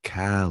Sarah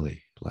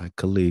Cali, like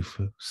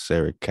Khalifa.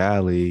 Sarah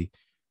Cali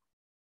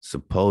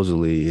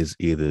supposedly is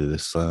either the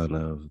son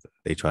of,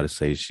 they try to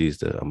say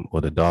she's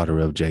or the daughter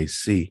of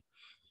JC,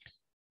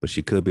 but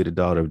she could be the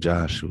daughter of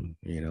Joshua.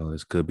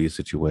 This could be a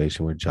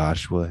situation where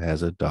Joshua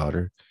has a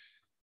daughter,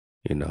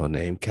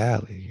 named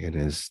Cali. And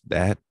is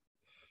that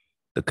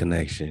the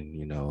connection,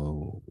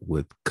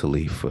 with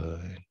Khalifa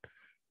and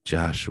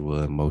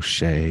Joshua and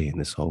Moshe and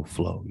this whole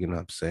flow? You know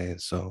what I'm saying?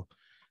 So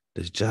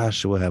does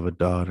Joshua have a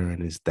daughter,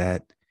 and is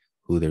that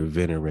who they're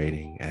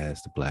venerating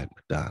as the Black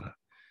Madonna?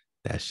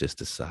 That's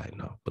just a side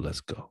note, but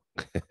let's go.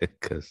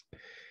 Because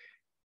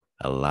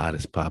a lot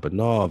is popping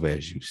off,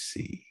 as you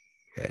see.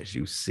 As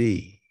you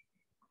see,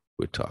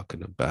 we're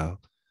talking about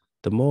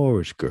the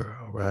Moorish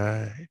girl,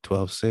 right?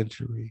 12th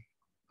century.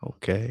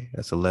 Okay,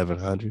 that's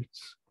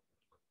 1100s.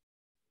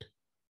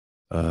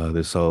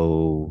 This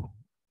whole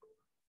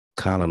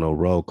colonial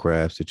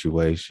roadcraft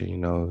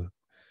situation,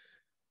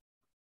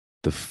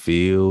 the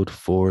field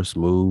force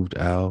moved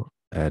out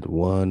at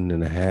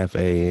 1:30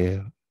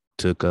 a.m.,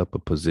 took up a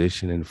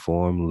position and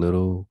formed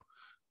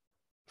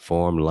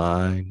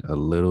line a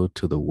little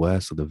to the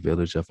west of the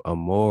village of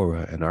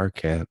Amora and our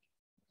camp.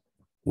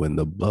 When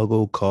the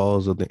bugle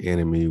calls of the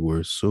enemy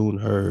were soon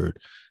heard,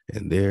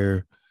 and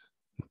there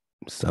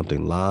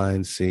something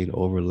lines seen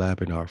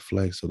overlapping our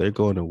flanks. So they're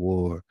going to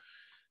war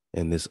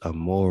in this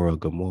Amora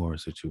Gomorrah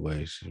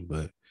situation.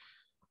 But,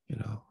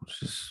 it's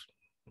just,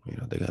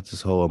 they got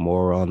this whole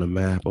Amora on the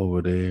map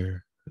over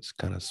there. It's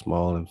kind of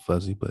small and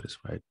fuzzy, but it's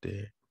right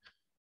there.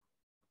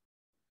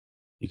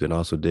 You can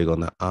also dig on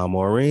the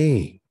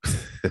Amorim.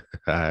 All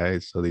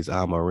right. So these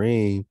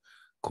Amorim,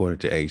 according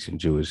to ancient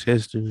Jewish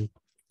history,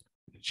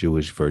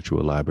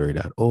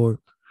 jewishvirtuallibrary.org,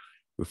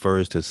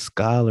 refers to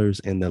scholars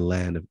in the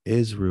land of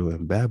Israel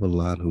and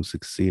Babylon who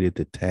succeeded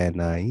the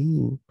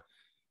Tanaim.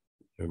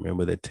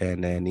 Remember the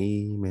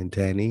Tanaim and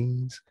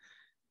Tanins?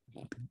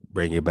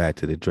 Bring it back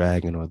to the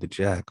dragon or the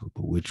jackal,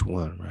 but which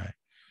one, right?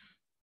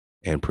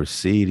 And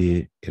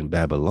preceded in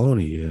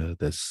Babylonia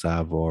the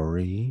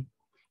Savarim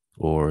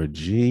or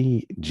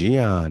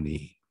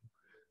Gianni.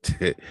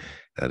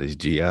 Now this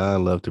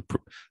Gian love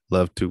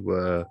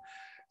to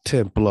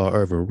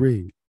Templar ever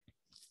read.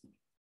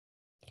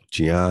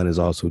 Gian is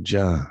also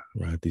John,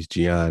 right? These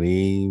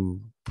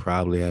Giannim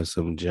probably have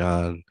some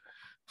John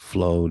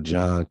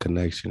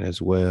connection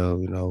as well.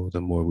 The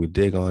more we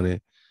dig on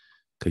it,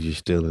 because you're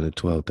still in the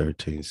 12th,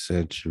 13th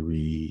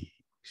century.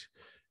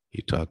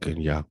 You're talking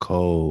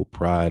Yaakov,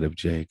 pride of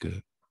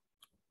Jacob.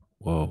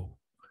 Whoa.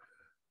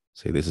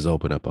 See, this is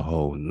opening up a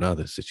whole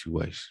nother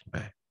situation,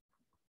 man.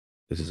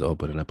 This is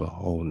opening up a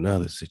whole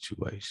nother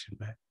situation,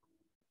 man.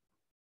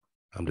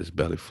 I'm just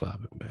belly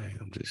flopping, man.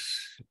 I'm just,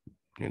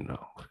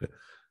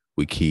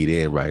 we keyed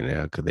in right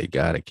now because they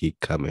got to keep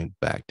coming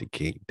back to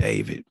King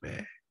David,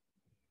 man.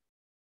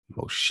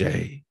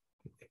 Moshe,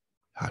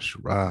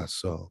 Hasherah.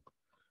 So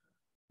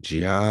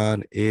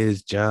John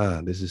is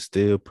John. This is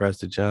still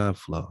Prester John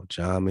flow.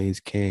 John means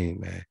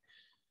king, man.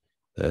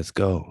 Let's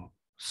go.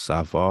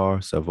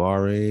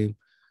 Savarim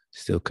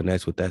still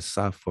connects with that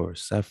Sephar,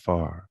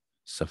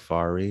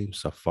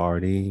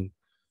 Sephardim,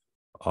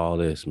 all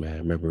this, man.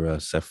 Remember,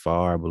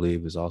 Sephar, I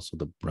believe, is also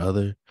the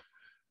brother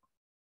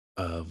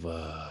of,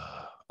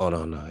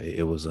 no.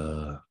 It was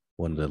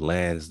one of the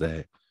lands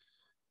that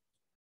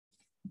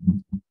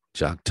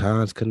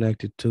Joktan's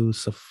connected to.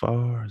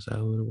 Sephar, is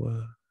that what it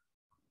was?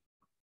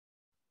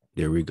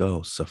 There we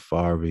go.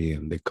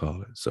 Sephardim, they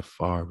call it.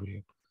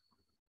 Sephardim.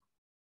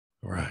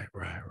 Right.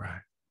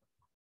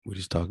 We're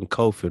just talking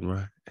Kofin,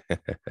 right?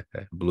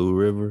 Blue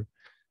River,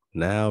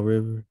 Nile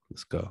River.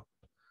 Let's go.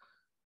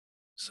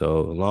 So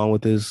along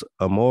with this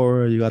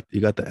Amora, you got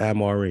the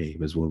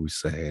Amorim, is what we're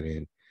saying.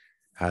 And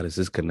how does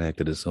this connect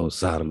to this whole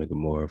Sodom and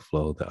Gomorrah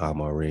flow, the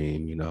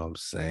Amorim? You know what I'm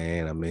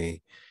saying? I mean,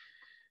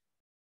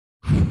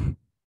 I'm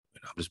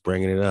just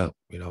bringing it up.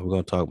 We're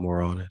going to talk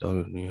more on it.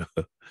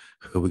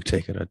 We're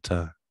taking our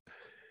time.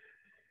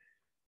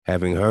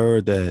 Having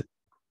heard that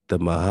the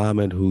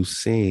Muhammad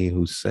Hussein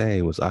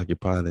was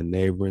occupying the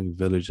neighboring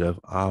village of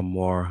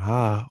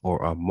Amorah or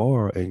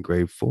Amora in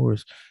great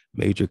force,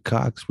 Major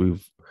Cox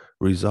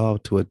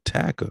resolved to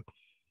attack her.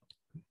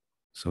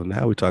 So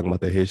now we're talking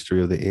about the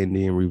history of the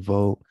Indian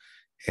revolt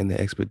and the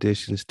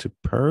expeditions to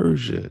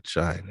Persia,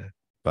 China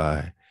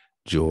by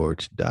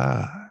George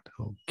Dodd.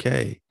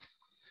 Okay.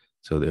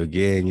 So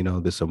again,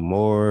 this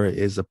Amora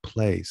is a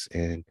place,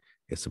 and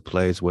it's a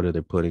place, whether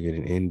they're putting it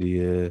in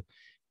India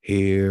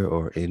here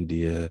or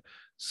India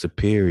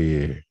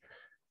Superior.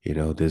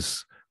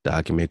 This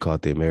document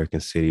called The American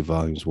City,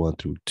 Volumes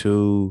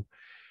 1-2,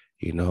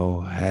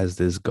 has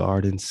this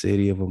garden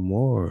city of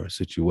Amora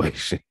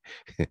situation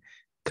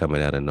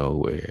coming out of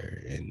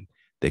nowhere. And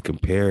they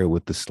compare it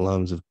with the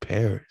slums of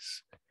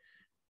Paris.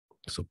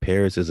 So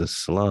Paris is a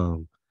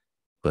slum,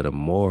 but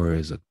Amora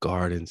is a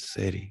garden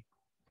city.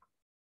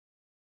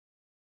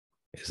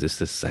 Is this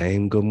the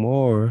same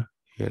Gomorrah,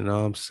 in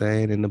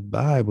the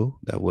Bible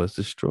that was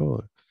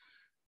destroyed?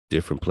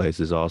 Different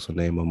places also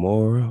named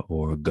Amora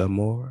or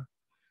Gomorrah.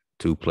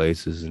 2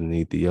 places in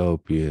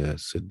Ethiopia,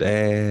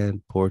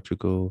 Sudan,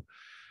 Portugal,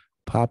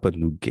 Papua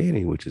New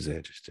Guinea, which is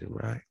interesting,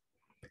 right?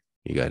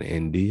 You got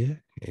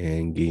India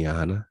and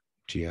Guyana,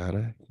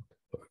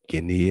 or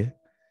Guinea,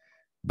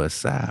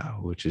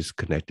 Bissau, which is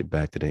connected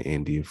back to the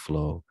Indian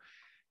flow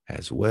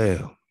as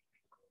well.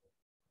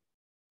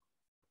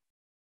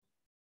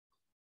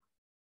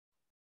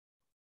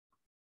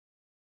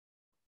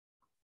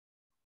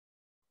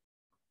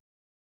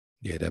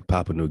 Yeah, that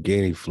Papua New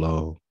Guinea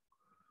flow,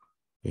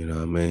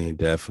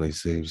 definitely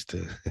seems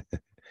to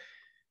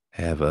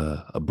have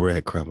a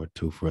breadcrumb or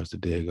two for us to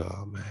dig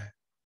on, man.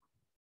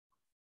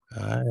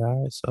 All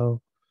right.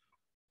 So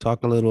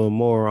talk a little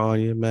more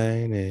on you,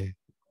 man, and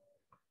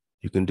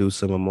you can do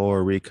some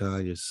more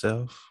recon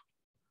yourself.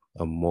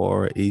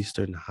 Amora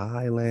Eastern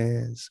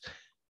Highlands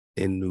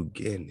in New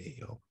Guinea.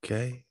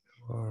 Okay.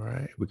 All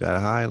right. We got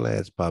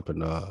Highlands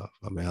popping off.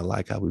 I mean, I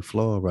like how we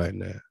flowing right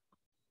now.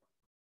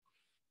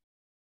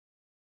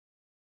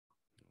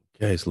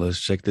 Okay, so let's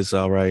check this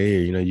out right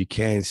here. You know, you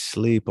can't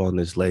sleep on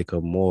this Lake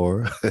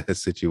Amora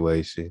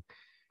situation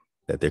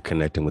that they're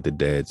connecting with the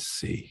Dead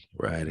Sea,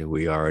 right? And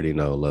we already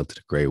know, love to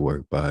the great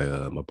work by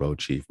my bro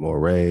Chief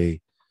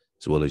Moray,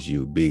 as well as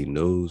UB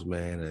News,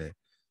 man.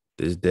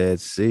 This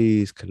Dead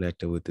Sea is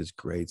connected with this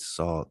Great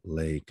Salt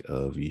Lake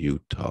of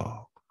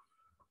Utah.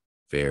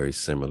 Very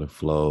similar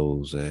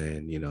flows,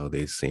 and you know,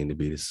 they seem to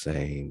be the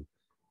same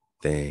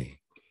thing.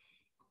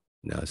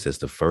 Now it says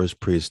the first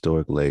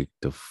prehistoric lake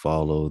to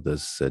follow the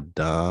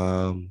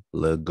Sodom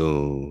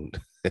Lagoon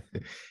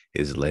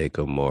is Lake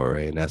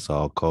Gomorrah, and that's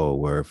all code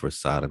word for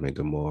Sodom and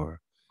Gomorrah.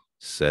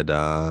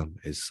 Sodom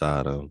is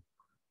Sodom,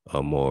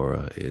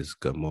 Amorah is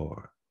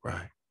Gomorrah,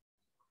 right?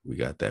 We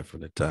got that from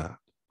the top.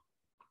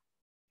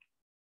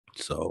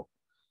 So,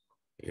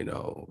 you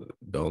know,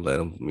 don't let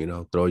them, you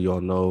know, throw you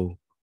on no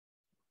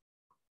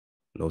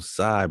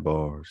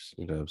sidebars.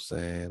 You know what I'm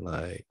saying?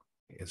 Like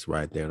it's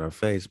right there in our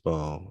face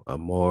bone.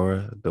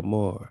 Amora,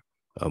 Gomorrah,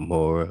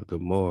 Amora,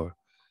 Gomorrah.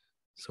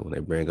 So when they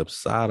bring up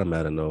Sodom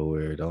out of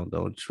nowhere,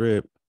 don't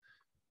trip.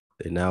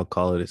 They now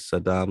call it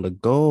Sodom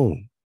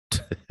Lagoon.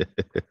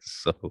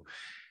 So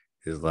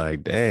it's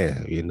like,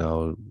 damn, you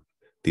know,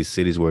 these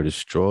cities were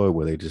destroyed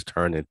where they just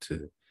turned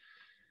into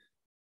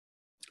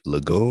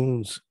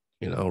lagoons,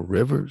 you know,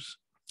 rivers,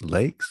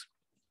 lakes,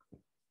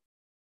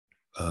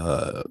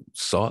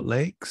 salt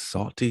lakes,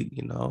 salty,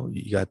 you know,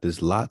 you got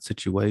this lot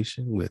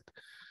situation with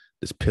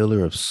this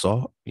pillar of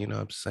salt, you know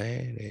what I'm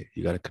saying? And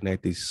you got to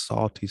connect these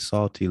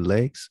salty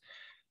lakes.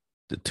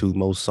 The two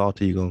most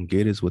salty you're gonna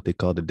get is what they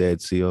call the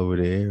Dead Sea over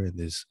there, and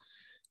this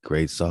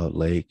Great Salt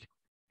Lake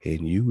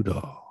in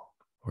Utah,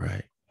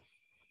 right?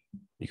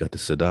 You got the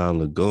Sodom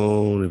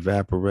Lagoon,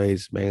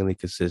 evaporates, mainly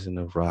consisting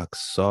of rock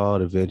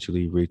salt,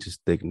 eventually reaches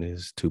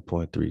thickness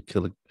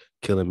 2.3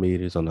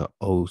 kilometers on the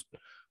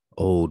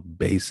old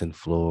basin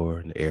floor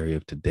in the area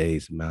of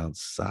today's Mount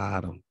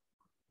Sodom.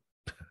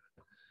 We're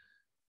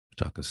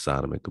talking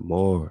Sodom and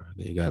Gomorrah.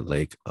 Then you got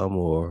Lake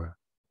Amor,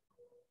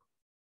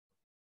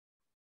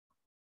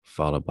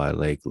 followed by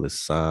Lake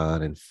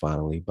Lasan, and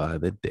finally by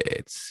the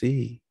Dead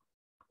Sea.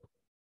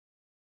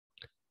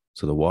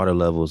 So the water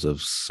levels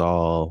of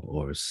salt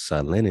or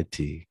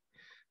salinity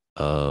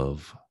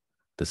of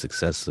the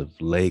successive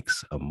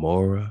lakes,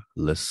 Amora,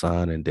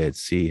 Lasan, and Dead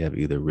Sea have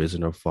either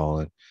risen or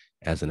fallen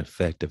as an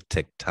effect of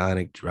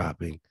tectonic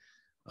dropping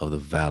of the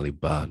valley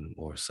bottom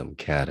or some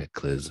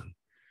cataclysm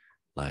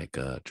like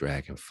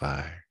dragon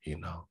fire, you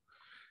know.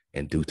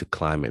 And due to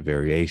climate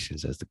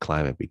variations, as the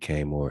climate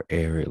became more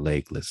arid,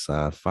 Lake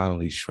Lasan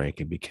finally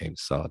shrank and became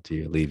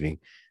saltier, leaving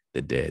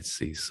the Dead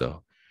Sea.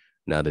 So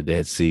now the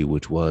Dead Sea,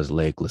 which was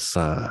Lake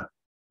Lasan,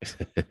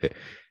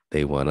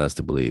 they want us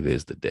to believe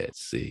is the Dead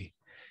Sea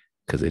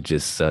because it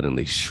just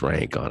suddenly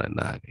shrank on a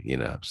knock. You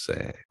know what I'm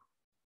saying?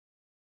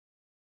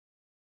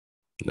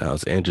 Now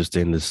it's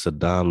interesting. The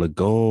Sodom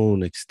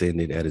Lagoon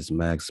extended at its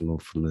maximum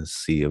from the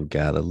Sea of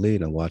Galilee.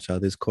 Now watch how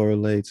this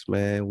correlates,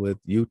 man, with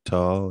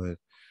Utah. And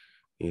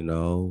you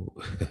know,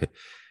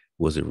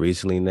 was it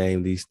recently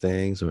named these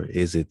things, or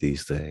is it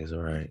these things?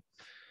 All right,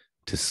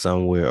 to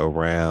somewhere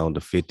around the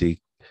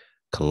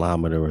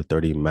 50-kilometer or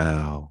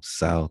 30-mile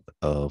south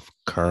of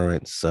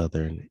current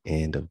southern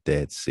end of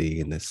Dead Sea,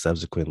 and the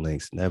subsequent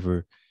lakes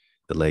never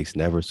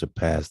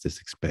surpassed this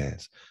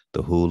expanse.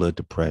 The Hula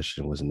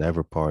Depression was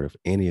never part of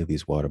any of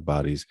these water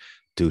bodies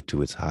due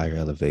to its higher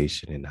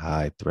elevation and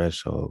high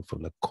threshold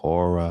from the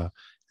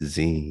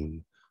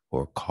Khorazim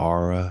or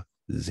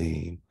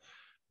Kharazim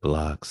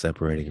block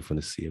separating it from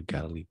the Sea of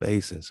Galilee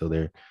basin. So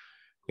they're,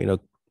 you know,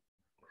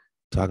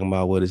 talking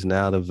about what is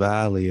now the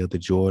valley of the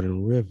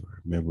Jordan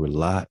River. Remember,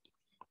 Lot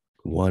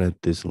wanted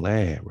this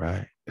land,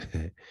 right?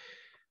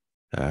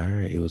 All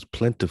right, it was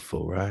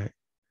plentiful, right?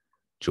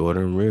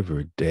 Jordan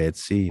River, Dead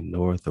Sea,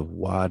 north of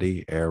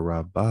Wadi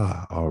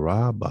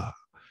Araba,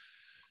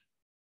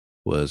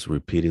 was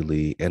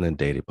repeatedly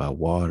inundated by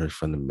waters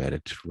from the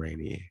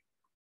Mediterranean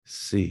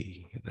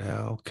Sea.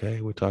 Now,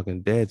 okay, we're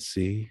talking Dead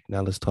Sea.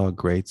 Now let's talk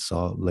Great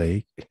Salt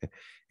Lake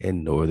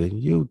in northern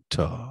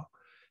Utah.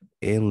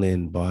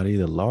 Inland body,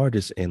 the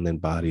largest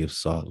inland body of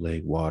salt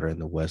lake water in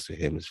the Western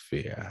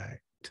Hemisphere. All right.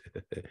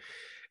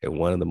 And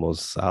one of the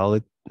most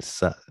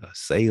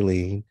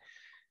saline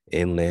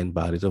inland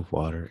bodies of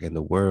water in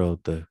the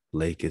world. The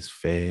lake is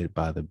fed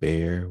by the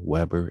Bear,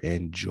 Weber,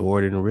 and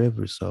Jordan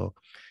River. So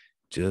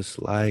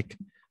just like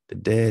the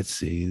Dead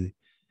Sea,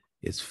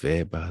 it's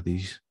fed by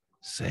these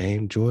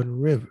same Jordan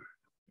River.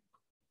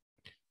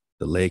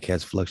 The lake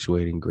has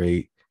fluctuating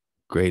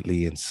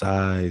greatly in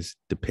size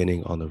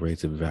depending on the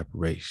rates of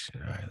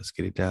evaporation. All right, let's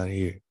get it down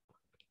here.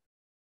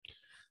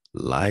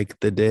 Like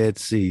the Dead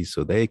Sea,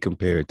 so they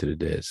compare it to the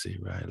Dead Sea,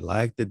 right?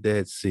 Like the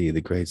Dead Sea, the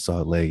Great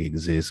Salt Lake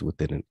exists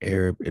within an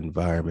arid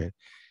environment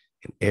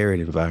an arid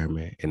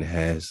environment, and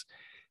has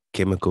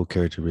chemical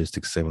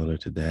characteristics similar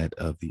to that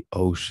of the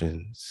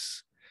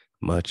oceans.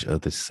 Much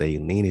of the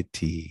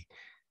salinity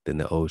than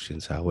the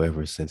oceans,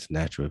 however, since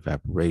natural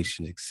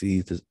evaporation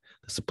exceeds the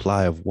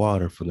supply of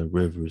water from the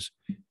rivers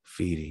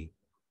feeding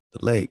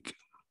the lake.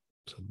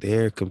 So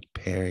they're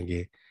comparing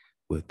it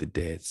with the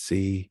Dead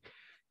Sea.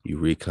 You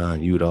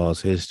recon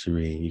Utah's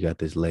history, and you got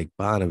this Lake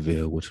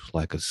Bonneville, which was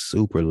like a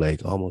super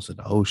lake, almost an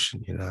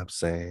ocean, you know what I'm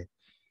saying?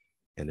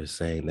 And they're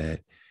saying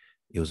that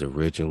it was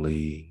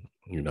originally,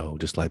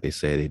 just like they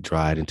said, it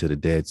dried into the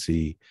Dead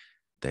Sea,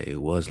 that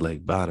it was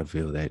Lake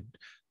Bonneville that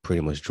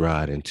pretty much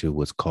dried into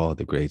what's called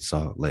the Great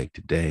Salt Lake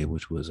today,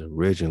 which was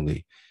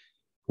originally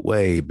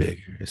way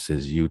bigger. It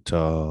says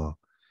Utah.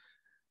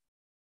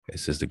 It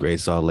says the Great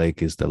Salt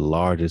Lake is the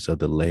largest of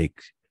the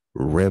lake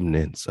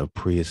remnants of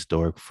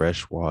prehistoric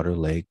freshwater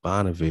Lake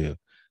Bonneville,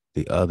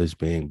 the others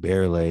being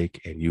Bear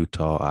Lake and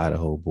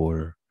Utah-Idaho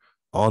border,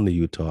 on the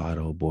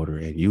Utah-Idaho border,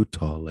 and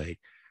Utah Lake,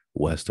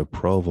 west of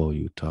Provo,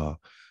 Utah.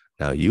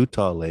 Now,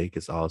 Utah Lake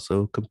is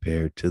also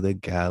compared to the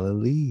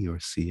Galilee or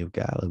Sea of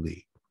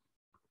Galilee,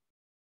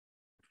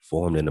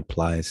 formed in the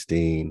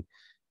Pleistocene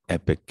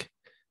epoch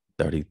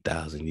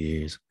 30,000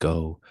 years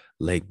ago.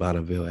 Lake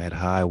Bonneville at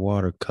high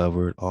water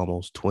covered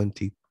almost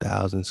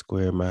 20,000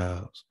 square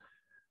miles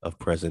of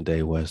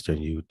present-day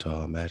western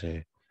Utah.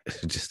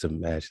 Just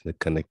imagine the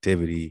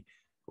connectivity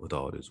with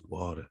all this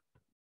water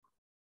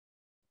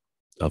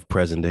of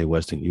present-day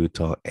western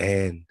Utah,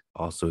 and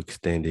also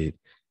extended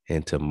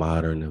into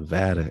modern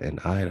Nevada and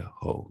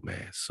Idaho,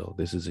 man. So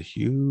this is a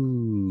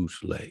huge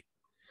lake.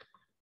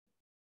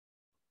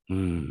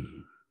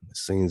 It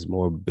seems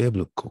more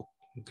biblical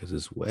because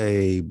it's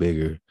way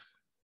bigger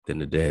than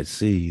the Dead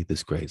Sea,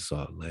 this Great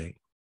Salt Lake.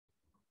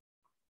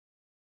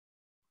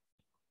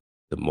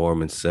 The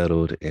Mormons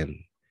settled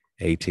in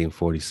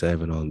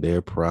 1847 on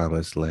their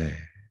promised land,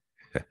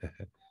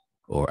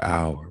 or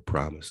our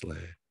promised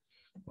land,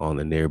 on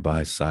the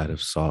nearby site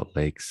of Salt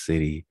Lake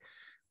City,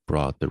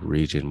 brought the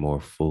region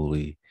more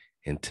fully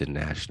into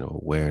national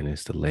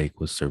awareness. The lake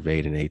was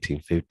surveyed in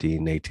 1850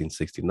 and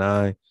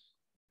 1869,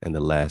 and the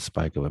last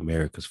spike of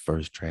America's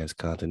first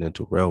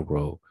transcontinental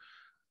railroad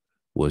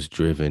was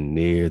driven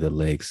near the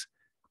lake's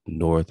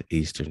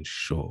northeastern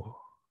shore.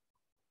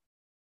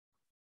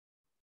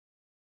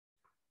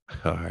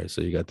 All right,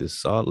 so you got this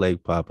Salt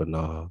Lake popping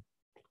off,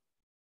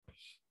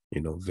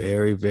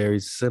 very,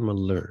 very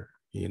similar,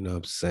 what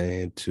I'm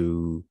saying,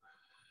 to,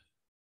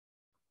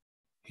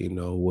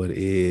 what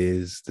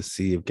is the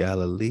Sea of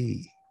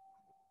Galilee.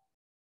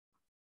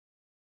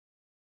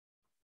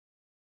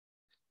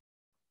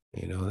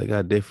 They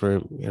got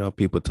different,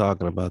 people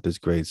talking about this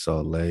Great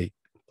Salt Lake.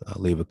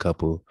 I'll leave a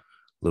couple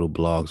little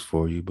blogs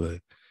for you, but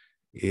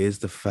is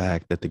the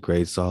fact that the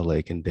Great Salt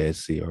Lake and Dead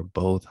Sea are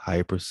both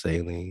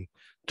hypersaline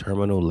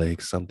terminal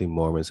lakes something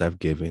Mormons have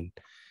given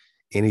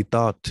any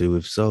thought to?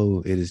 If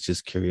so, it is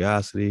just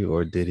curiosity,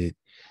 or did it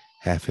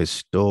have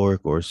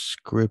historic or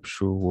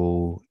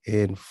scriptural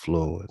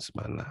influence?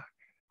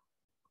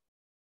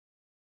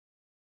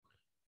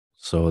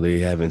 So they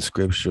having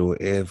scriptural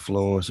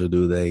influence, or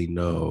do they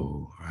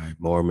know? Right?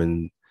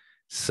 Mormon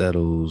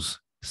settlers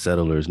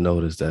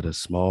noticed that a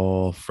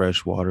small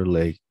freshwater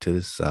lake to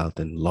the south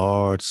and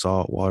large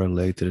saltwater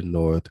lake to the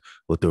north,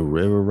 with a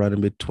river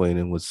running between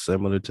them, was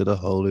similar to the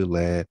Holy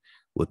Land,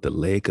 with the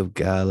Lake of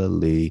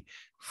Galilee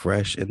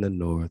fresh in the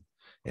north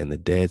and the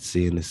Dead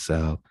Sea in the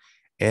south,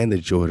 and the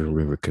Jordan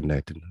River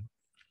connecting them.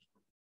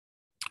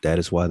 That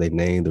is why they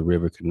named the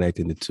river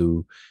connecting the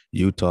two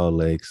Utah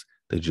lakes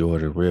the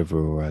Jordan River,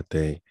 or I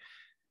think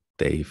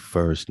they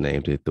first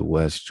named it the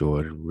West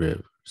Jordan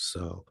River.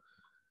 So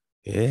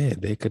yeah,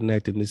 they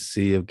connecting the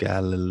Sea of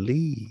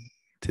Galilee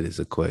to this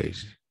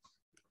equation.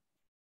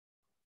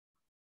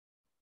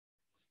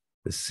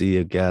 The Sea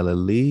of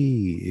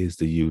Galilee is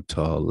the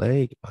Utah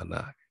Lake,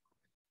 Then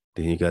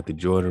you got the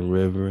Jordan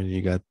River, and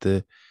you got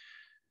the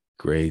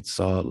Great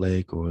Salt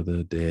Lake, or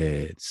the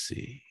Dead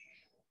Sea.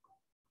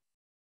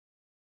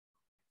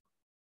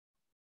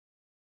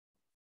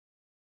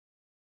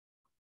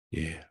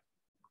 Yeah.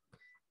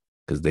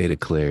 Because they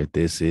declared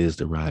this is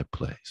the right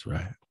place,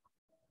 right?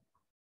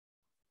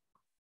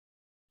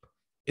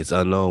 It's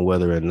unknown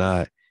whether or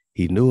not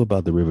he knew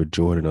about the River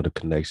Jordan or the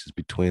connections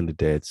between the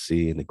Dead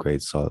Sea and the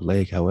Great Salt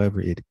Lake.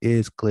 However, it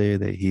is clear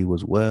that he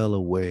was well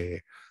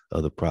aware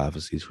of the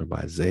prophecies from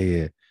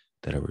Isaiah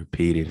that are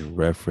repeated and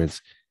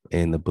referenced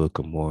in the Book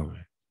of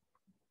Mormon.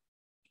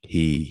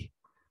 He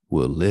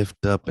will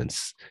lift up an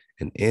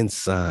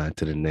ensign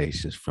to the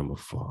nations from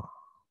afar.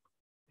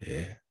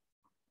 Yeah.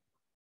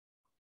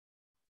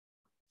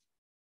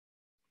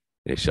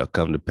 It shall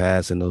come to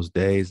pass in those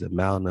days, the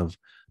mountain of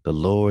the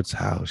Lord's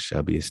house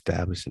shall be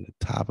established in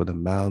the top of the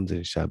mountains,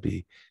 and shall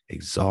be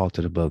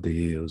exalted above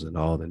the hills, and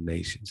all the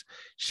nations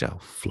shall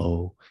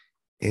flow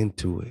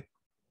into it.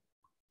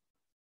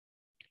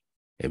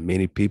 And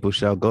many people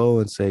shall go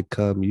and say,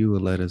 come you,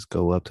 and let us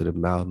go up to the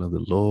mountain of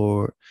the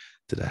Lord,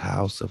 to the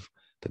house of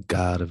the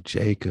God of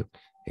Jacob,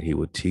 and he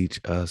will teach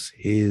us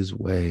his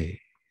ways.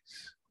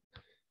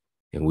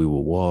 and we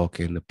will walk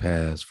in the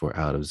paths, for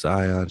out of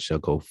Zion shall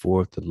go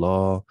forth the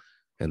law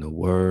and the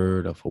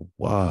word of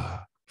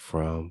HaWah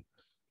from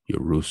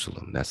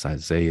Jerusalem. That's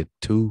Isaiah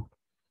 2,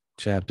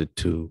 chapter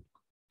 2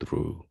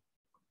 through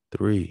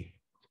 3.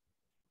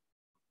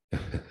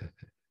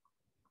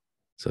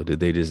 So did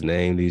they just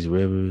name these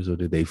rivers, or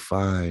did they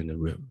find the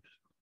rivers?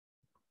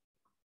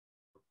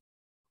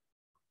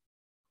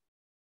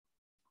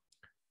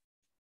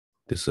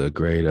 This is a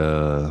great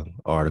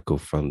article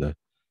from the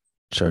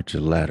Church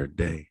of Latter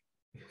Day.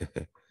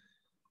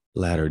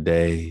 Latter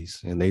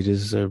Days, and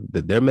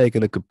they're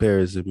making a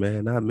comparison,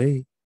 man, not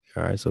me.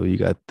 All right, so you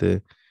got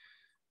the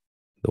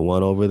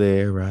one over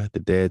there, right? The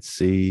Dead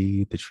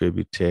Sea, the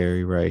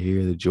tributary right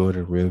here, the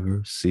Jordan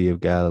River, Sea of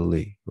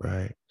Galilee,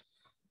 right?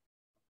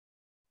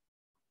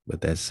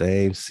 But that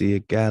same Sea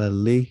of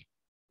Galilee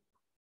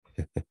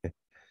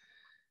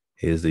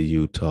is the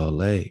Utah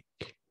Lake.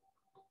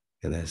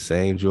 And that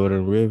same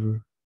Jordan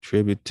River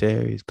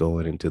tributary is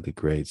going into the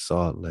Great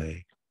Salt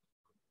Lake.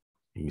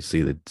 You can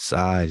see the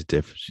size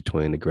difference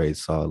between the Great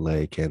Salt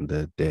Lake and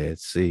the Dead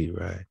Sea,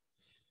 right?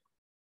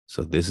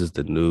 So this is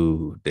the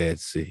new Dead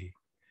Sea.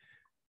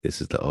 This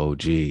is the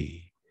OG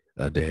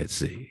Dead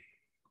Sea.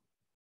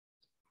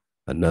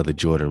 Another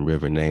Jordan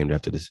River named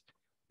after the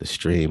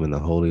stream in the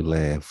Holy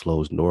Land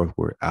flows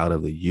northward out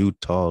of the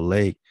Utah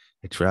Lake.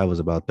 It travels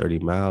about 30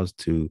 miles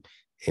to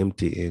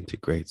empty into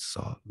Great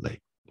Salt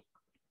Lake.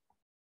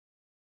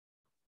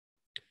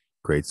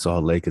 Great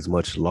Salt Lake is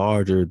much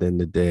larger than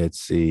the Dead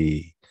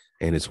Sea,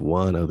 and it's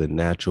one of the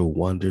natural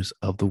wonders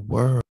of the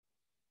world.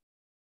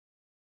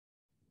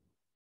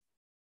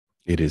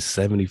 It is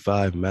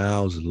 75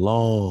 miles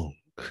long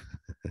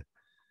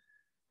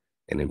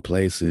and in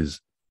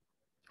places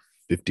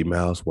 50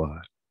 miles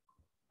wide.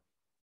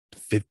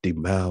 50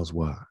 miles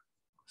wide,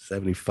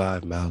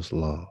 75 miles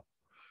long.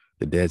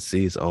 The Dead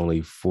Sea is only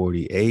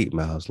 48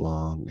 miles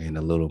long and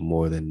a little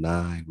more than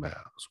 9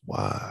 miles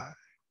wide.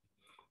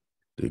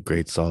 The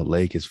Great Salt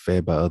Lake is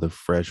fed by other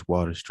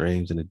freshwater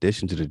streams in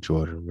addition to the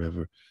Jordan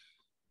River,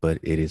 but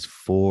it is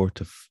 4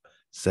 to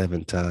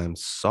 7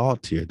 times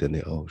saltier than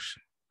the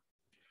ocean.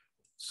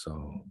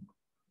 So,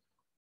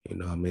 you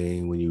know what I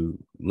mean? When you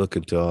look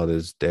into all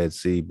this Dead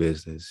Sea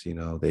business, you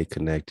know, they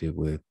connected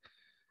with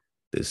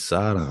this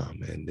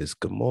Sodom and this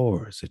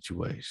Gomorrah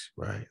situation,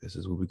 right? This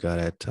is what we got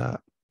at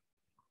top.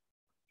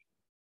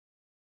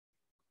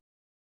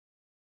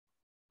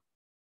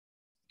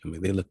 I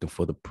mean, they're looking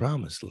for the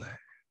promised land.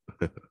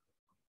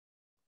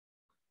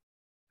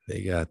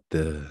 They got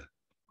the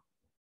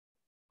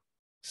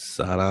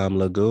Sodom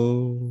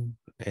Lagoon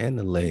and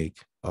the Lake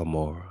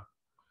Amora.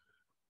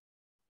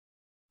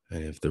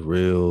 And if the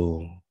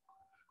real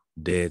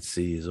Dead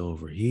Sea is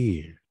over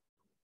here,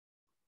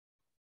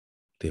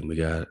 then we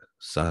got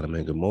Sodom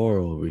and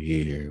Gomorrah over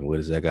here. And what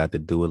does that got to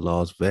do with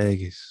Las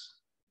Vegas?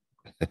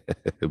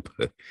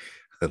 But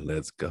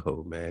let's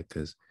go, man,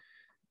 because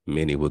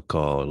many would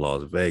call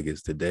Las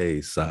Vegas today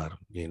Sodom,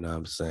 you know what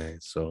I'm saying?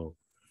 So,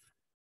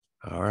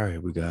 all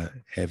right, we got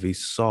heavy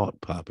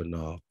salt popping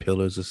off,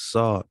 pillars of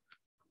salt,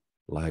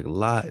 like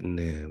Lot in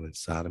them and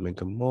Sodom and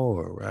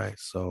Gomorrah, right?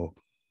 So,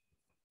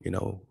 you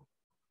know,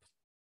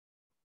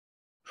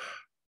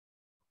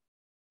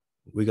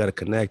 we got to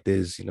connect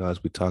this, you know,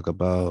 as we talk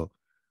about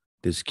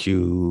this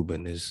cube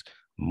and this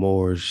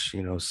Moorish,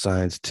 you know,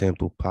 science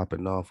temple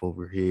popping off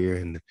over here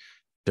and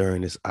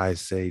during this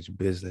Ice Age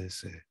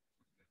business, and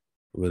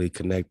really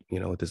connect, you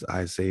know, what this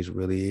Ice Age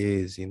really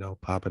is, you know,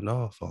 popping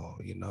off all,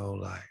 you know,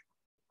 like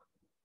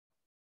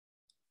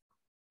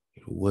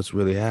what's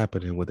really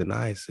happening with an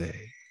Ice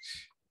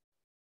Age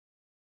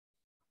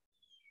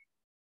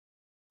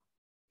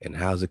and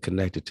how's it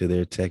connected to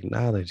their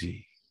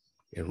technology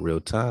in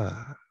real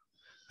time?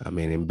 I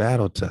mean, in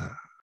battle time.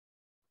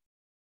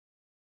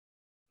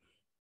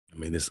 I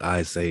mean, this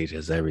Ice Age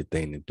has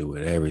everything to do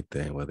with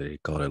everything, whether they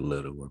call it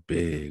little or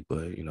big,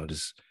 but, you know,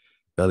 just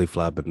belly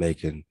flop and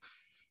making,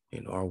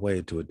 you know, our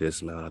way to a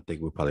dismount. I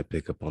think we'll probably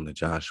pick up on the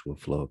Joshua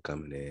flow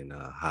coming in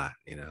hot,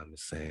 you know what I'm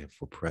saying,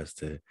 for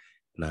Prester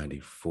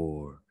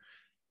 94.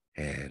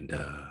 And,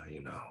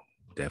 you know,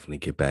 definitely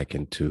get back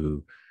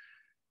into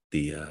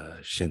the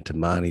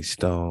Shintamani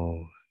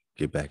stone,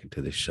 get back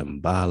into the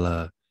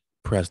Shambhala,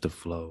 Prester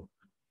flow.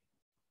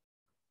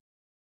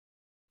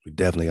 We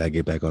definitely got to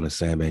get back on the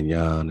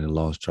Sambanyan and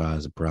Lost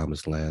Tribes and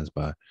Promised Lands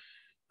by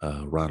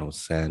Ronald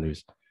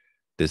Sanders.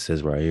 This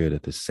says right here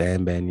that the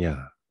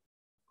Sambanyan,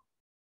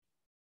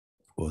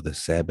 or the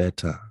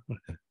Sabbatan,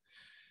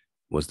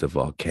 was the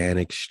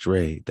volcanic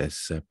strait that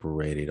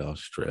separated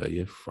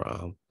Australia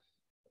from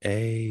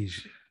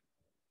Asia.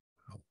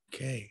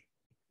 Okay.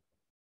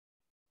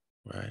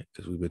 Right?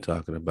 Because we've been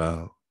talking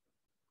about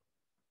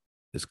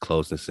this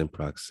closeness and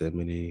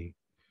proximity.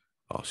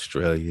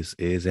 Australia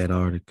is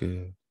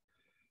Antarctica.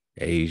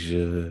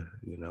 Asia,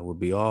 you know, would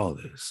be all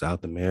this.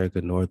 South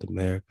America, North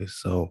America.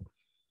 So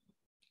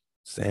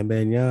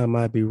Sambanyan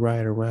might be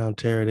right around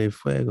Terra del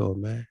Fuego,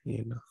 man.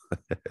 You know,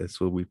 it's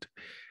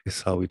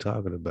all we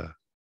talking about.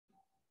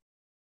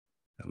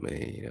 I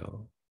mean, you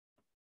know,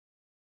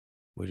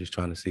 we're just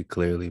trying to see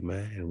clearly,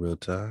 man, in real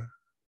time.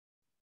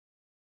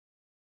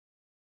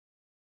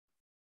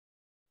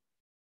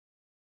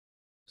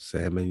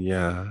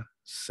 Samoa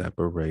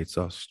separates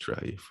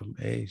Australia from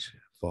Asia.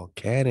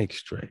 Volcanic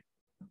strait.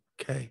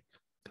 Okay.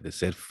 It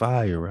said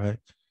fire, right?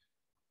 It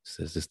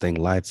says this thing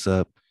lights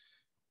up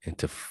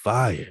into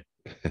fire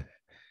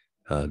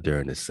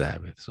during the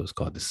Sabbath. So it's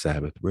called the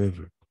Sabbath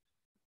River.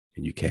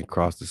 And you can't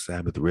cross the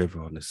Sabbath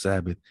River on the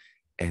Sabbath,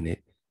 and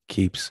it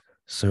keeps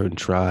certain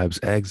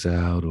tribes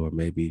exiled or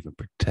maybe even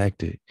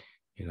protected.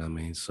 You know what I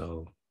mean?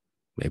 So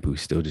maybe we're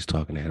still just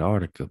talking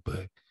Antarctica,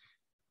 but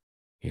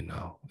it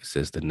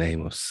says the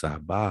name of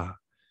Sabah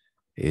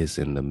is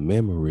in the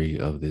memory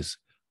of this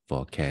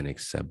volcanic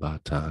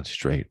Sabatan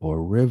Strait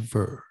or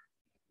river,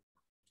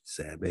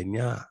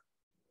 Sabenya.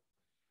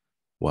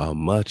 While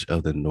much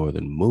of the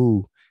northern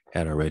Mu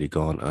had already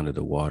gone under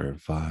the water in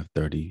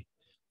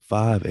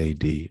 535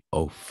 AD,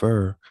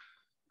 Ophir,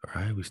 all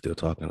right, we're still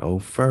talking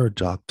Ophir,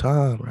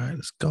 Joktan, right?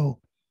 Let's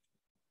go.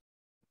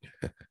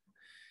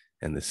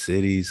 And the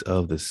cities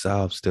of the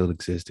south still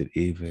existed,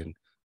 even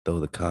though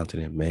the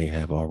continent may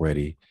have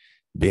already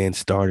been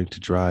starting to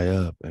dry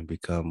up and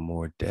become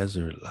more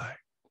desert-like.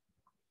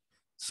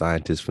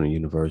 Scientists from the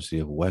University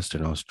of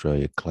Western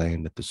Australia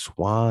claim that the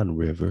Swan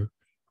River,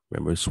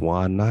 remember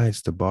Swan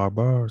Knights, the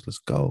barbars, let's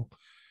go,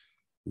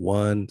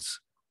 once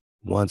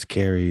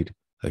carried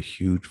a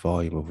huge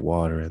volume of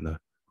water, and the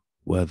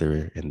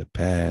weather in the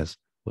past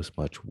was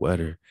much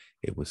wetter.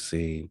 It would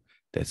seem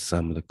that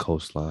some of the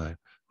coastline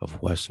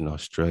of Western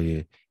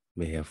Australia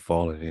may have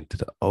fallen into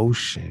the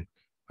ocean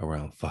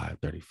around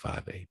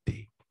 535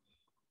 AD,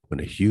 when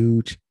a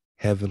huge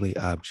heavenly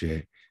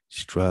object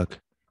struck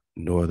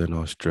northern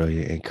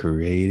Australia and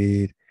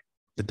created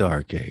the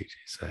Dark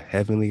Ages. A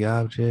heavenly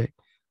object,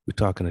 we're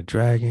talking a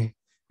dragon,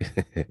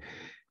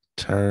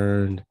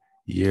 turned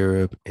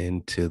Europe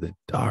into the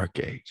Dark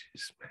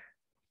Ages, man.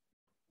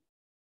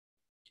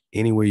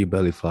 Anywhere you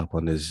belly flop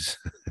on this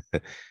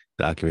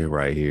document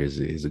right here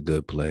is a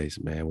good place,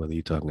 man. Whether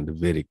you're talking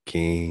Davidic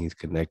kings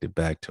connected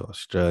back to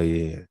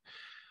Australia,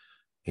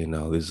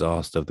 this is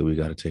all stuff that we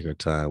got to take our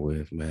time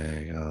with,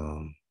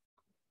 man.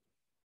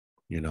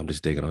 I'm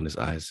just digging on this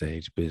Ice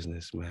Age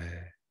business,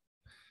 man.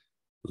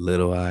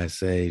 Little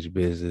Ice Age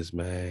business,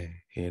 man.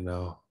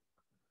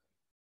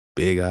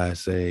 Big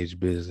Ice Age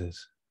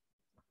business.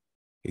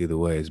 Either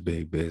way, it's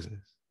big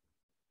business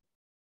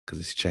because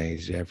it's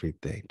changed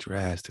everything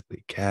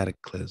drastically.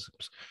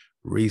 Cataclysms,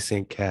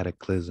 recent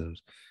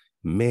cataclysms,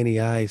 mini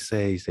Ice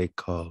Age, they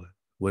call it.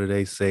 What do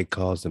they say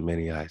caused the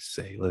mini Ice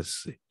Age? Let's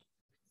see.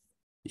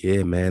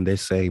 Yeah, man, they're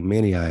saying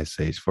mini Ice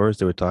Age. First,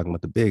 they were talking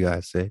about the big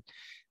Ice Age.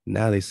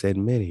 Now they said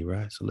mini,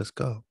 right? So let's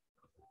go.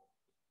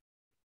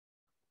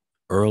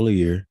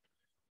 Earlier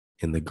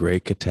in the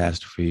Great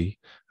Catastrophe,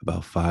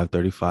 about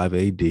 535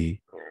 AD,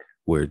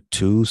 where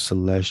two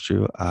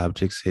celestial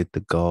objects hit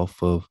the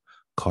Gulf of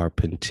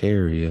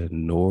Carpentaria,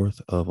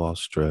 north of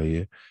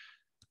Australia.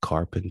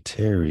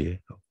 Carpentaria,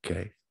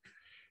 okay.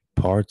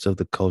 Parts of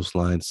the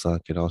coastline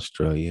sunk in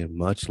Australia, and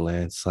much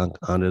land sunk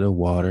under the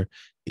water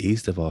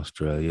east of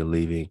Australia,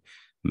 leaving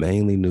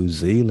mainly New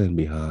Zealand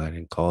behind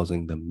and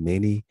causing the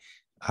mini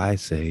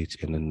ice age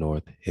in the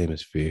North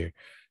Hemisphere,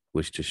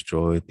 which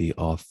destroyed the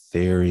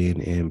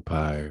Arthurian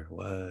Empire.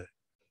 What?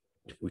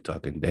 We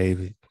talking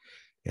David?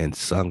 And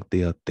sunk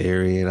the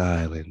Arthurian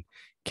island,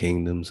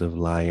 kingdoms of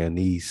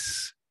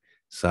Lyonesse,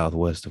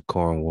 southwest of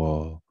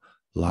Cornwall,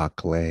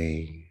 Loch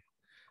Lane,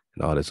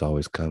 and all this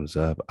always comes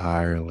up,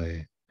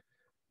 Ireland.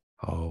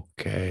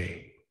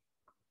 Okay.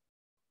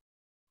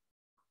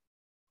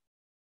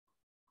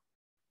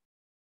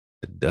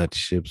 The Dutch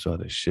ships are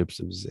the ships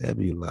of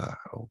Zebulon.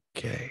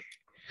 Okay.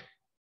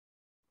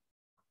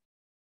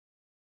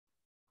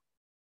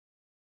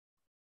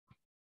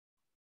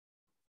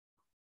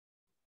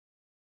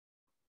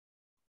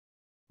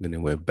 Then it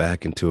went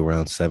back into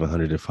around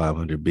 700 to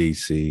 500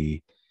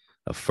 BC.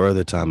 A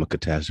further time of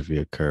catastrophe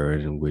occurred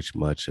in which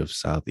much of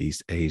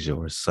Southeast Asia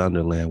or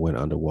Sunderland went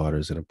underwater,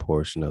 and a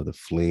portion of the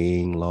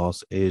fleeing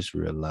lost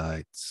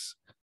Israelites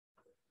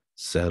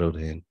settled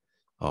in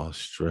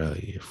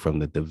Australia from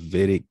the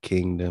Davidic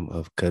kingdom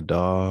of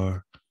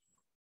Kedar.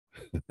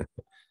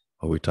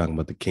 Are we talking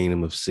about the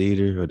kingdom of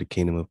Cedar or the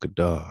kingdom of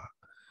Kedar?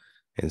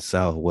 In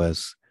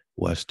southwest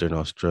Western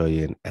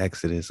Australia, an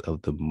exodus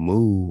of the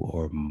Mu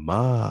or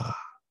Ma.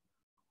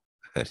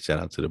 Shout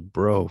out to the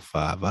bro,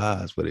 Five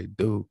Eyes, what they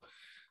do.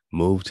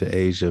 Move to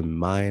Asia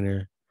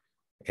Minor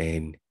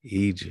and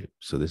Egypt.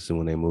 So this is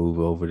when they move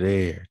over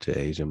there to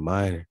Asia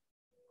Minor.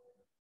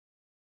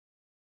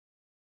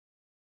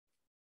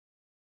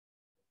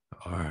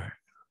 All right.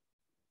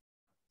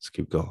 Let's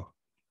keep going.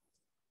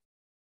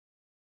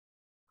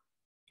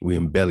 We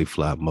in belly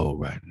flop mode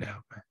right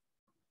now, man.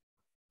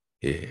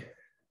 Yeah.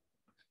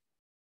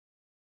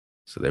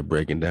 So they're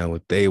breaking down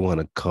what they want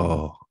to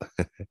call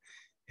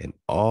an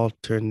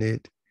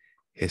alternate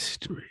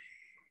history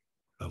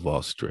of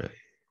Australia.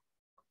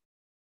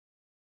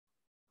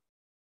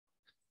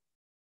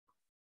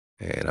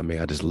 And I mean,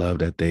 I just love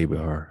that they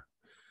are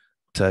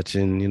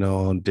touching,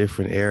 on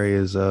different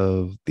areas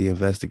of the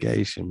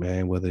investigation,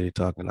 man, whether they're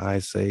talking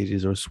ice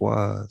ages or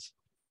swans,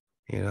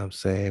 you know what I'm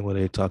saying? Whether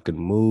they're talking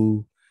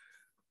Mu,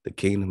 the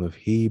kingdom of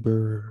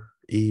Eber,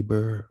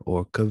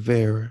 or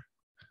Kavera,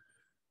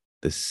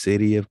 the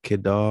city of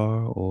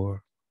Kedar,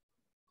 or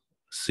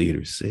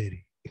Cedar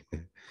City,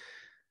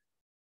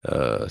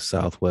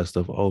 southwest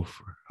of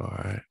Ophir. All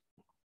right.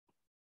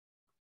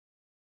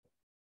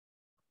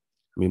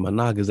 I mean, my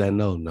niggas that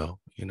know,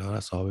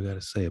 that's all we got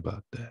to say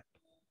about that.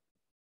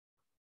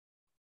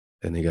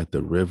 Then they got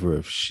the river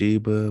of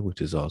Sheba,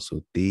 which is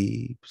also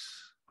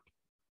Thebes,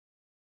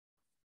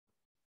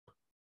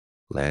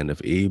 land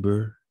of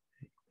Eber,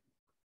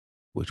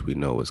 which we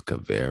know is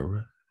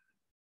Kavera.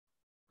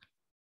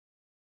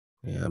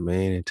 Yeah, I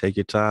mean, and take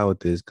your time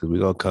with this, because we're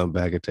going to come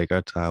back and take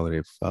our time with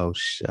it for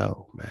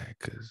sure, man,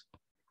 because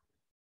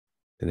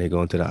then they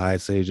go into the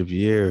Ice Age of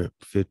Europe,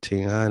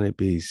 1500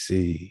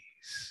 BC.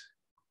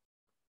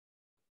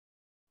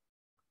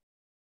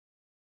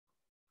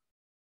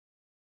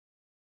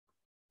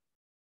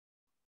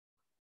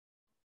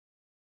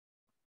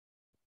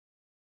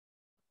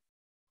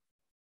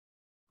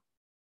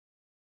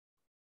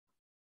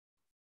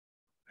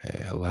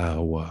 Halal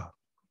HaWah.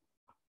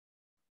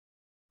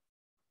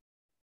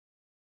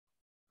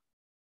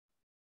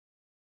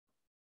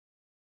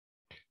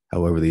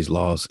 However, these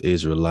lost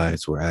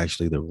Israelites were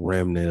actually the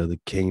remnant of the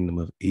kingdom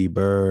of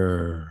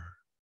Eber.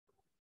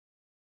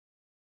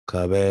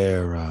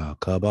 Kavera,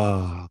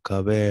 Kaba,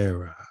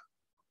 Kavera.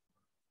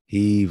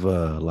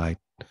 Heva, like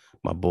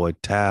my boy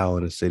Tao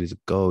in the cities of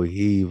gold.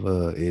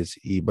 Heva is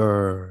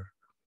Eber.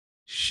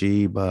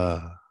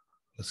 Sheba.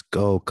 Let's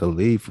go.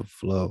 Khalifa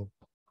flow.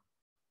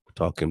 We're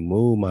talking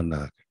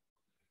Mumanak.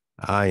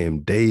 I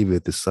am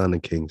David, the son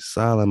of King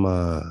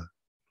Solomon.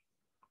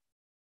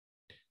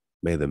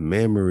 May the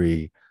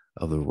memory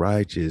of the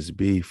righteous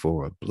be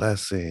for a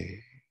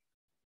blessing.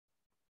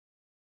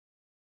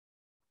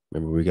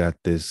 Remember, we got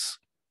this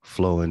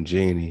flowing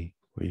genie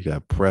where you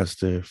got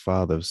Prester,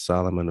 father of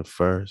Solomon the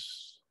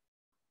first.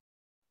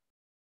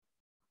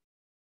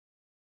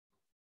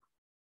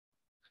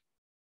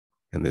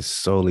 And this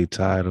solely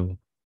title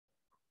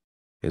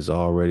is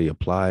already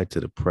applied to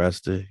the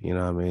Prester, you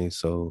know what I mean?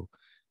 So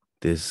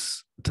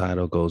this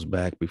title goes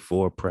back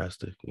before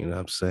Prester, you know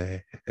what I'm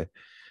saying?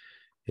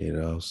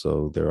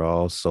 So they're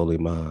all solely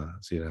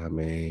mines, you know what I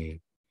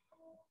mean?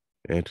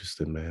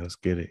 Interesting, man. Let's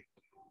get it.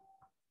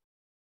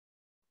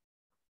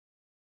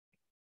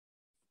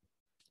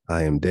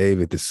 I am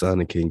David, the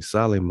son of King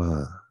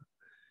Solomon.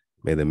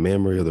 May the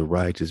memory of the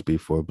righteous be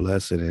for a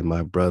blessing. And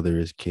my brother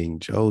is King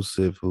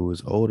Joseph, who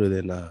is older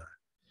than I,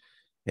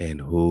 and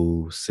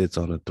who sits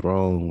on the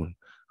throne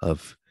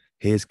of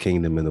his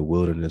kingdom in the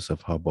wilderness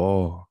of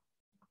Habar,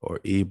 or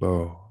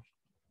Eber,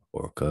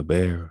 or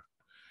Kaber,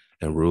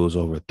 and rules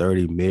over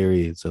 30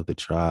 myriads of the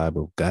tribe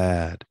of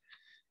Gad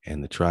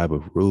and the tribe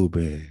of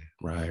Reuben,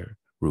 right?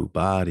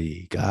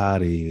 Rubadi,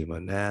 Gadi,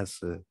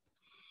 Manasseh,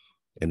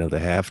 and of the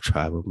half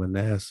tribe of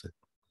Manasseh.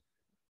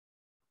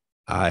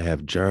 I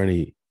have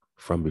journeyed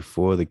from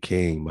before the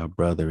king, my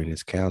brother and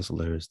his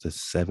counselors, the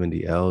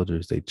 70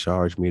 elders. They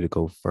charged me to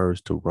go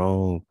first to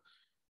Rome,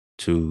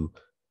 to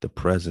the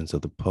presence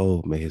of the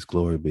Pope. May his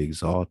glory be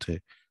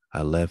exalted.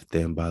 I left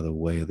them by the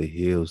way of the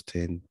hills,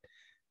 10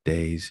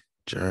 days'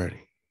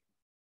 journey.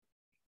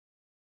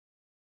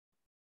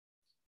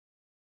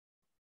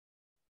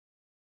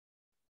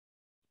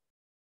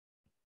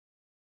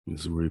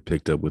 This is where he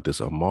picked up with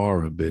this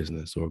Amara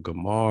business, or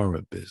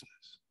Gomorrah business.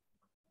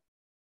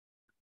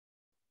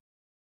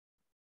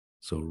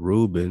 So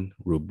Rubini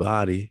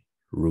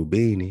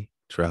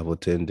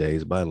traveled 10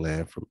 days by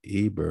land from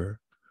Eber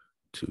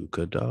to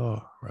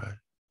Kedar, right?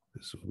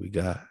 This is what we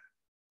got.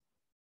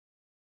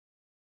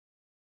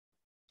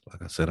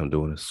 Like I said, I'm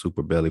doing a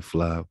super belly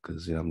flop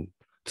because I'm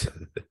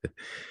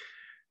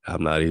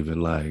not even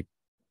like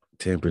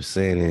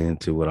 10%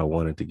 into what I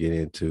wanted to get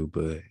into,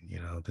 but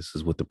this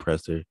is what the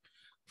Prester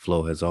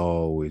flow has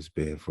always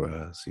been for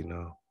us.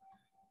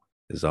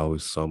 There's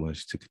always so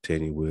much to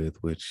continue with,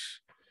 which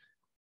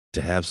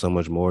to have so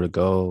much more to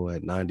go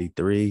at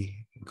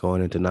 93,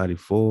 going into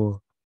 94,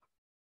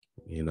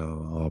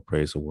 all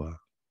praise HaWah.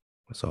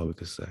 That's all we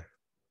can say.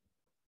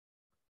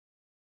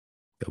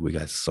 That we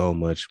got so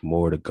much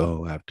more to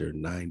go after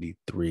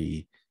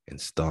 93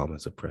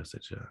 installments of Prester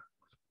Job.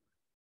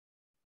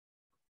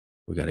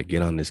 We got to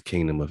get on this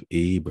kingdom of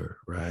Eber,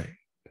 right?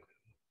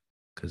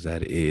 Because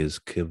that is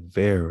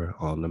Kavera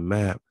on the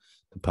map.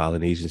 The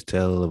Polynesians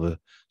tell of a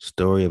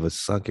story of a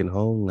sunken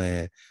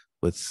homeland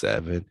with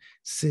 7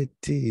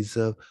 cities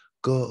of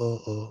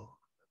gold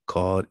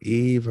called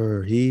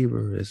Heber.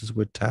 This is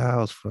where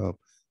Tao's from.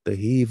 The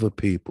Heva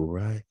people,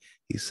 right?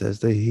 He says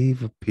the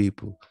Heva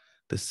people,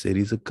 the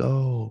cities of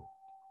gold,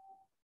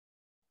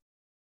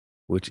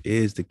 which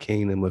is the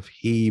kingdom of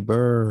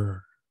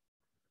Heber.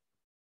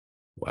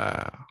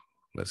 Wow.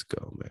 Let's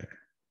go, man.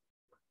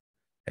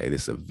 Hey,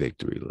 this is a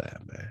victory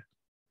lap, man.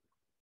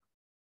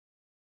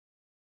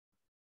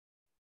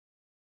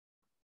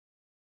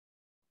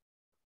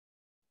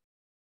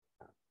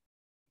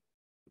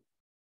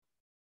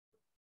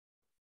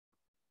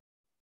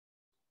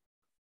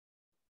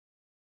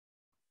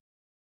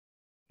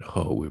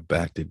 Oh, we're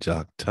back to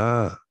Jock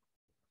Time.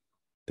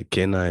 The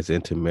Kenites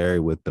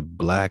intermarried with the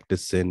black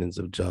descendants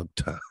of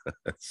Joktan.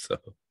 So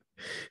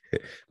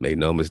make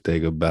no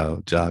mistake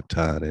about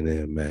Joktan and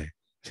them, man.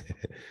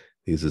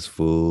 These is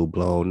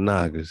full-blown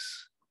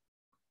Nagas.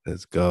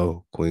 Let's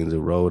go. Queens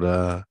of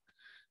Rhoda,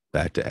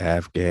 back to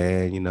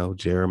Afghan,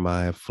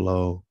 Jeremiah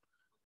Flo.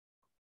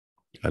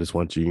 I just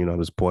want you,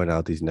 just point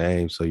out these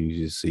names so you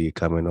just see it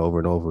coming over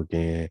and over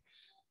again,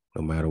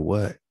 no matter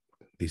what.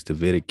 These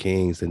Davidic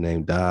kings, the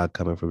name Da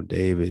coming from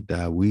David,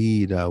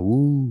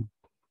 Dawood.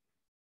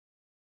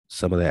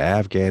 Some of the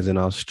Afghans in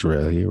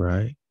Australia,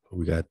 right?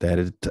 We got that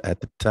at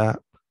the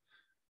top.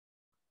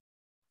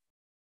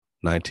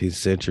 19th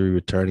century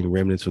returning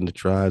remnants from the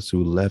tribes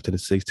who left in the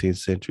 16th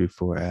century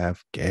for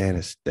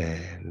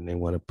Afghanistan. And they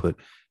want to put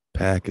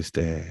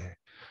Pakistan.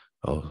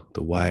 Oh,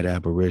 the white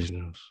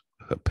aboriginals.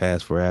 A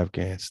pass for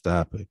Afghans.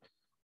 Stop it.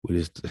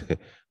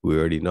 We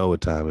already know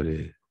what time it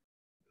is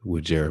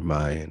with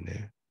Jeremiah in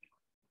there.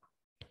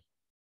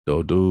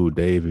 Dodu,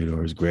 David,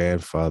 or his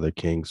grandfather,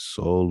 King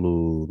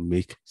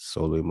Suleiman.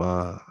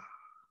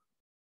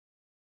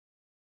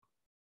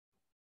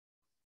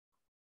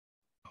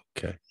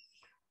 Okay.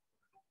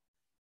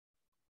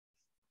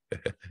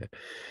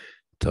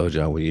 Told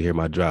y'all when you hear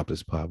my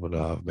droplets popping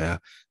off, man,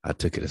 I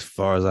took it as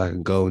far as I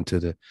can go into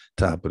the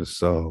top of the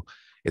song.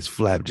 It's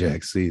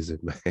flapjack season,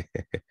 man.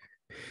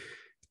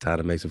 Time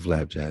to make some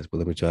flapjacks, but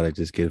let me try to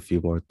just get a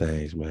few more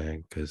things,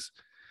 man, because,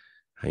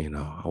 I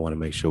want to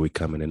make sure we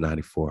come in at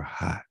 94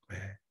 hot,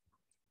 man.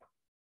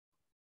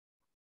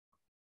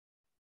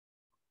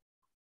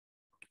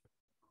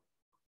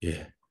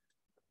 Yeah.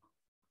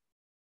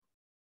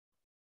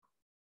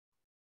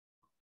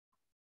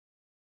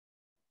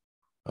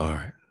 All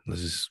right.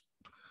 Let's just,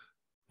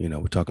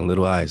 we're talking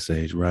Little Ice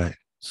Age, right?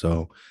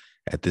 So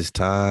at this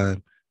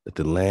time that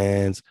the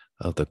lands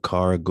of the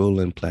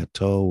Karagulan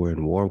Plateau were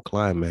in warm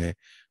climate,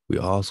 we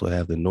also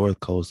have the north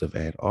coast of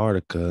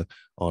Antarctica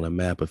on a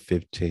map of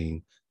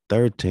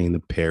 1513, the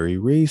Perry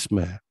Reese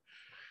map.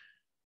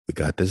 We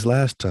got this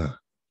last time.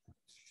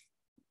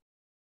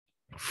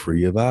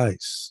 Free of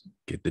ice.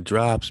 Get the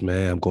drops,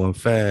 man. I'm going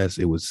fast.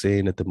 It was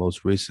seen that the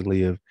most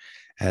recently of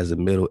as the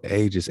Middle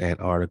Ages,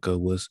 Antarctica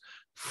was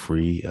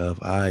free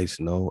of ice.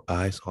 No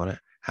ice on it.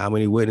 How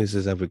many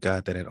witnesses have we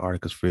got that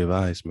Antarctica's free of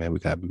ice, man? We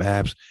got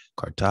maps,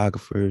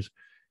 cartographers,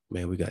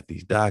 man. We got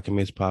these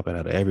documents popping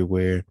out of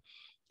everywhere.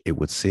 It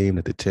would seem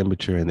that the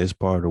temperature in this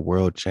part of the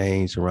world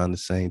changed around the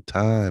same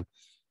time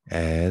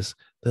as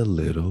the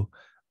Little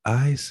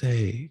Ice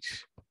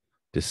Age.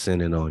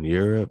 Descending on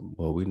Europe,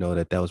 well, we know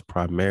that was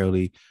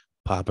primarily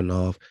popping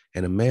off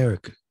in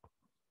America.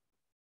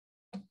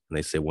 And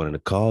they say one of the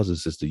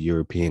causes is the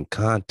European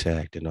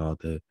contact and all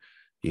the,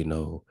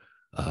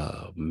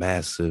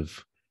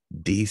 massive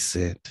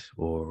descent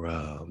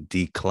or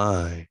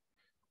decline,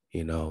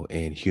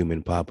 in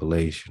human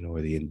population,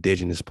 or the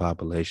indigenous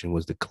population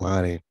was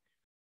declining.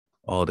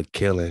 All the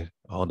killing,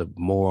 all the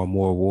more and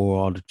more war,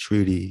 all the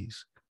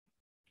treaties,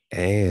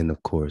 and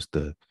of course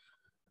the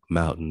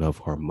mountain of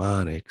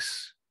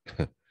harmonics,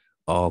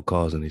 all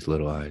causing these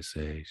Little Ice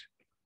Age.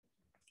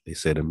 They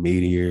said a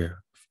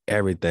meteor,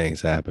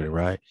 everything's happening,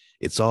 right?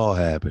 It's all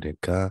happening.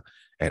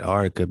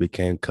 Antarctica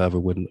became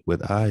covered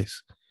with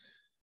ice.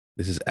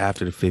 This is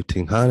after the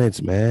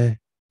 1500s, man.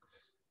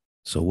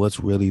 So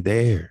what's really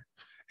there?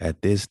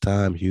 At this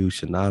time,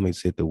 huge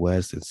tsunamis hit the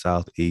west and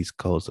southeast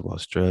coast of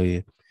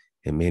Australia,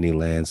 and many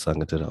lands sunk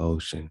into the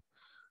ocean.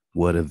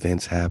 What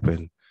events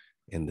happened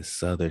in the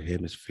southern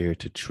hemisphere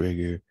to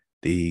trigger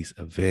these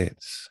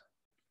events?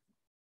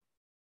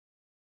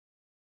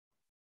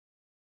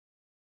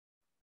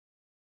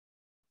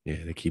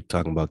 Yeah, they keep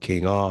talking about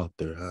King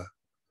Arthur,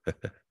 huh?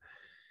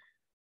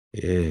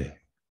 Yeah,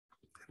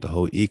 the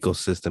whole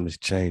ecosystem is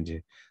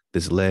changing.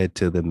 This led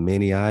to the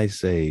mini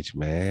ice age,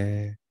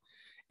 man,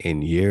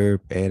 in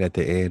Europe and at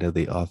the end of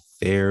the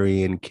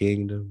Arthurian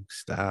kingdom.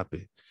 Stop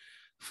it.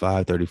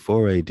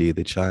 534 AD,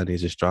 the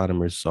Chinese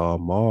astronomers saw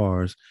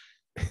Mars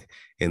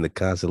in the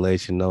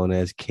constellation known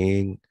as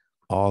King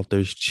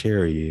Arthur's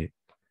Chariot,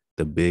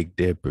 the Big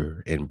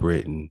Dipper in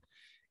Britain,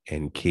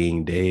 and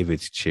King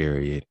David's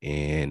Chariot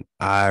in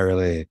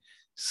Ireland.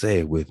 Say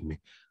it with me.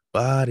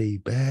 Body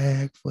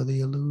bag for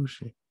the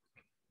illusion.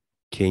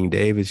 King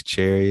David's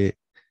Chariot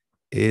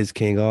is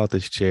King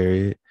Arthur's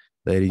Chariot,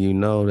 letting you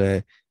know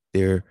that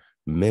they're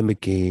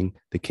mimicking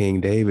the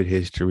King David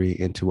history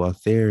into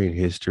Arthurian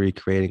history,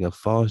 creating a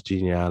false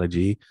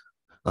genealogy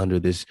under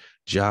this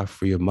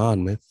Joffrey of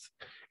Monmouth.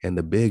 And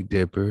the Big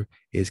Dipper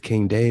is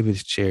King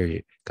David's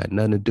Chariot. Got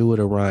nothing to do with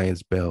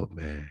Orion's belt,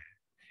 man.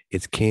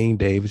 It's King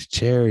David's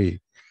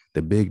Chariot.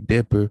 The Big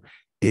Dipper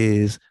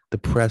is the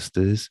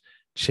Prester's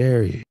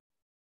Chariot.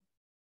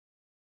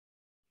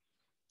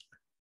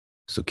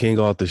 So King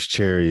Arthur's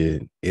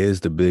Chariot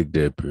is the Big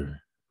Dipper.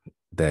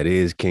 That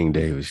is King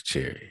David's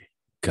Chariot.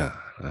 God,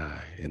 all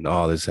right. And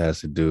all this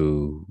has to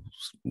do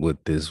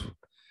with this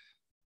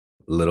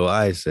Little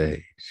Ice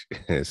Age.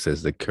 It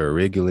says the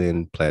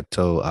Kerguelen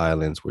Plateau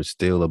Islands were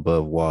still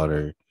above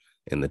water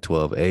in the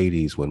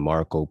 1280s when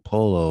Marco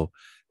Polo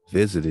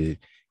visited,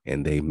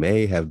 and they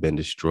may have been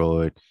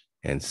destroyed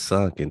and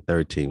sunk in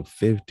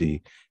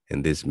 1350.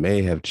 And this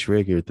may have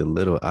triggered the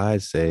Little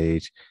Ice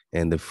Age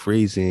and the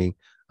freezing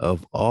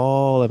of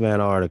all of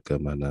Antarctica,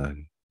 my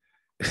nine.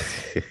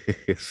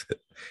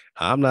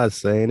 I'm not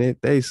saying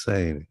it, they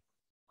saying it.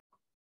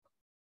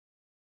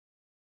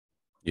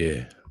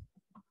 Yeah.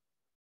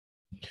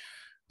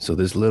 So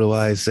this little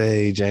ice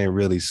age ain't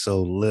really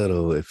so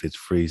little if it's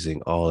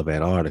freezing all of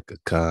Antarctica,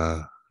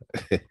 Con.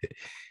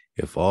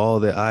 If all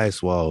the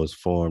ice wall was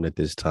formed at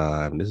this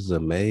time, this is a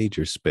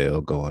major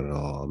spell going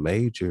on,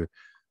 major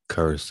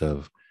curse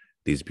of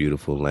these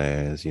beautiful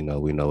lands. We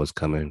know it's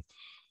coming,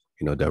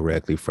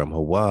 directly from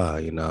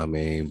Hawaii, you know what I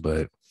mean?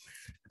 But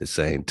at the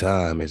same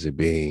time, is it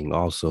being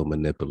also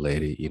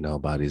manipulated,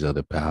 by these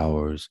other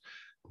powers,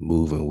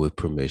 moving with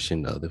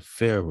permission of the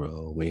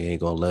Pharaoh? We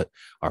ain't gonna let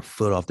our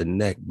foot off the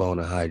neck bone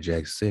of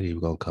hijack city.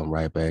 We're gonna come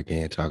right back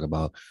in and talk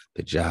about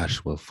the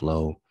Joshua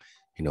flow,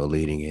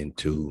 leading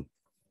into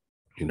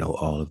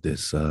all of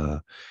this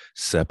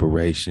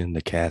separation,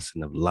 the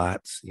casting of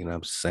lots, you know what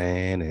I'm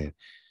saying? And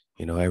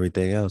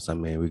everything else. I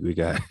mean, we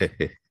got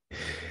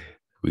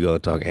we gonna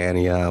talk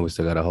anion. We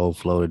still got a whole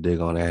flow to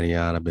dig on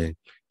anion. I've been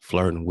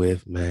flirting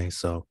with, man.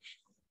 So,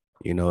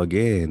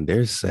 again,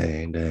 they're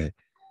saying that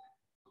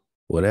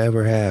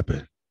whatever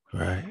happened,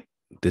 right?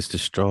 This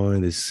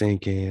destroying, this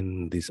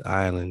sinking, these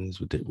islands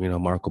with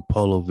Marco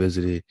Polo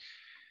visited,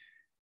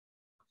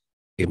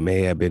 it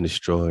may have been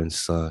destroyed and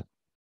sunk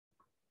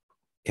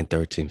in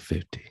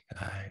 1350,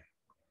 all right,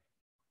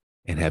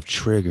 and have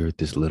triggered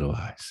this little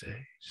ice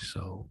age.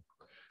 So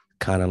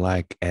kind of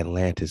like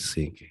Atlantis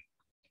sinking.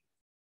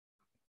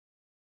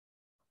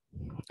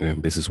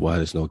 And this is why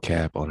there's no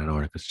cap on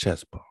Antarctica's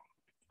chest bone.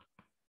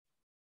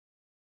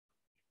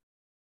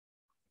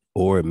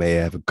 Or it may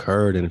have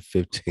occurred in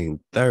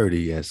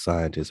 1530, as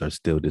scientists are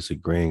still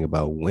disagreeing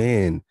about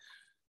when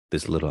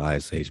this little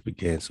ice age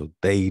began. So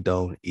they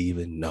don't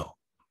even know.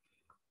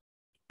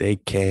 They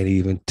can't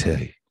even tell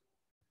you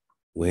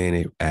when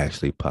it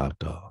actually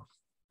popped off.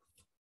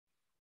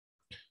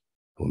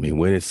 I mean,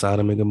 when did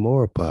Sodom and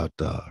Gomorrah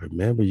popped off?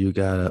 Remember, you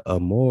got a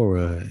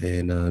Amora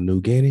in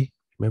New Guinea.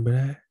 Remember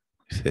that?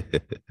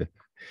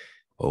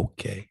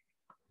 Okay.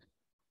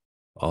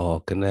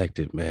 All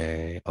connected,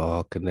 man.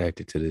 All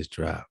connected to this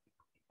drop.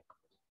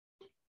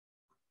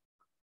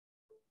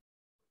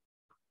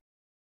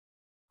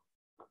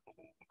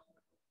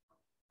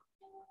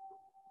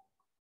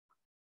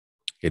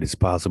 It is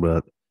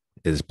possible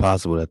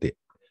that the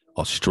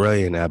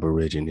Australian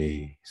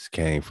Aborigines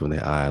came from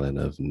the island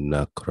of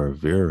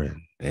Nuku'aviran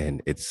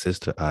and its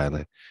sister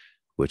island,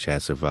 which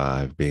had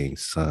survived being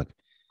sunk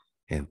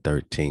in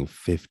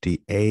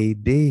 1350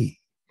 AD,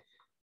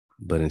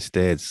 but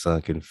instead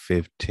sunk in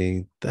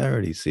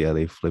 1530. See how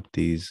they flipped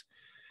these?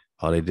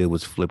 All they did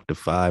was flip the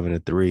 5 and the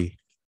 3,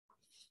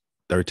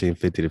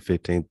 1350 to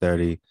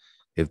 1530.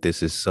 If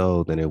this is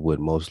so, then it would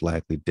most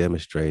likely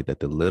demonstrate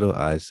that the Little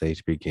Ice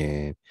Age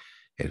began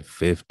in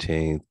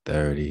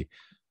 1530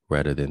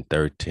 rather than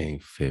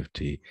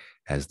 1350,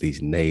 as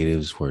these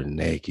natives were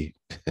naked.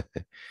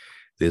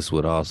 This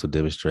would also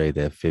demonstrate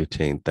that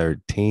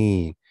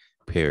 1513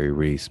 Perry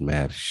Reese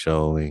maps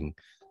showing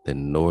the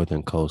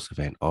northern coast of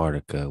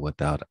Antarctica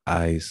without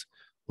ice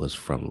was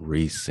from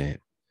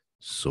recent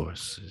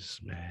sources,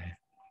 man.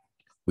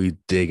 We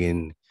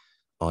digging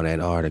on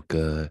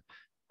Antarctica,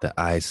 the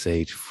Ice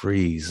Age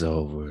freeze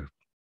over,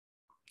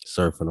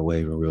 surfing the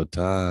wave in real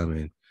time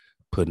and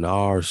putting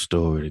our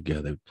story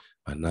together,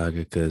 my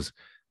nugget, because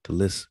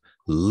the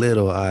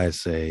little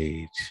Ice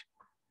Age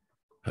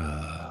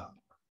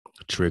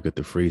triggered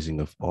the freezing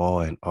of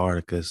all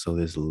Antarctica. So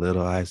this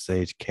little Ice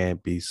Age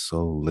can't be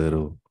so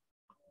little.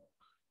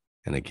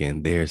 And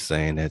again, they're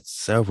saying that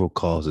several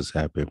causes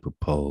have been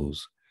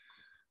proposed.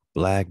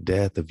 Black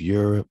Death of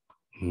Europe,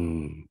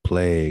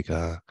 plague,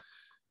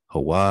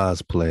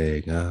 HaWah's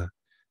plague,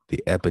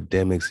 the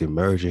epidemics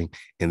emerging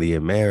in the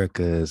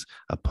Americas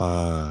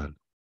upon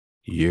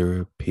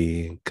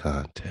European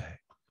contact.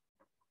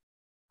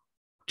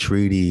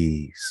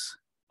 Treaties,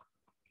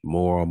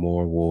 more and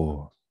more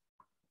war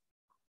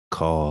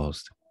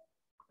caused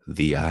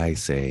the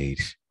Ice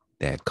Age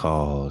that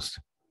caused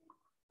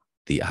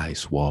the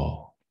ice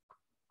wall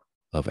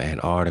of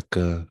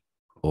Antarctica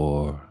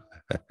or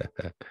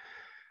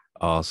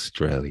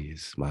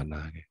Australia's, my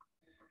nugget.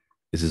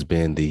 This has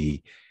been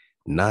the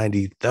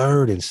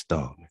 93rd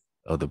installment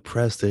of the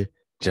Prester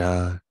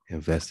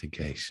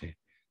Investigation.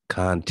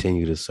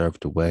 Continue to surf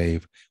the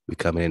wave. We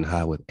coming in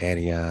hot with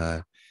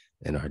Anion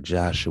and our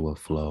Joshua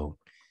flow,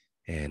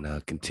 and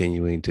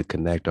continuing to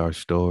connect our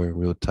story in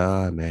real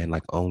time, man,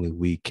 like only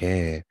we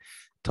can.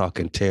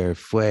 Talking Terra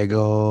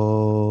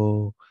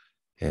Fuego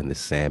and the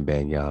San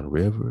Banyan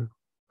River.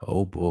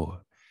 Oh boy,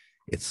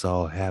 it's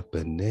all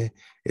happening.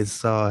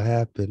 It's all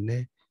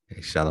happening.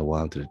 Hey,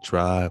 Shalawam to the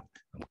tribe.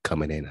 I'm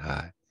coming in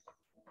hot.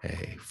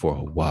 Hey, for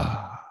a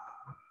while.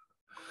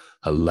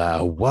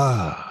 Halal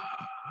HaWah.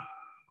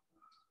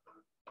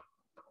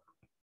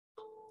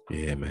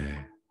 Yeah,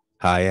 man.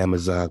 Hi,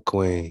 Amazon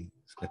Queens.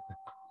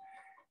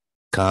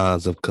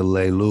 Khans of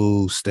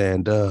Kalelu,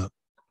 stand up.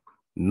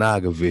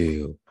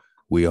 Nagaville,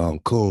 We on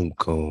Coom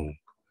Coom.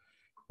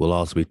 We'll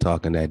also be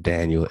talking that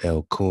Daniel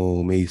L.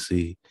 Coom,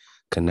 EC,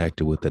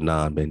 connected with the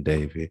non-Ben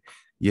David.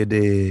 You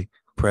dig?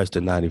 Prester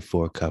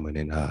 94 coming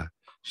in hot.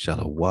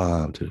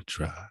 Shalawam to the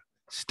tribe.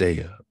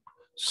 Stay up.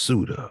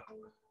 Suit up.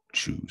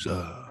 Choose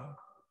up.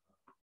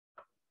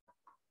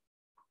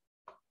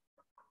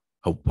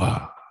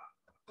 HaWah.